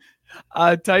state.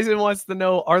 Tyson wants to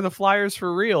know, are the Flyers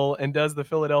for real? And does the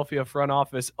Philadelphia front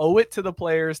office owe it to the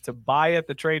players to buy at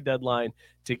the trade deadline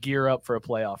to gear up for a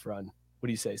playoff run? What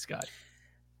do you say, Scott?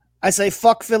 I say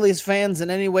fuck Phillies fans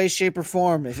in any way, shape, or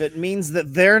form. If it means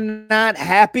that they're not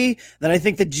happy, then I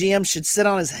think the GM should sit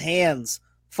on his hands.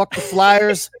 Fuck the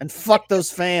Flyers and fuck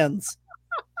those fans.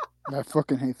 I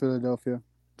fucking hate Philadelphia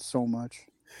so much.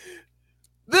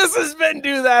 This has been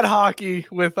Do That Hockey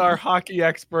with our hockey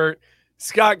expert,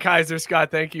 Scott Kaiser.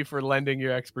 Scott, thank you for lending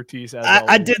your expertise. As I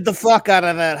always. did the fuck out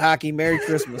of that hockey. Merry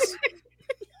Christmas.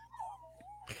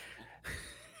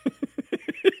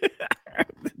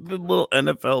 The little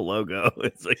NFL logo.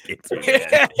 It's like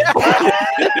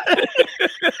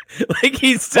like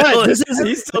he's still What?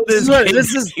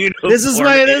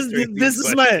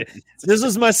 This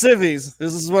is my civvies.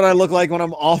 This is what I look like when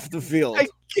I'm off the field. I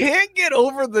can't get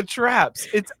over the traps.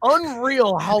 It's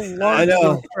unreal how large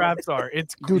know. those traps are.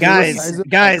 It's Dude, they're the size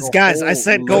Guys, of guys, a I whole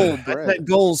set loaf goals. of I bread. set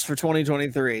goals for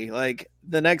 2023. Like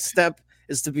the next step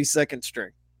is to be second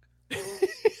string.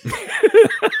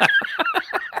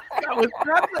 with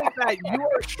traps like that, you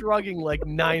are shrugging like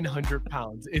 900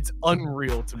 pounds. It's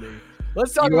unreal to me.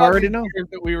 Let's talk You about already the know. beers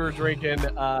that we were drinking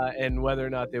and whether or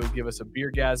not they would give us a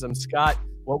beergasm. Scott,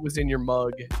 what was in your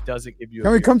mug? Does it give you a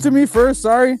Can we beer? come to me first?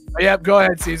 Sorry. Oh, yeah, go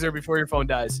ahead, Caesar, before your phone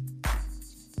dies.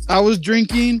 I was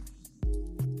drinking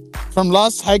from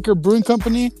Lost Hiker Brewing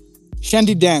Company,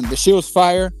 Shandy Dan. The shit was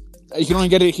fire. You can only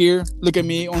get it here. Look at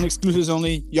me. Only exclusives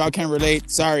only. Y'all can't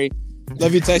relate. Sorry.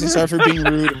 Love you, Tyson. Sorry for being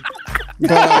rude.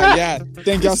 But yeah,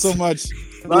 thank y'all so much.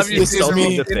 Love you, This is Caesar.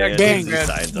 me. We'll see you next Bang. week,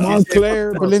 man.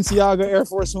 Montclair, Balenciaga, Air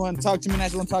Force One. Talk to me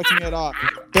nice. Don't talk to me at all.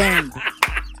 Bang.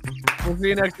 We'll see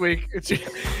you next week. He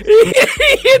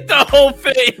hit the whole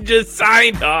thing, just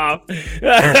signed off. See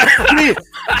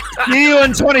you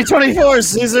in 2024,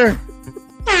 Caesar.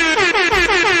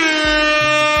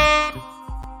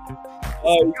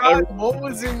 God, what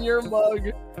was in your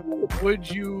mug? Would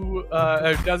you?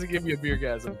 It doesn't give me a beer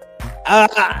gasm.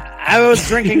 I was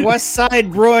drinking West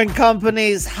Side Brewing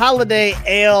Company's Holiday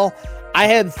Ale. I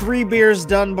had 3 beers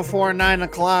done before 9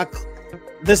 o'clock.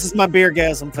 This is my beer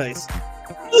gasm face.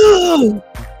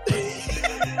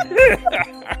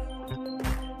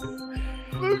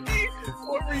 Mookie,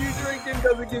 what were you drinking?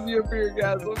 Doesn't give you a beer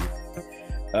gasm.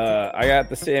 I got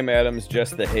the Sam Adams,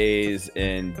 just the haze,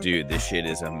 and dude, this shit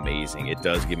is amazing. It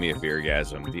does give me a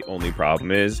beergasm. The only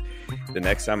problem is, the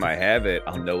next time I have it,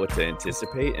 I'll know what to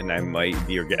anticipate, and I might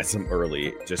beergasm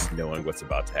early, just knowing what's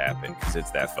about to happen, because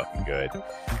it's that fucking good.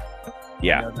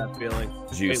 Yeah, I know that feeling.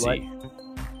 juicy, Wait,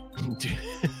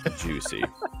 juicy.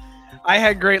 I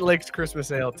had Great Lakes Christmas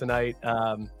Ale tonight.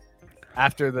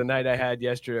 After the night I had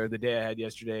yesterday, or the day I had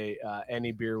yesterday,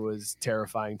 any beer was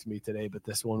terrifying to me today, but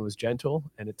this one was gentle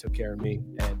and it took care of me.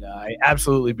 And I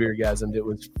absolutely beergasmed. It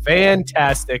was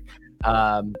fantastic.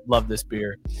 Love this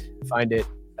beer. Find it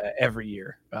every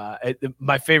year.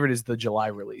 My favorite is the July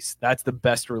release. That's the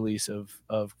best release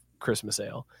of Christmas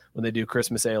Ale, when they do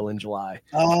Christmas Ale in July.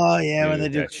 Oh yeah, when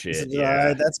Dude, they do that shit, yeah,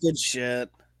 yeah. that's good shit.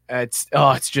 It's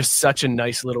just such a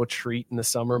nice little treat in the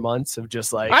summer months of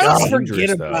just like, I always dangerous,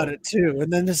 forget though. about it too,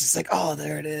 and then it's just like, oh,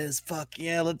 there it is. Fuck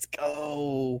yeah, let's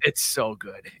go. it's so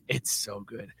good. It's so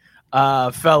good.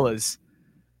 Fellas,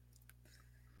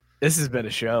 this has been a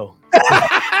show.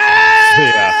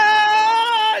 Yeah.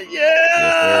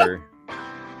 Yes, sir.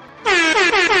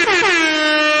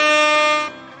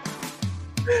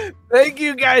 Thank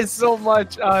you guys so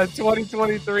much.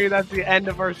 2023, that's the end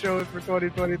of our show for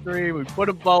 2023. We put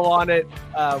a bow on it.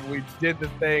 We did the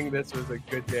thing. This was a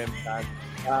good damn time.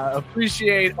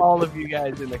 Appreciate all of you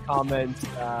guys in the comments,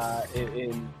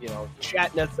 in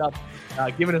chatting us up,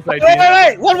 giving us ideas.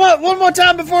 Wait! One more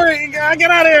time before I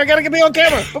get out of here. I gotta get me on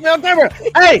camera. Put me on camera.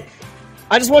 Hey,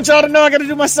 I just want y'all to know I gotta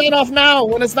do my sign off now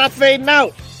when it's not fading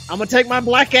out. I'm gonna take my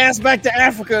black ass back to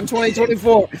Africa in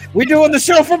 2024. We doing the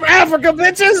show from Africa,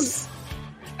 bitches.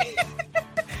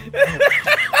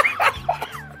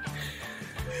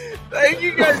 Thank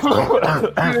you guys for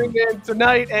tuning in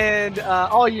tonight and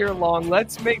all year long.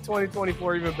 Let's make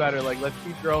 2024 even better. Let's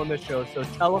keep growing the show. So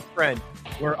tell a friend.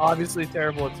 We're obviously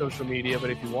terrible at social media,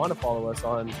 but if you want to follow us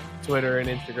on Twitter and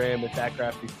Instagram, it's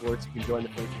 @CraftySports. You can join the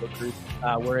Facebook group.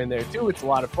 We're in there too. It's a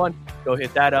lot of fun. Go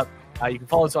hit that up. You can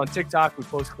follow us on TikTok. We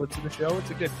post clips of the show.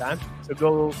 It's a good time. So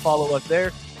go follow us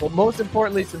there. But most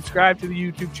importantly, subscribe to the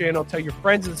YouTube channel. Tell your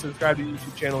friends to subscribe to the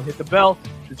YouTube channel. Hit the bell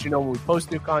so that you know when we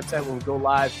post new content, when we go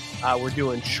live. We're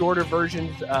doing shorter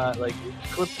versions, like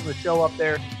clips from the show up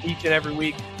there each and every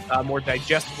week, more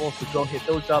digestible. So go hit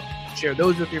those up. Share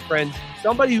those with your friends.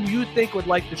 Somebody who you think would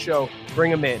like the show, bring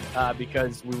them in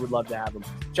because we would love to have them.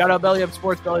 Shout out Belly Up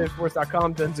Sports,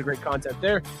 bellyupsports.com. Tons of great content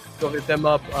there. Go hit them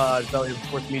up, Belly Up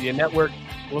Sports Media Network.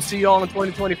 We'll see you all in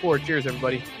 2024. Cheers,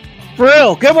 everybody. For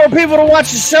real, get more people to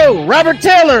watch the show. Robert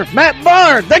Taylor, Matt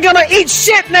Barr, they're gonna eat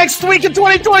shit next week in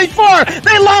 2024.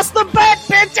 They lost the bet,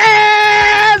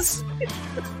 bitches!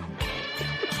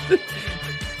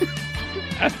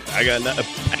 I got nothing.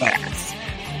 I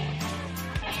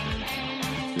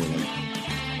feel like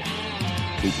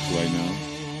Lucas right now.